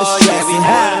me overstressing.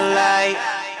 Light,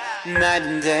 night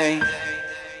and day.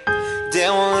 They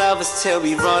won't love us till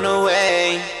we run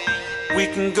away. We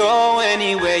can go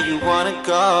anywhere you wanna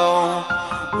go.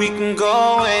 We can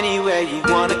go anywhere you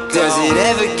wanna go. Does it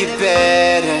ever get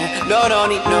better? Lord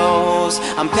only knows.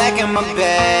 I'm packing my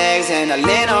bags and I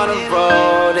land on the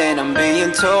road, and I'm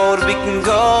being told we can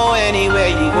go anywhere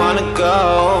you wanna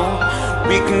go.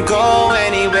 We can go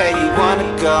anywhere you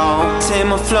wanna go. Take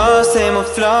my flaws,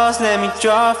 let me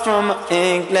draw from my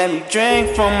ink. Let me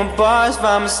drink from my bars,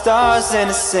 find my stars in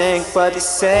the sink. But they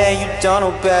say you don't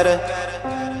know better.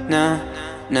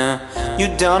 Nah, you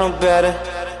don't know better.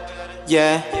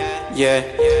 Yeah,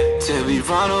 till we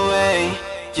run away,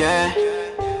 yeah.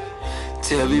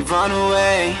 Till we run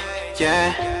away,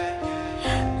 yeah.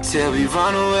 Till we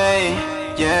run away,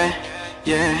 yeah.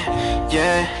 Till we run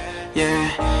away,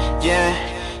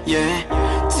 yeah.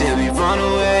 Till we run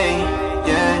away,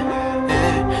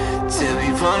 till we run away, till we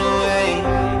run away,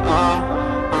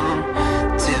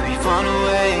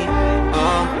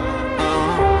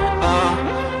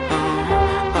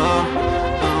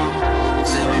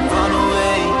 till we run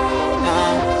away, yeah.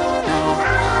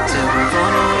 Till we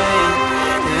run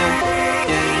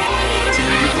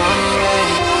away,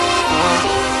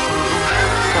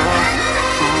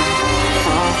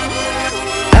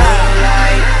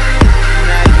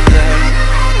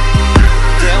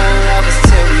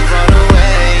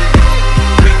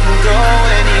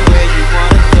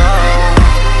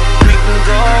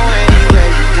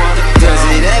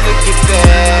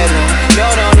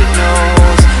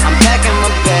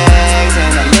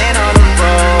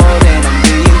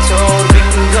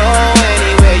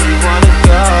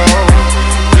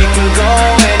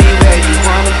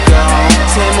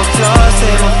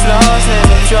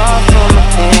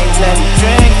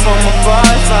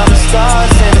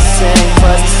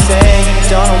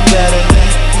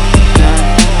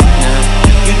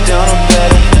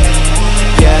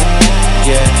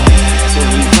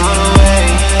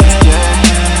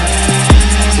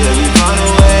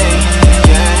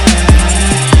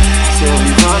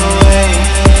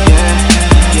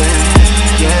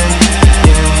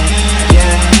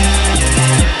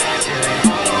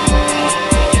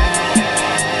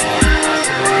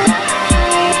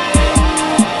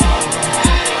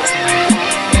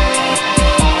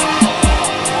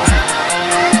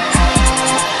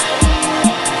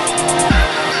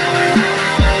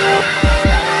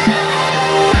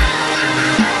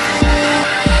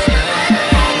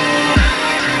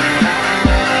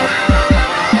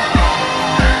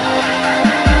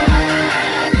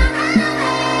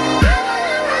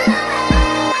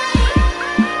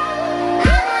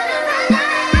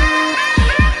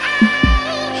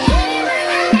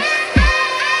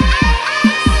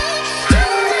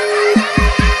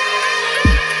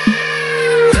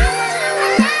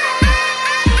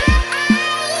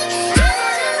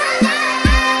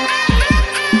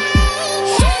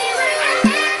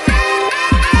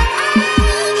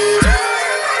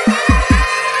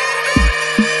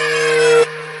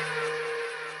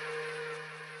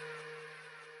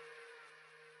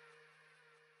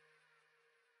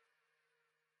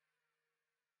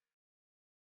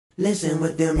 Listen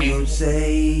what them you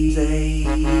say.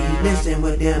 Listen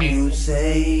what them you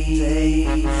say.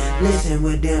 Listen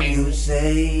what them you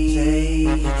say.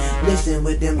 Listen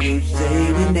what them you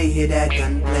say when they hear that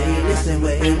gunplay. Listen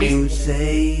what them you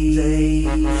say.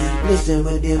 Listen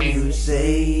what them you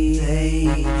say.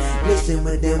 Listen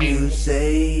what them you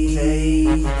say.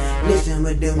 Listen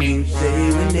what them you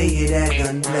say when they hear that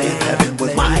gunplay. In heaven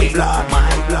with my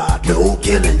blood, block. No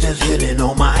killing, just hitting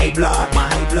on my block.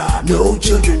 No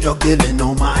children drug dealing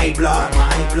on my block.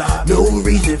 No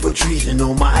reason for treason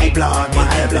on my block.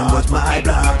 Heaven was my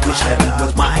block. Wish heaven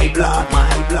was my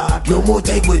block. No more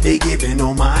take what they giving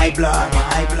on my block.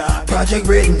 Project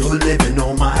Red who living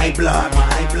on my block.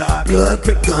 Blood,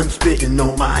 quick gun spitting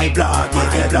on my block.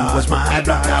 Heaven was my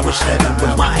block. I wish heaven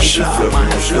was my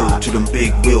block. Slow to them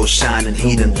big wheels shining,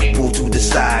 he done pulled to the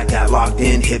side, got locked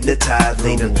in, hypnotized.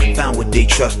 They done found what they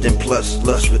trust in, plus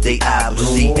lust with they eyes. But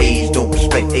see, A's don't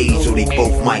respect A's, so they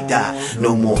both might die.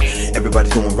 No more,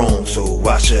 everybody's going wrong, so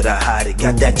why should I hide it?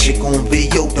 Got that chick on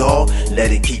video, dawg,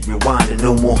 let it keep rewinding.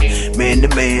 No more man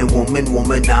to man,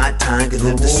 woman, not time. Cause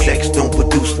if the sex don't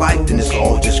produce life, then it's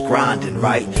all just grinding,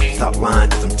 right? Stop lying,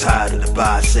 cause I'm tired of the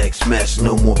bisex mess.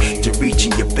 No more to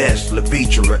reaching your best,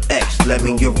 Levitra or X. Let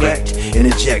me erect and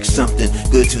inject something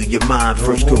good to your mind.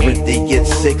 1 Corinthians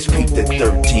 6, peep the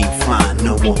 13 flying.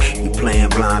 No more you playing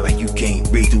blind like you can't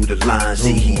read through the lines.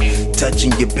 See, he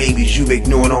touching your babies, you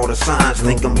ignoring all the signs.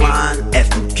 Think I'm lying?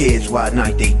 Ask them kids why at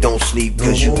night they don't sleep.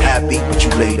 Cause you happy, but you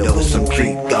laid over some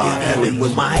creep. God, heaven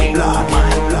was my block.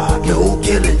 No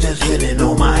killing, just hitting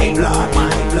on my block.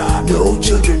 No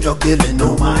children drug dealing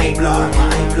on my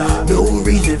block. No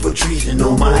reason for treason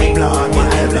on my block.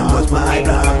 Heaven was my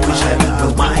block. Wish heaven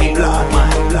was my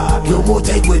block. No more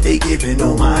take what they giving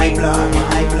on my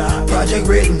block. Project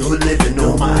Red who living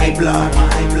on my block.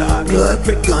 Blood,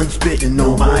 quick gun spitting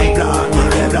on my block.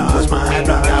 Heaven was my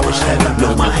block. I wish heaven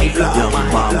was my block. Young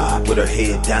mama with her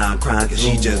head down crying cause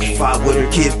she just fought with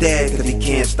her kid's dad cause he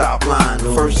can't stop lying.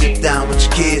 First sit down with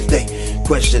your kids, they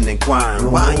question inquiring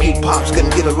why you pops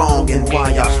couldn't get along and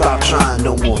why y'all stopped trying.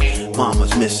 No more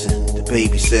mama's missing, the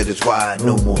babysitter's wide.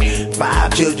 No more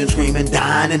 5 children screaming,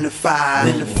 dying in the fire.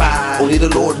 Only the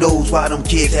Lord knows why them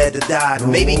kids had to die.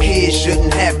 Maybe kids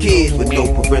shouldn't have kids with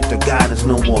no parental guidance.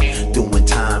 No more doing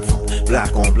time from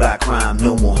black on black crime.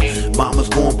 No more mama's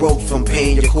going broke from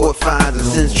paying your court fines. And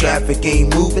since traffic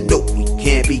ain't moving, nope, we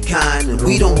can't be kind. And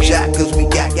we don't jack cause we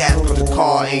got gas cause the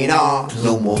car ain't ours.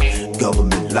 No more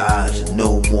government lies and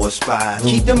no more spies.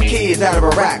 Keep them kids out of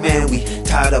Iraq, man, we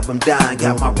tired of them dying.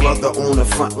 Got my brother on the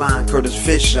front line, Curtis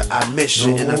Fisher, I miss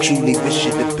you. And I truly wish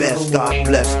you the best, God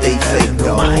bless, stay safe,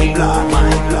 dog. My block,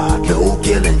 no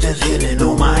killing, just hitting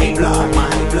on my block.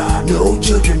 No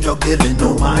children drug dealing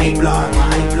on my block.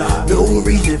 No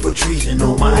reason for treason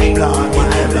on my block.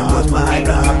 Heaven was my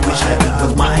block. Wish heaven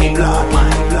was my block.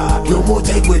 No more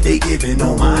take what they giving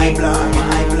on my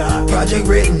block. Project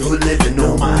Red who living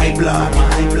on my block.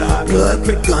 Blood,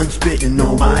 quick gun spitting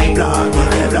on my block.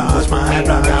 Heaven was my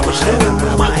block. I wish heaven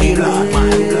was my block.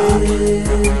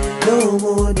 No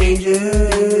more danger.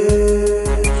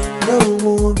 No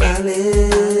more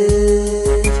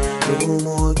violence. No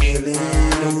more killing.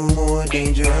 No more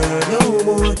danger. No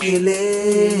more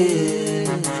killing.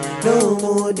 No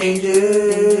more danger.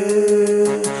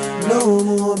 No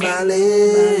more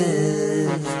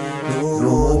violence. No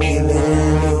more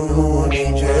killing. No more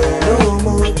danger. No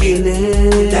more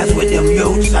killing. That's what them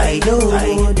youths say. No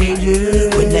more danger.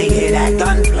 When they hear that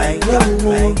gunplay. No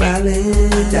more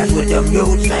violence. That's what them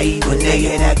youths say. When they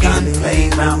hear that gunplay.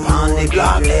 Round pound they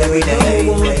block every day.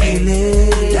 No more killing.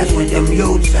 That's what them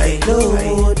youths say. No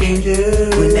more danger.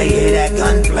 When they hear that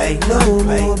gunplay. No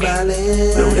more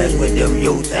violence. No, that's what them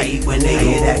youths say. When they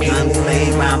hear that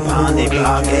gunplay. Round pound they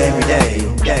block every day.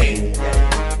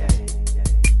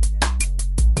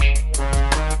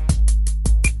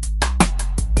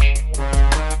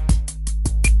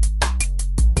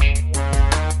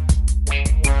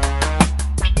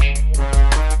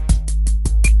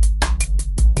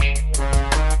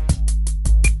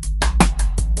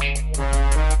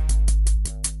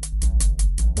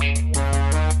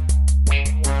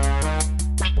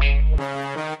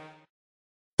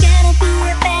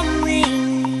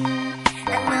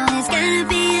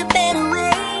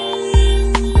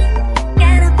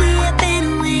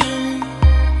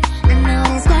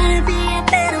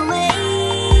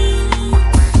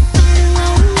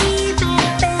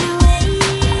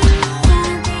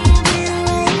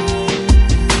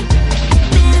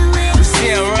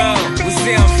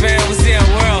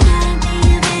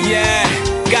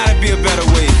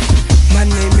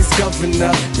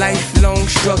 Lifelong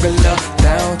struggler,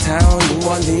 downtown New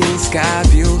Orleans,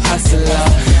 Skyview hustler.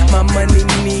 My money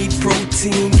need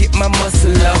protein, get my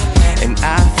muscle up, and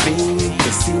I fiend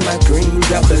to see my green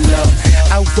double up.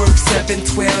 I work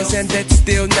 7/12s and that's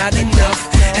still not enough.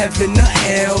 heaven or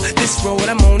hell. This road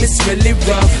I'm on is really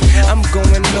rough. I'm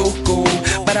going local,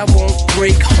 but I won't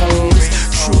break homes.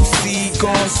 True seed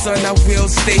gone, son, I will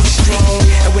stay strong.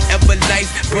 And whatever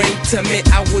life bring to me,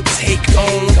 I will take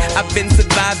on. I've been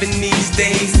surviving these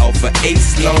days off of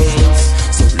ACE loans.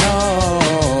 So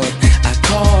Lord, I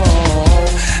call.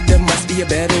 There must be a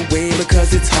better way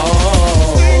because it's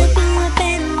hard.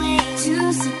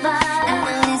 To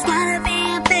survive, there's gotta be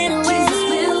a better way. Jesus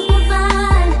will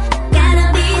provide. Gotta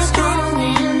be strong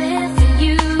and live for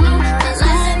you.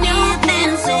 Let me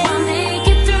advance so I make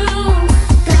it through.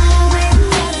 God will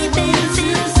make it to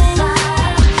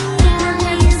survive. Gotta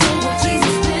be strong,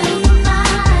 Jesus will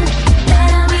provide.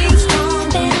 Gotta be strong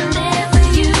and live for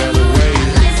you. Let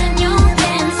me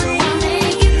advance so I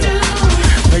make it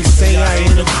through. They say I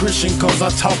ain't a Christian cause I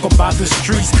talk about the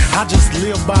streets. I just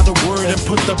live by the word and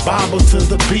put the Bible to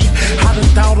the beat. I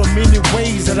done thought of many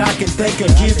ways that I can think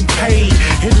of getting paid.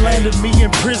 It landed me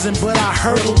in prison, but I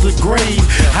hurdled the grave.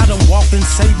 I done walked in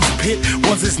Satan's pit,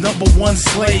 was his #1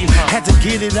 slave. Had to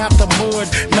get it out the mud,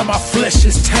 now my flesh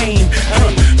is tame.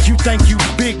 You think you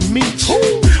Big Meech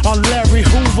or Larry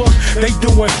Hoover? They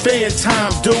doing fair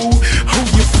time, dude. Who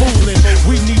you fooling?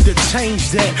 We need to change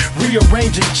that,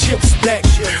 rearranging chip stack.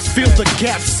 Fill the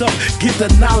gaps up, get the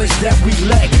knowledge that we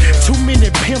lack. Too many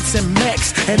pimps and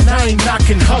max, and I ain't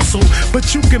knocking hustle,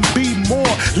 but you can be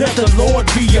more, let the Lord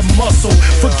be your muscle.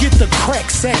 Forget the crack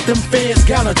sack, them feds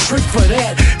got a trick for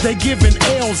that. They giving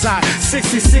L's out,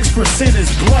 66%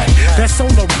 is black. That's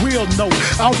on the real note,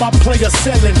 all my players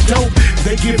selling dope.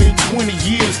 They giving 20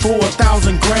 years for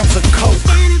 1,000 grams of coke.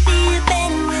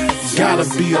 Gotta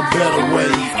be a better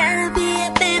way.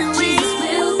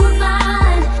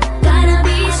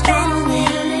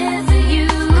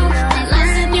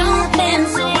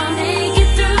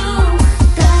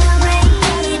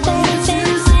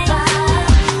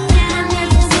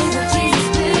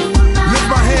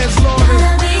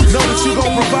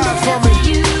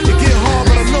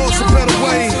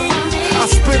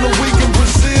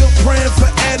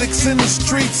 In the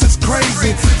streets, it's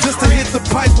crazy. Just to hit the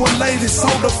pipe one lady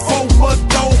sold a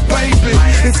 4-month-old baby.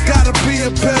 It's gotta be a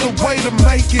better way to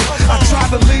make it. I tried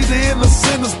to lead her in the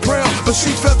sinner's prayer, but she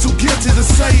felt too guilty to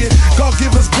say it. God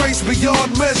give us grace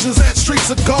beyond measures. Streets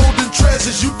are golden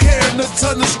treasures. You carrying a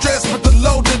ton of stress, but the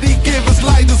load that he give is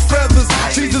light as feathers.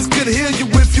 Jesus could heal you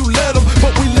if you let him,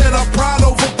 but we let our pride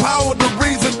overpower the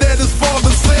reason that his father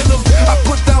sent him. I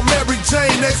put down Mary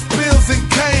Jane, X-Pills and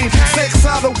Kane. Sex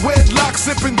out of wedlock,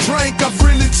 sipping drink, I've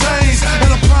really changed.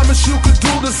 And I promise you could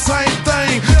do the same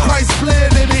thing. Christ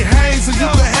bled and he hangs, and you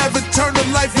can have eternal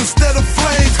life instead of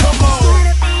flames. Come on.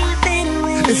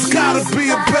 It's gotta be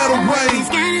a better way.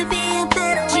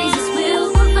 Jesus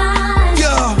will provide.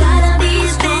 Yeah. Gotta be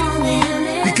strong and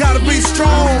live. You gotta be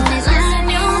strong.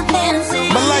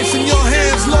 My life's in your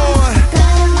hands, Lord.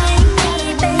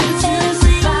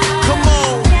 Come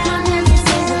on.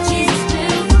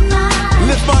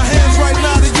 Lift my hands right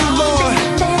now to you, Lord.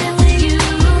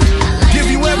 Give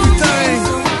you everything.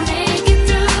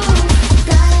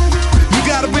 You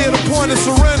gotta be at a point of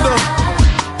surrender.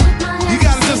 You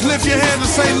gotta just lift your hand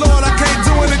and say, Lord, I can't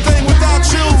do anything without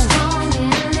you.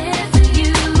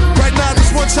 Right now, I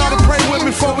just want y'all to pray with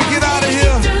me before we get out of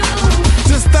here.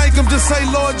 Just thank him, just say,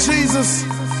 Lord Jesus,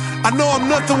 I know I'm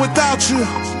nothing without you.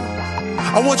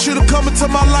 I want you to come into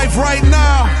my life right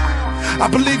now. I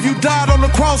believe you died on the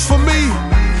cross for me.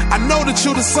 I know that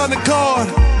you're the Son of God.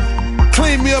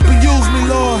 Clean me up and use me,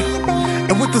 Lord.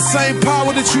 And with the same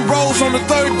power that you rose on the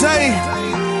third day,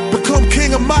 become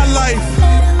king of my life.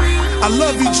 I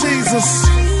love you, Jesus.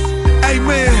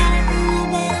 Amen.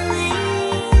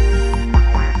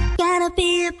 Gotta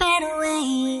be a better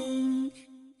way.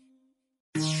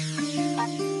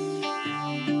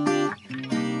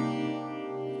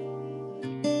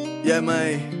 Yeah,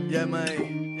 man. Yeah,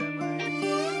 man.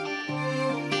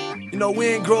 You know, we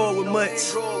ain't grow up with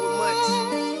much.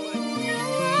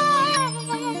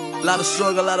 A lot of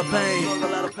struggle, a lot of pain.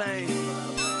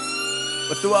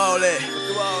 But through all that,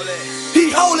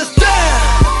 he hold us down.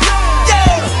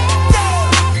 Yeah.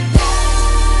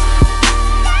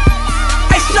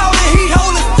 Hey, shawty, he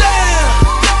hold us down.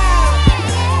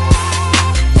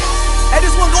 Hey,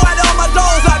 this one go out to all my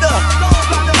dogs out there.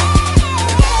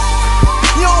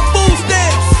 You on food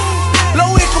stamps, low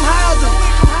income housing,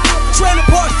 trailer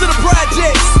parks to the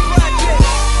projects.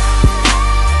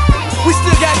 We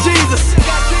still got Jesus.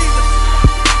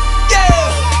 Yeah.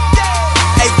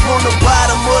 Hey, from the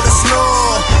bottom of the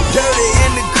slum, dirty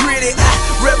and the gritty.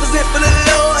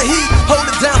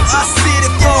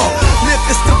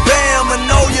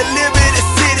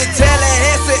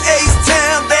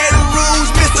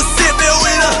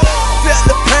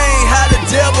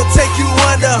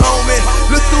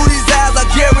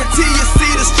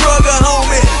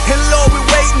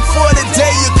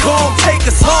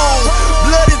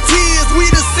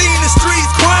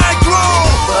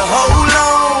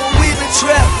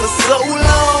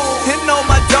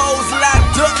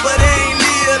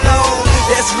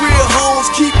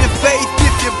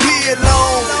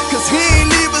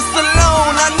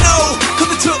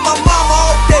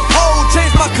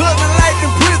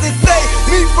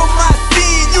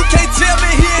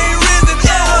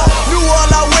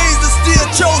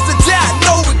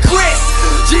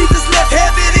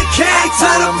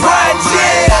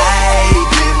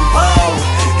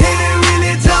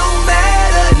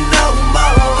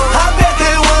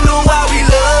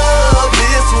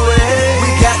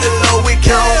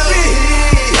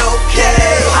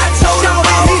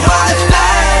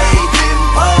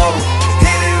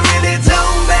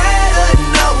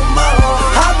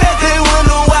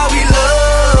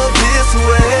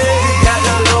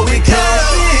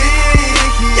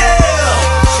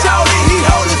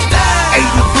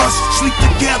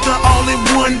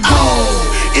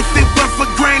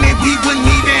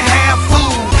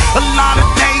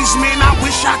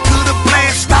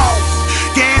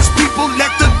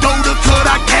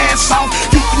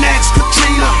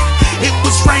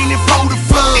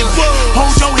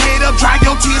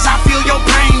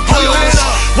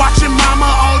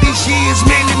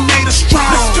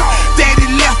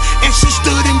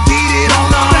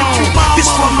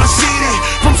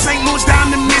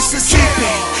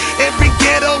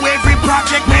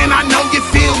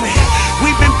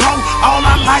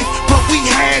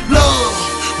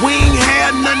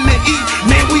 got nothing to eat.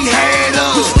 Man, we had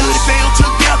us. We stood it down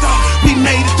together. We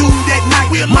made it through that night.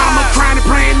 Mama crying and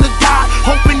praying to God,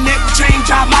 hoping that we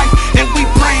change our life. And we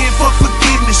praying for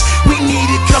forgiveness. We need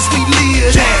it cause we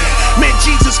live that. Man,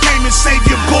 Jesus came and saved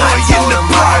your boy in the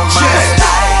project.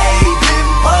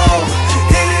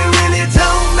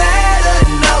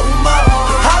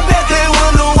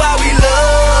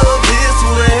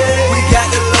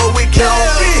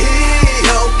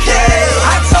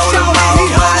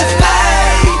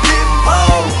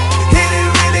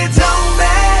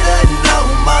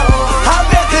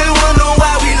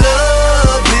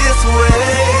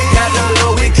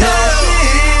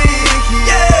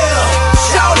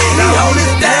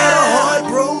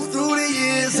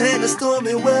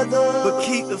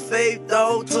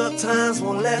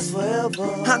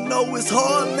 I know it's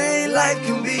hard, man, life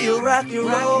can be a rocky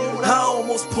road. I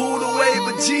almost pulled away,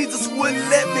 but Jesus wouldn't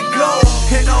let me go.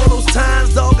 And all those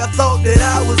times, dog, I thought that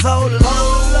I was all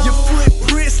alone. Your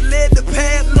footprints led the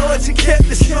path, Lord, you kept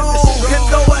me strong. And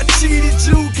though I cheated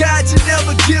you, God, you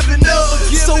never given up.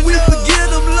 So we forgive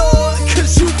them, Lord,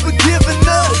 cause you forgiven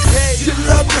us. You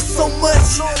love us so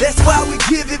much, that's why we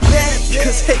give it back.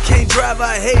 Cause hate can't drive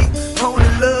our hate, only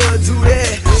love do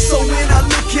that. So when I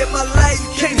look at my life,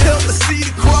 can't help but see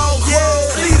the cross,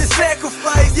 see the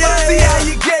sacrifice, see how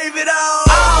you gave it all.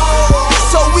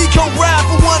 So we can ride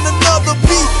for one another,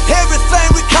 be everything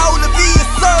we call to be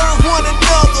and serve one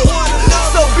another.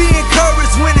 So be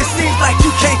encouraged when it seems like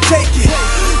you can't take it.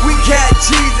 We got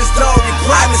Jesus, dog, and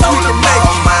promise we can make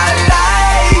it. My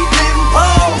life been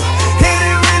poor, and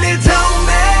it really don't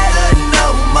matter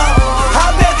no more.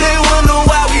 I bet they wonder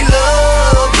why we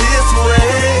love this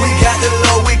way. We got the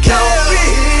low, we can't be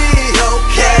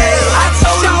okay. I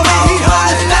told him all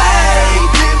my life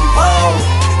been poor,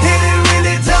 and it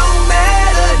really don't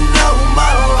matter no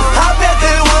more. I bet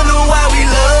they wonder why we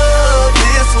love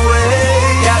this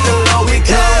way. Got the low, we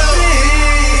can't be,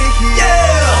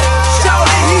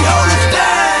 Shorty, he hold us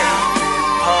down.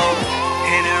 Oh,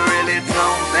 and it really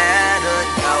don't matter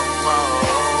no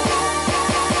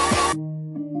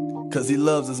more. Cause he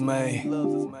loves us, man.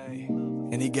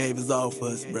 And he gave his all for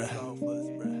us, bruh.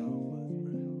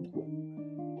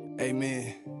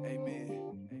 Amen.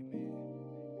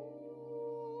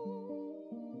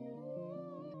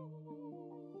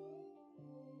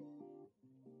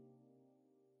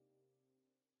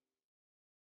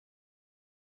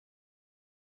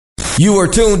 You are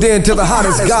tuned in to the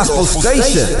hottest gospel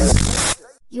station.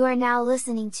 You are now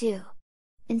listening to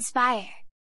Inspire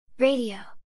Radio.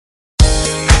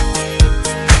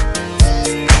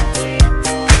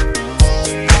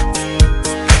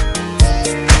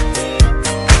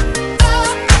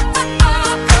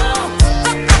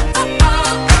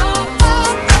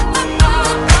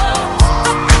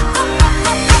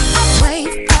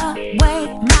 Wait away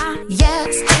my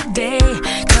yesterday,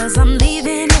 'cause I'm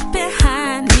leaving it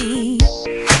behind me.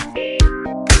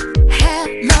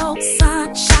 Hello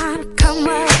sunshine, come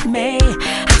with me.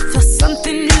 I feel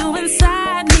something new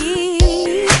inside me.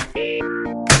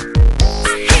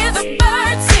 I hear the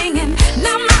birds singing,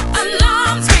 now my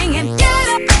alarm's ringing.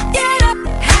 Get up,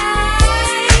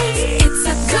 hey, it's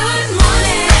a good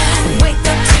morning. Wake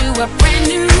up to a brand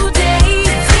new day.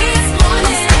 This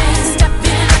morning,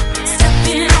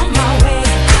 stepping on my way.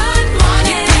 Good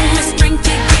morning, you give me strength,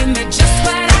 you give me just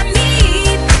what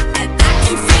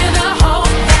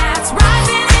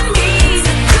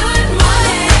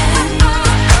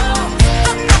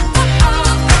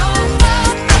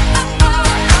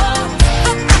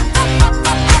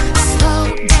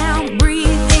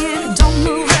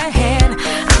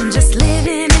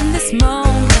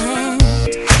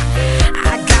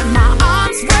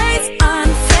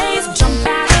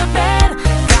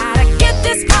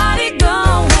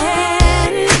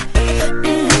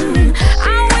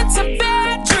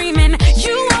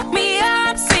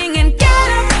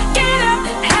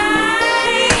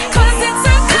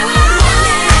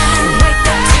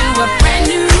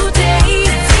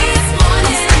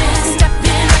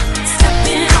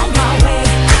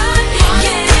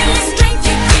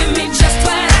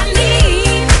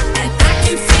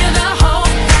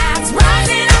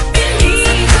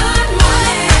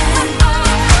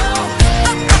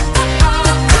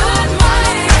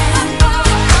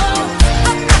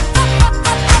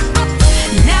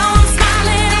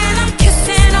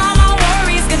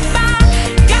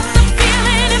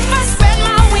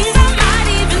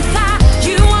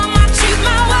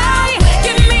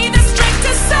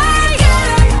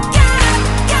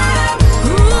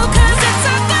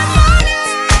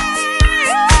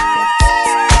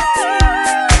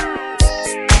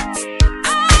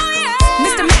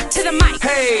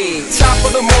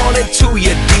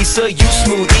pizza, you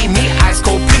smoothie, me ice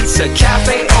cold pizza,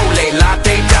 cafe ole,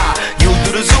 latte da. You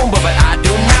do the Zumba, but I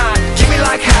do not. Give me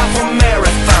like half a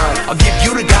marathon. I'll give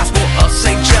you the gospel of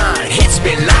St. John. Hits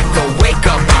me like a wake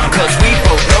up on, cause we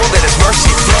both know that his mercy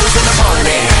flows in the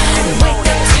morning. Wake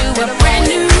up to a brand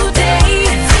new day.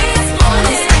 This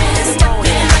morning,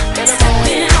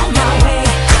 stepping on my way.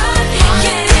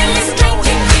 You give me strength,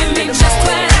 you give me just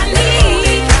what I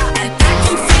need, and I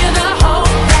can feel the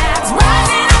hope that's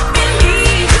rising up in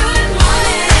me. Good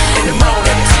morning, In the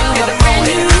morning, to a brand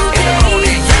new day.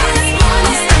 This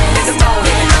morning, stepping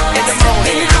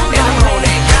on my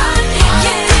way.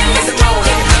 You give me strength,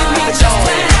 you give me just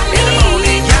what I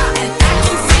need, and I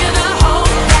can feel the hope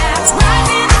that's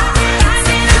rising up,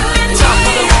 rising up in me. Top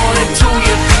of the morning to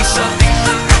you, Lisa.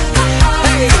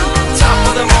 Hey, top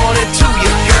of the morning to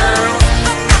you, girl.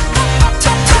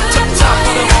 Top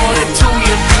of the morning to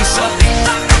you, Lisa.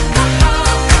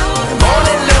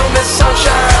 Morning, little Miss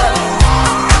Sunshine.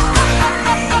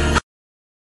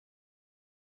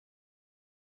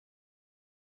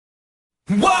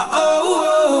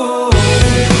 Whoa,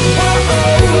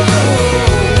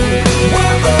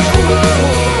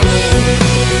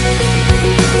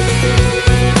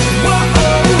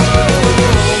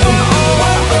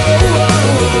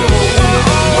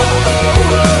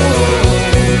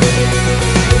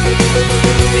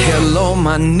 Hello,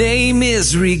 my name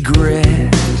is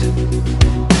Regret.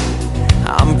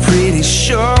 I'm pretty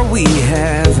sure we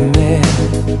have met.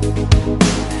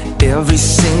 Every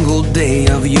single day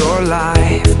of your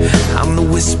life, I'm the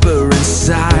whisper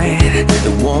inside that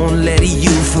won't let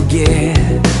you forget.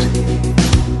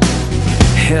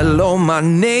 Hello, my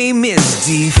name is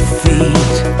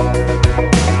Defeat.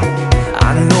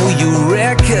 I know you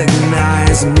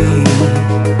recognize me.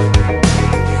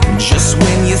 Just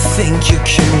when you think you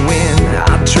can win,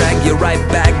 I'll drag you right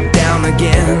back down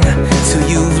again till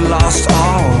you've lost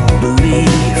all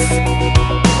belief.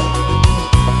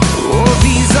 Oh,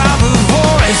 these are the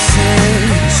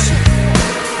voices.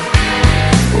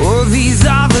 Oh, these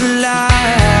are the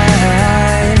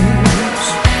lies.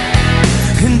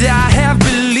 And I have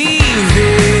believed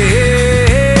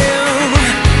them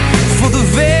for the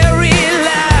very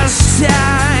last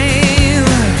time.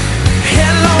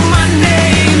 Hello, my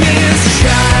name is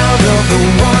Child of the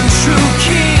One True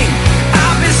King.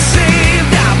 I've been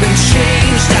saved, I've been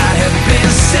changed, I have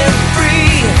been set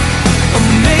free.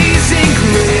 Amazing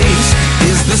grace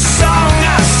is the song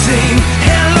I sing.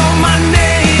 Hello, my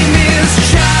name is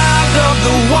Child of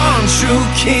the One True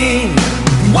King.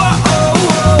 Whoa,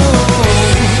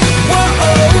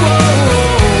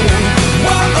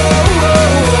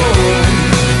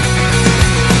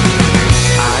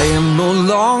 I am no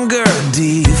longer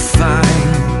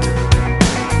defined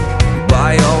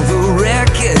by all the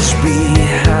wreckage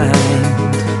behind.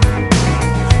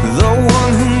 The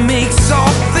one who makes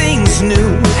all things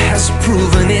new has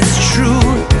proven it's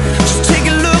true. Just take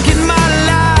a look at my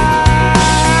life.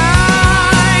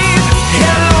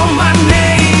 Hello, my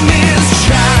name is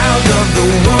Child of the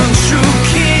One True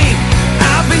King.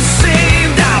 I've been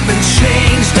saved, I've been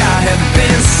changed, I have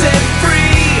been set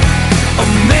free.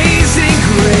 Amazing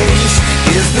grace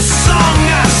is the song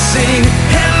I sing.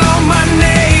 Hello, my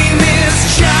name is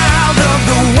Child of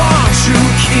the One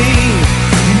True King.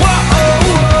 Whoa.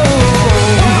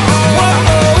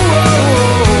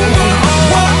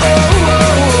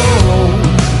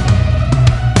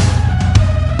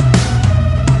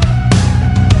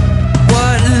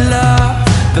 What love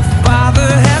the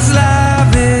Father has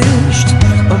lavished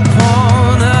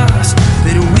upon us,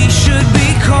 that we should be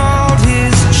called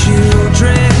His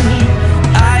children.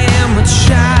 I am a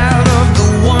child of the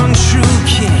one true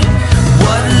King.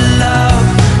 What love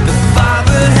the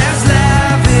Father has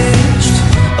lavished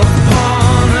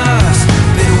upon us,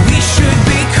 that we should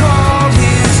be called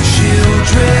His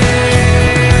children.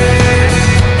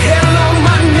 Hello,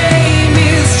 my name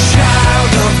is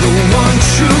Child of the One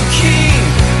True King.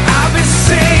 I've been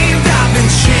saved, I've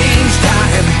been changed, I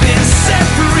have been set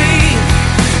free.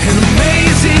 And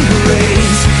amazing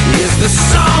grace is the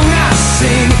song I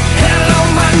sing. Hello,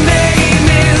 my name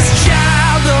is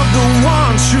Child of the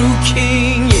One True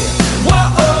King. Yeah.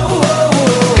 Whoa.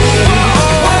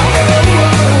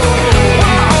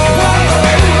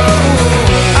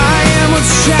 I am a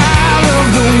child of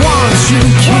the One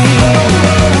True King.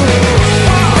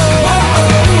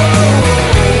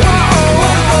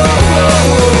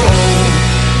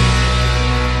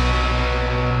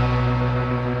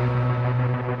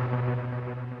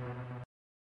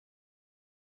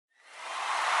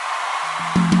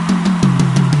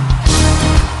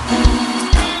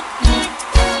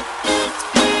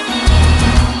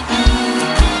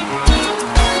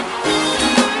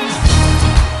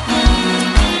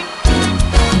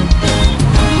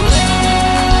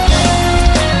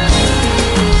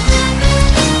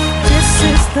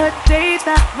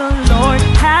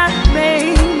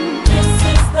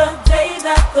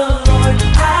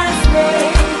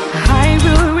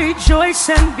 rejoice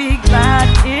and be glad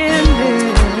in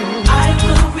it. I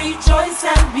will rejoice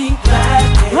and be glad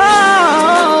in it.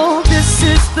 Oh, this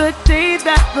is the day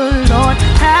that the Lord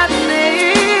hath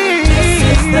made. This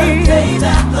is the day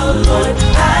that the Lord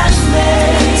has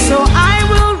made. So I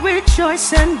will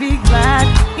rejoice and be glad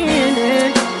in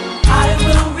it. I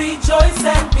will rejoice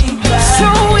and be glad. So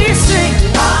we sing,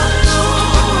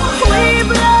 hallelujah. We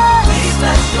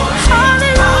bless your name.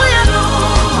 Hallelujah.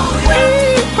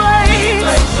 We praise.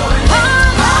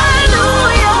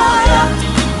 Hallelujah.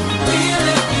 We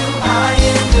lift you high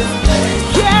in this place.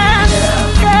 Yes,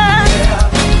 yes.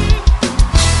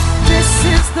 This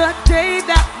is the day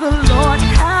that the Lord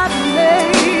hath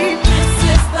made. This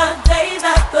is the day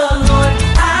that the Lord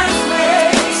has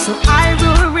made. So I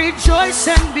will rejoice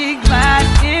and be glad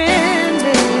in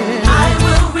it. I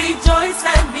will rejoice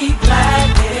and be glad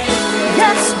in it.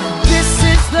 Yes, this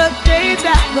is the day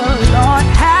that the Lord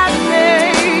hath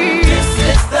made. This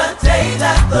is the day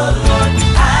that the Lord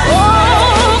has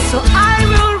made. So I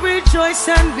will rejoice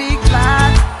and be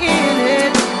glad in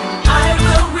it. I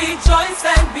will rejoice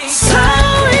and be glad. So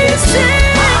we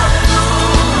sing.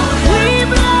 We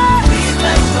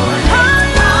bless your name.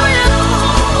 Hallelujah.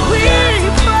 We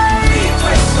praise.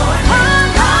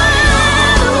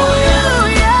 Hallelujah.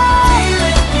 We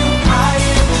lift you high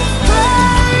in this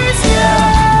Praise you.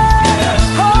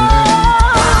 Oh.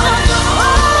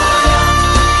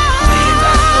 We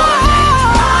bless your name.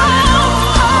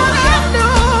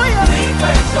 Hallelujah. We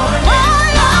praise your name.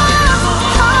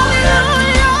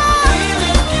 Hallelujah. We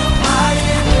lift you high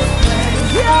in this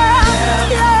place.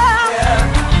 Yeah, yeah.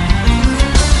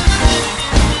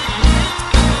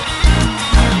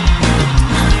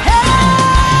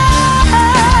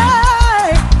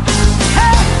 Hey,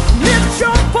 hey, lift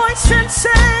your voice and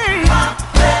say,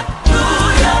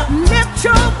 Hallelujah. lift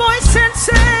your voice and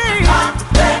say,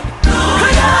 Hallelujah.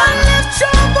 come on, lift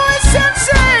your voice and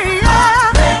say,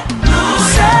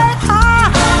 say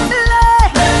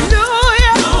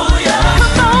hallelujah.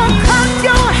 Come on, clap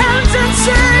your hands and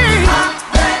say,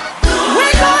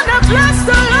 we're gonna bless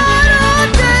the Lord all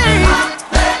day.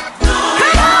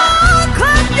 Come on,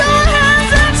 clap your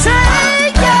hands and say,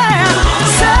 yeah,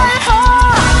 say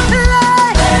hallelujah.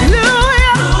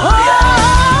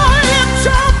 Oh, lift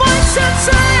your voice and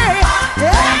say,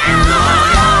 yeah.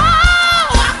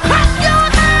 Clap your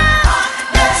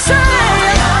hands and say,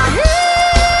 He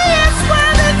is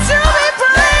worthy to be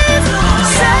praised.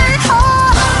 Say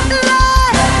hallelujah.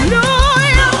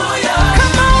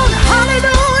 Come on,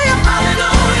 hallelujah.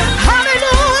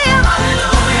 Hallelujah.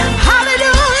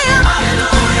 Hallelujah.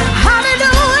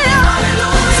 Hallelujah.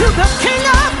 To the King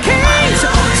of Kings,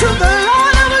 to the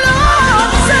Lord of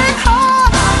Lords. Say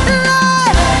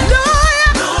hallelujah.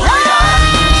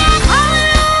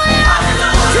 Hallelujah.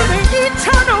 To the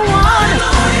eternal one.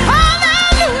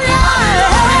 Hallelujah.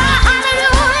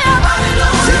 Hallelujah.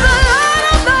 To the Lord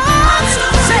of Lords.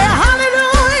 Say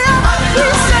hallelujah. We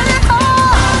say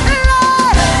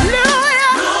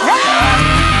hallelujah.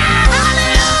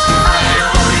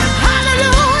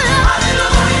 Hallelujah.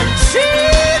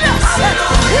 Jesus,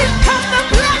 we come to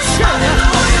bless you.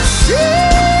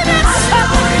 Jesus,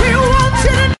 we want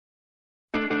you to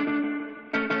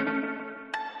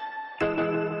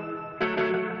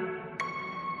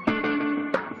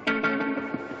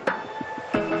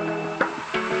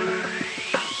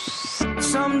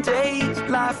Some days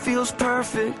life feels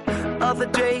perfect, other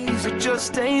days it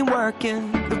just ain't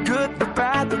working. The good, the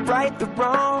bad, the right, the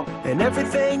wrong, and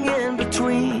everything in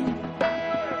between.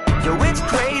 Yo, it's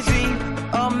crazy,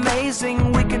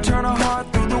 amazing. We can turn our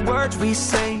heart through the words we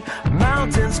say.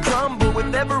 Mountains crumble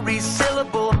with every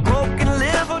syllable. A broken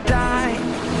live or die.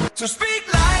 So speak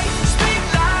life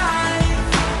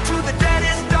to the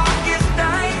deadest, darkest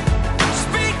night.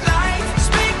 Speak life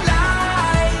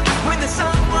when the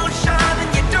sun won't shine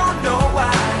and you don't know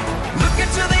why. Look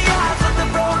into the eyes of the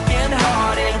broken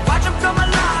hearted. Watch them come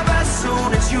alive as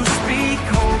soon as you speak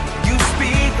hope. You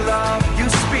speak love, you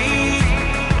speak.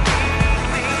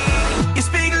 You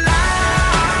speak life.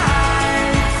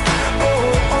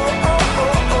 Oh, oh, oh,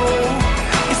 oh,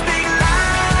 oh. You speak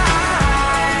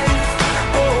life.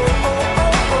 Oh, oh,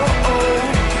 oh, oh,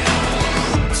 oh.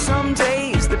 Some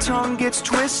days the tongue gets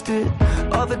twisted.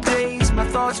 Other days my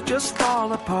thoughts just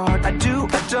fall apart. I do,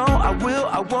 I don't, I will,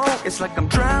 I won't. It's like I'm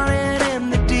drowning in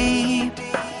the deep.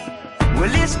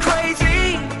 Well, it's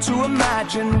crazy to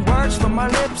imagine words from my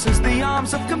lips as the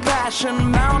arms of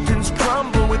compassion. Mountains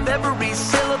crumble with every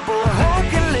syllable. Hope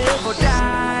can live or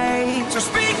die. So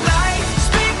speak life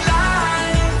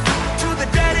to the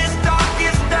deadest,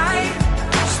 darkest night.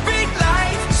 Speak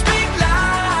life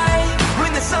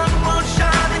when the sun won't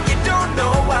shine and you don't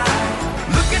know why.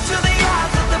 Look into the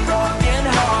eyes of the broken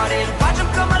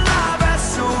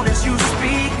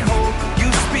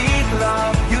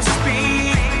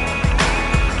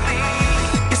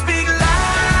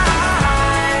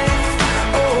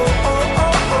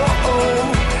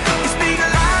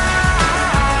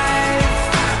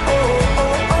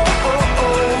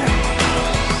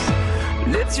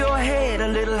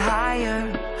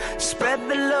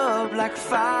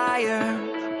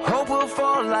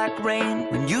rain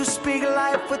when you speak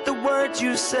life with the words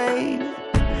you say.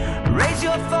 Raise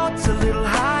your thoughts a little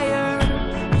higher.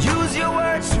 Use your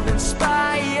words to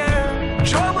inspire.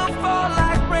 Joy will fall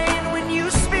like rain when you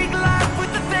speak life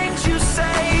with the things you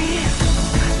say.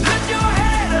 Lift your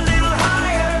head a little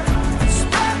higher.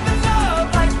 Spread the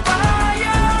love like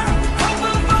fire. Hope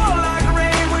will fall like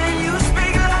rain when you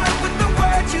speak life with the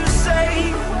words you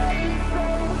say.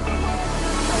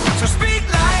 So speak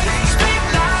life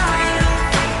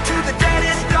to the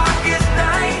deadest, darkest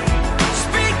night.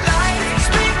 Speak life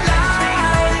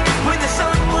when the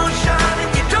sun will shine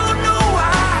and you don't know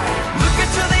why. Look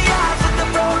into the eyes of the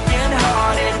broken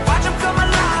hearted. Watch them come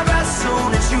alive as soon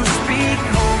as you speak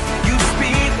hope. You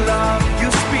speak love. You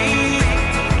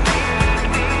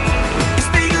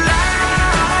speak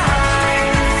life.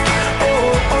 Oh,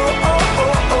 oh, oh,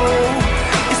 oh, oh.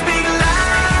 You speak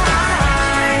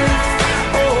life.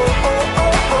 Oh, oh,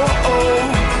 oh, oh, oh.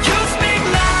 You speak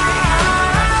life.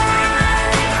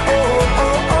 Oh,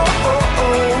 oh, oh, oh,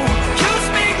 oh. You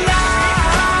speak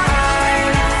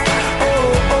life. Oh,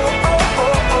 oh, oh,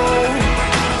 oh,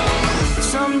 oh.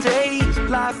 Some days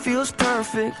life feels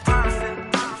perfect.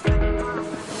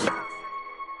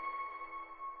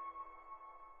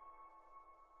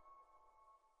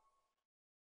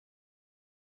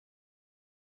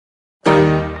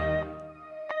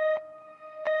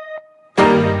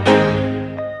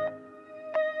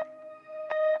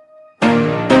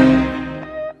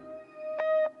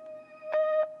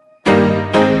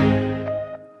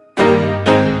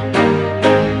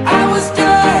 I was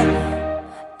done,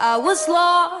 I was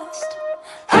lost,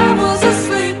 I was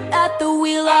asleep at the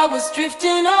wheel, I was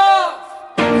drifting off.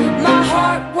 My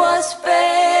heart was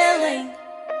failing,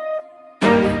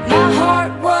 my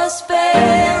heart was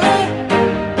failing.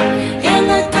 In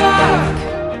the dark,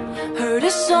 heard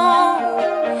a song,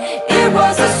 it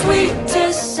was the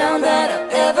sweetest sound that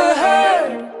I've ever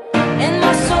heard. And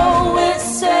my soul went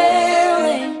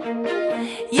sailing,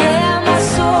 yeah, my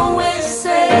soul went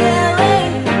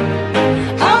sailing.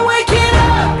 I'm waking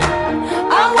up,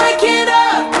 I'm waking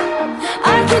up.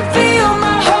 I can feel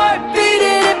my heart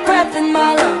beating and breath in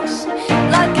my lungs,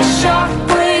 like a shark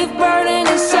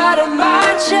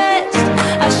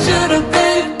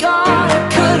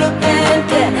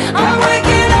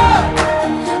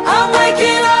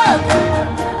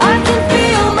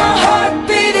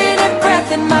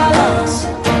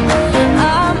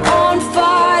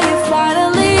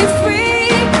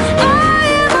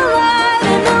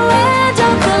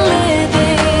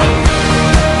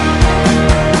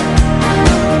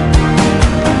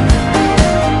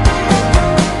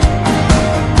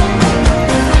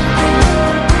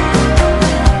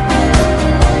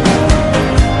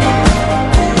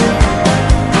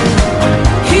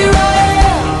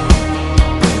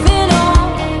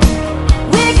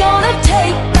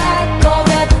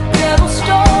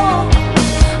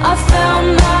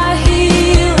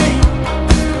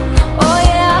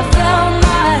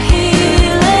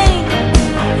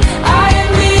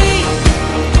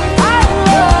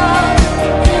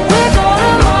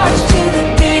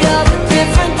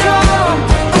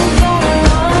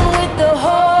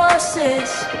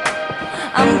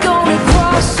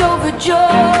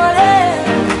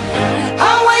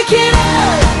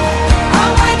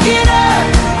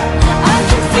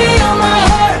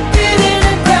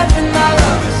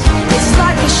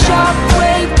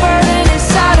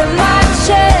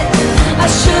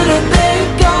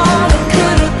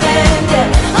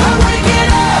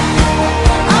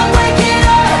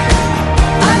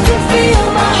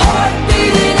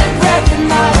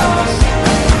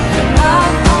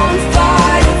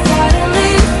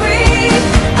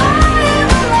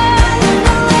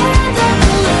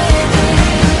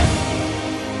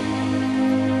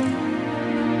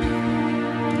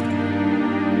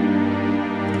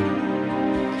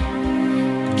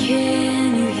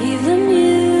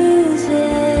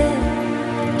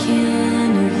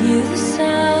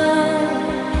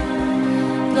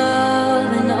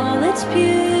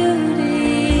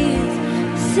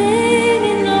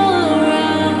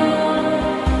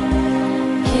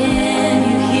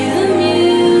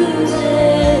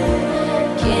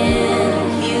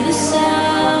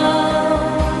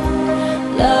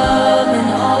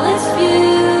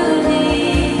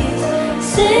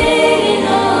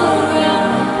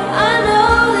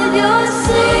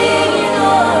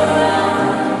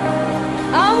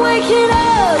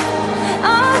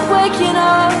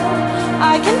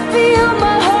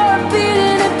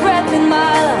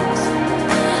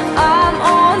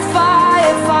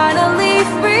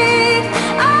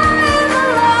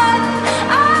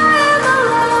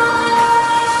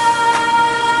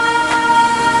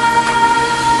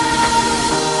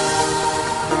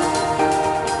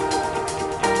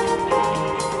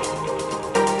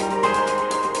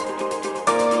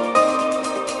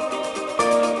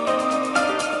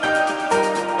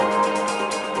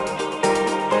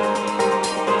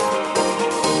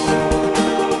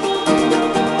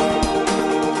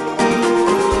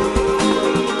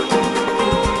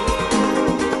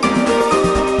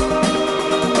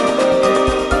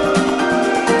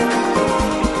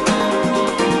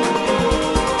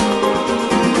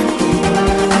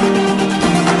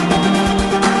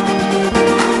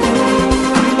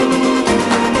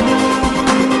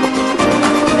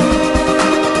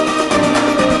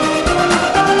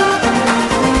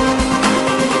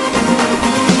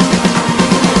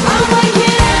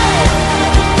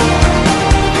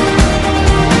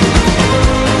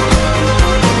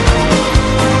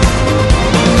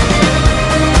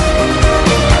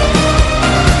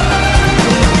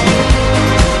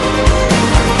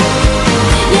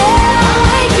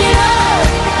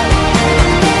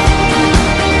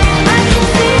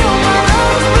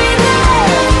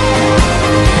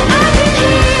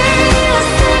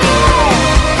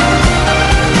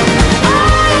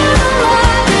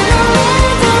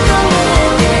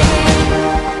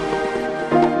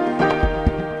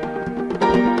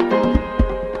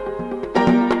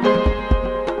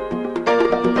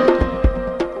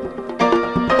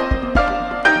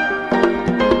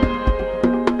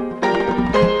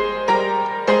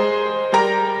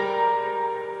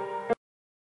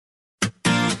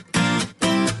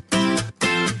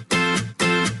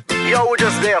know we're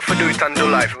just there for do it and do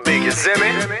life big, you see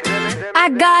me? I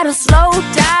gotta slow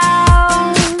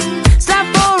down, stop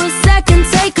for a second,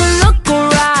 take a look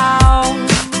around.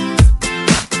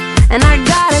 And I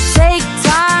gotta take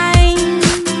time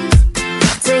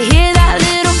to hear that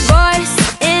little voice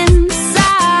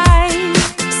inside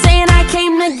saying I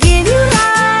came to give you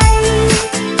life.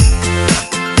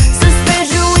 So spread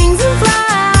your wings and fly.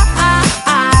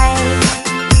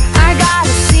 I got a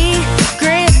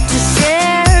secret to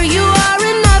share. You are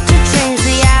enough to change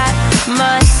the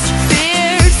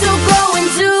atmosphere. So go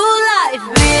into life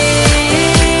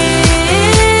big,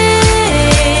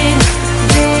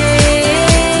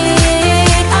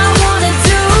 big. I wanna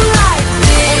do life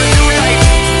big,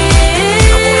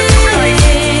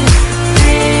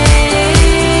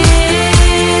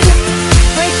 big.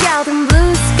 Break out in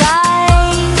blue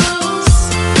skies.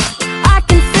 I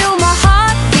can feel my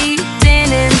heart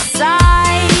beating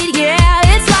inside.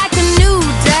 Yeah, it's like a new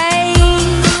day.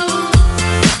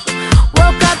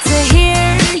 Woke up to hear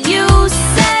you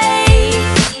say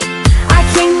I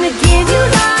came to give you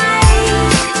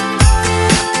life.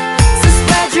 So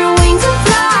spread your wings and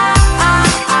fly.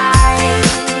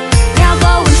 Now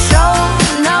go and show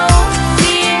no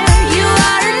fear. You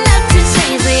are enough to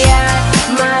change the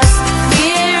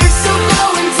atmosphere. So go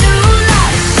into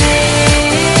life big,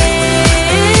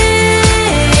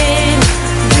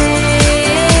 big.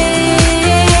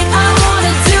 I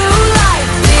wanna do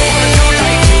life big, big,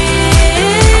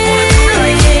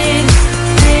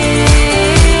 big.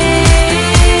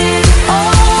 Oh, I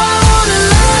wanna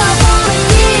love, wanna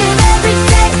give every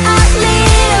day I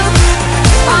live.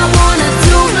 I wanna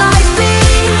do life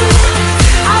big.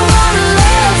 I wanna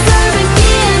love, serve and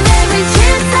give every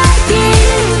chance I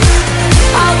get.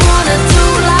 I wanna do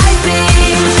life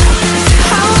big.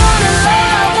 I wanna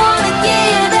love, wanna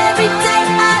give every day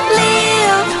I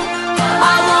live. I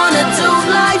wanna do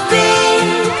life big.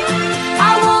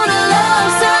 I wanna love,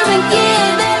 serve and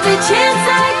give every chance I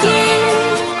get.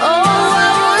 Oh, I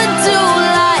wanna do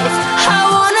life. I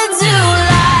wanna do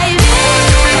life big.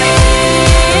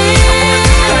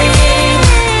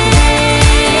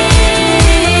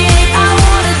 I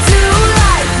wanna do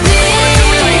life big,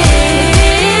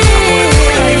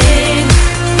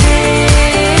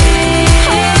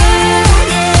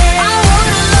 I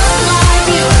wanna love like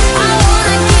you. I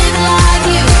wanna give like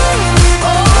you.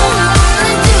 Oh, I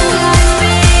wanna do life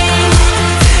big.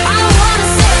 I wanna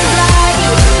serve like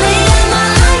you, live my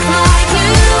life like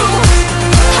you.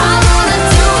 I wanna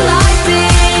do life big.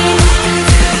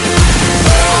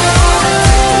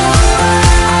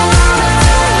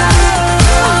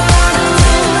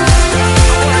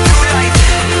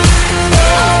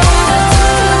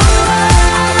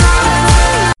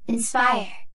 Inspire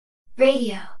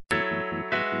Radio.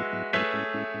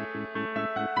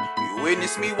 You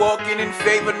witnessed me walking in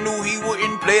favor, knew he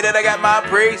wouldn't play that I got my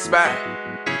praise back.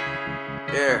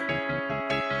 Yeah,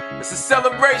 it's a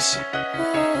celebration.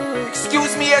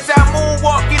 Excuse me as I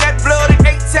moonwalk in that blood and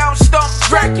 8-town stump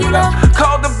Dracula.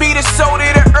 Called the beat a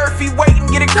soda to earth, he waiting,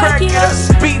 get it cracking us.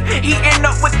 Beef eating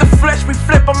up with the flesh, we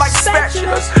flip them like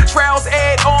spatulas. Trials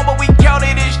add on, but we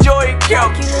counted as joy and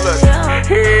calculus.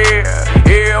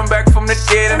 Yeah, I'm back from the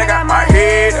dead and I got my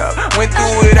head up. Went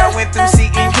through it, I went through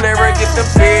seeking clearer, get the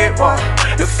fed bar,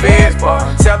 the fed bar.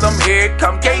 Tell them here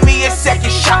come, gave me a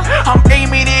second shot. I'm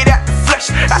aiming it at the flesh.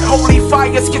 That holy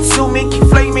fire's consuming, keep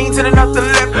flaming to the nothing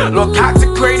left. Lord,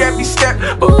 consecrate every step.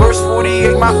 But verse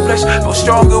 48, my flesh goes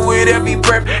stronger with every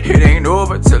breath. It ain't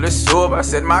over till it's over. I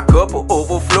said my cup will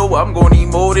overflow. I'm gonna need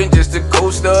more than just a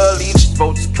coaster. Leave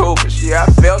folks covers. Yeah, I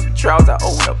felt the trials I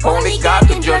own up. Only God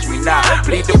can judge me now.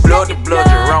 Bleed the blood,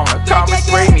 you're on. Thomas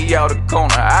bring me out the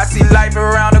corner. I see life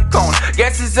around the corner.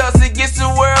 Guess it's us against the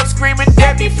world, screaming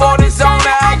death before the zone.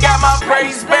 I got my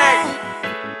praise back.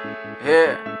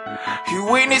 Yeah. You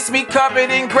witnessed me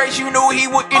covered in grace. You knew he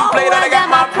wouldn't play that I got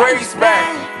my praise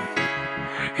back.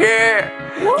 Yeah.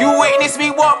 You witnessed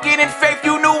me walking in faith.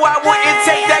 You knew I wouldn't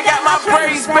take that. Got my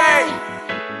praise back.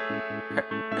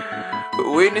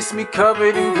 Witness me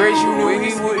covered in grace. You knew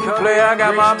he wouldn't play. I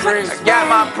got my praise. I got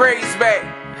my praise back.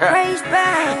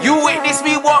 You witnessed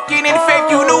me walking in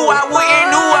faith. You knew I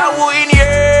wouldn't.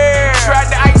 Yeah. Tried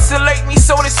to isolate me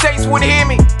so the saints would hear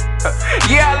me.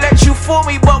 Yeah, I let you fool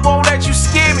me, but won't let you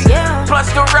scare me. Plus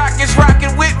the rock is rocking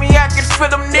with me. I can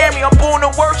feel them near me. I'm born to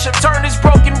worship. Turn this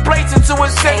broken place into a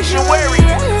sanctuary.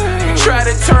 You try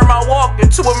to turn my walk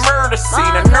into a murder scene.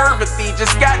 A nervous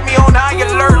just got me on high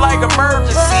alert like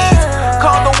emergencies.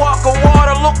 Call the walk of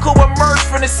water. Look who emerged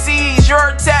from the seas. Your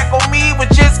attack on me was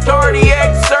just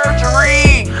cardiac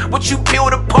surgery. What you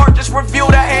peeled apart just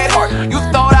revealed I had heart. You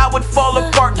thought I would fall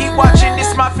apart. Keep watching,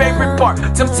 this my favorite part.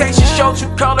 Temptation showed you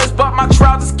colors, but my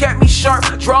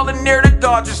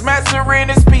about just mastering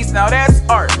his piece. Now that's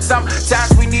art.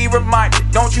 Sometimes we need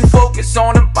reminded. Don't you focus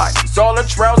on the minds. All the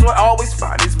trails will always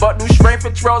find it, but new strength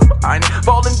and trails behind it.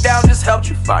 Falling down just helped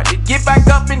you find it. Get back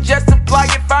up and just apply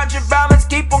it. Find your balance,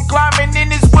 keep on climbing. In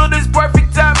this world is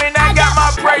perfect timing. I got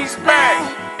my praise back.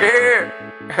 Yeah.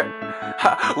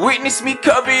 Witness me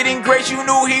covered in grace. You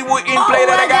knew he wouldn't play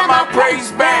that. I got my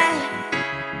praise back.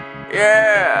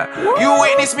 Yeah. You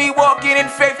witnessed me walking in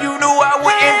faith. You knew I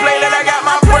wouldn't play that. I got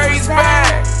my praise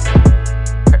back.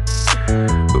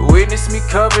 But witness me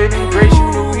covered in grace.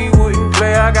 You knew he wouldn't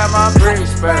play. I got my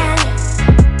praise back.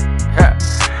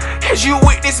 As you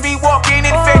witnessed me walking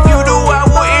in faith, you knew I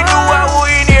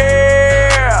wouldn't,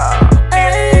 yeah.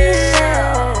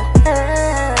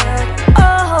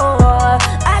 Oh,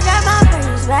 I got my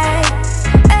praise back.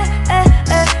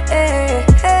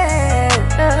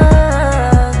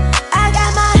 I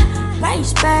got my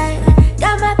praise back.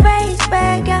 Got my praise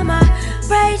back. Got my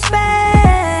praise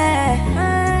back.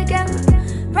 Got my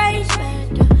praise back.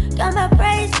 Got my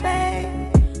praise back.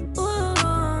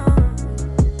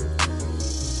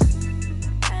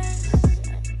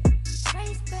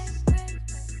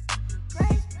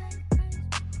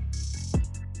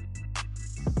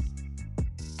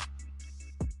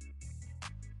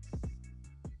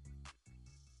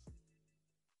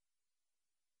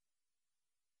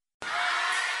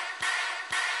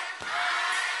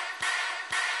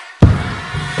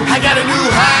 I got a new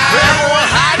high, but everyone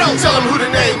high, don't tell them who the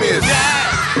name is.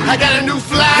 I got a new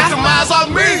fly, get the miles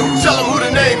off me, tell them who the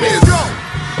name is.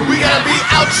 We gotta be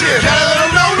out here, gotta let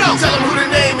them know, tell them who the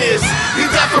name is. He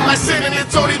died for my sin and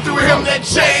it's only through him that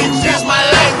changed. Here's my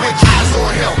language. Eyes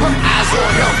on him, eyes on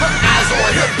him, eyes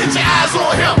on him. Get your eyes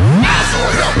on him, eyes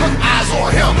on him, eyes on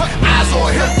him, eyes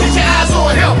on him. Get your eyes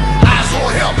on him, eyes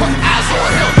on him, eyes on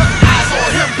him, eyes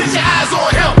on him. Get your eyes on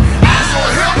him, eyes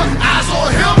on him, eyes on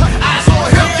him, eyes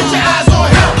on him. Get your eyes on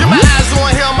him. Get my eyes on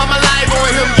him, I'm alive on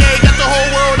him. Yeah, got the whole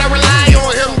world, I rely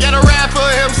on him. Got a rap for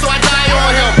him, so I die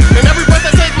on him. And every breath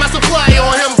I take, my supply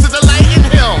on him. To delight in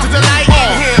him, to delight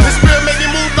in him. His spirit make me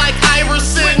move like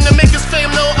Iverson. To make his fame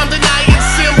know I'm denying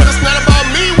sin. But it's not about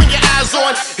me when your eyes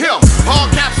on him. All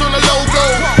caps on the logo.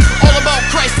 All about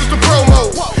Christ is the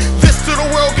promo. This to the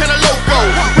world kinda loco.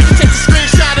 We can take a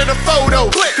screenshot of the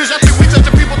photo. Cause I think we judge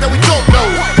the people that we don't know.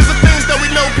 Cause the things that we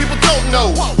know, people don't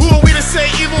know. Who are we to say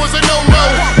evil is a no-no?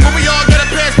 But we all get a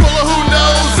pass full of who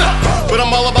knows. But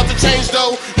I'm all about the change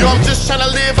though. Yo, I'm just trying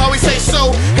to live how he say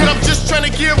so. And I'm just trying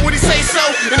to give what he say so.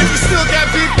 And if you still got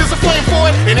beef, there's a flame for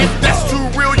it. And if that's too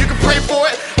real, you can pray for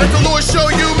it. Let the Lord show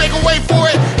you, make a way for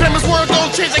it. Damn, his word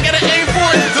don't change, I gotta aim for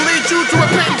it. To lead you to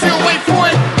repentance, he'll wait for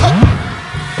it.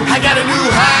 I got a new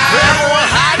high, but everyone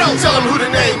high, don't tell him who the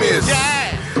name is.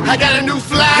 I got a new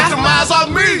fly, get the miles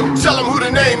off me, tell him who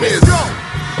the name is.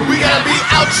 We gotta be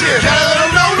out here, gotta let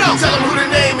them know, tell him who the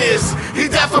name is. He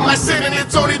died for my sin and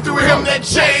it's only through him that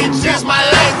changed. Here's my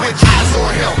language. Eyes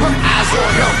on him, eyes on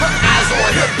him, eyes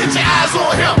on him. Get your eyes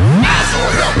on him, eyes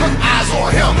on him, eyes on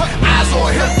him, eyes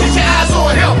on him. Get your eyes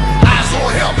on him, eyes on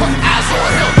him, eyes on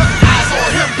him, eyes on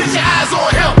him. Get your eyes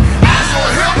on him, eyes on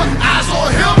him, eyes on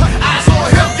him, eyes on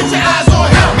him. Get your eyes on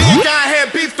him. Me and God had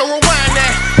beef, don't rewind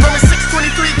that. Romans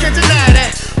 6:23, can't deny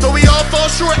that. Though we all fall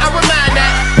short, I remind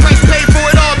that. Christ paid for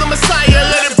it all, the Messiah,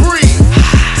 let it breathe.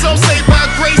 Some saved by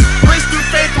grace, grace through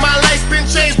faith. My life's been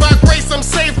changed by grace. I'm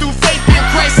saved through faith in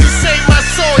Christ. He saved my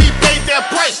soul, he paid that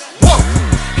price. Whoa!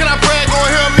 Can I brag on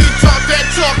him? He talk that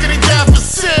talk and he died for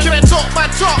sin. Can I talk my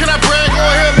talk? Can I brag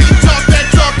on him? He talk that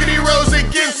talk and he rose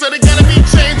again. So there gotta be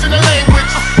change in the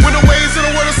language. When the ways of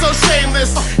the world are so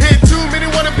shameless, and too many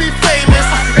wanna be famous.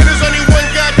 And there's only one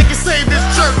God that can save this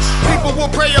church. People will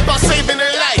pray about saving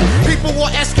their life. People will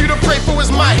ask you to pray for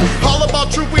his might. All about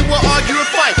truth, we will argue and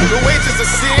fight. The wages of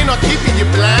sin are keeping you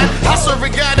blind. I serve a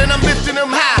God and I'm lifting him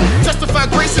high. Testify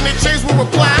grace and the chains will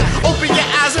reply. Open your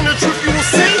eyes and the truth you will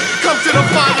see. Come to the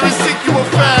Father and seek you will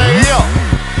find. Yo,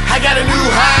 I got a new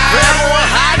high, but everyone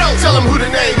high, don't tell him who the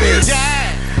name is.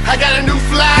 I got a new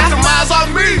fly, get the miles off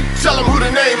me, tell him who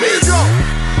the name is.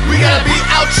 We gotta be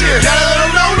out here, gotta let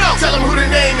them know, tell him who the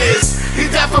name is. He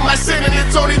died for my sin and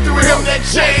it's only through him that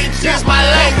changed. Here's my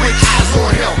language. Eyes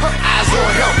on him, eyes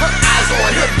on him, eyes on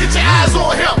him. Get your eyes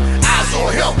on him, eyes on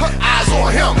him, eyes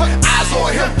on him, eyes on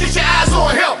him. Get your eyes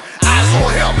on him, eyes on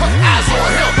him, eyes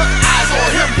on him, eyes on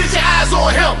him. Get your eyes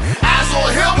on him, eyes on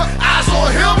him, eyes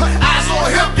on him, eyes on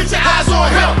him. Get your eyes on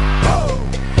him.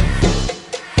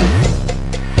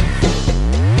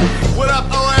 What up,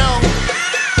 OL?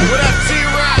 What up,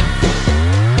 T-Rock?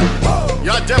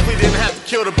 Y'all definitely didn't have to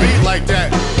kill the beat like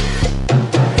that.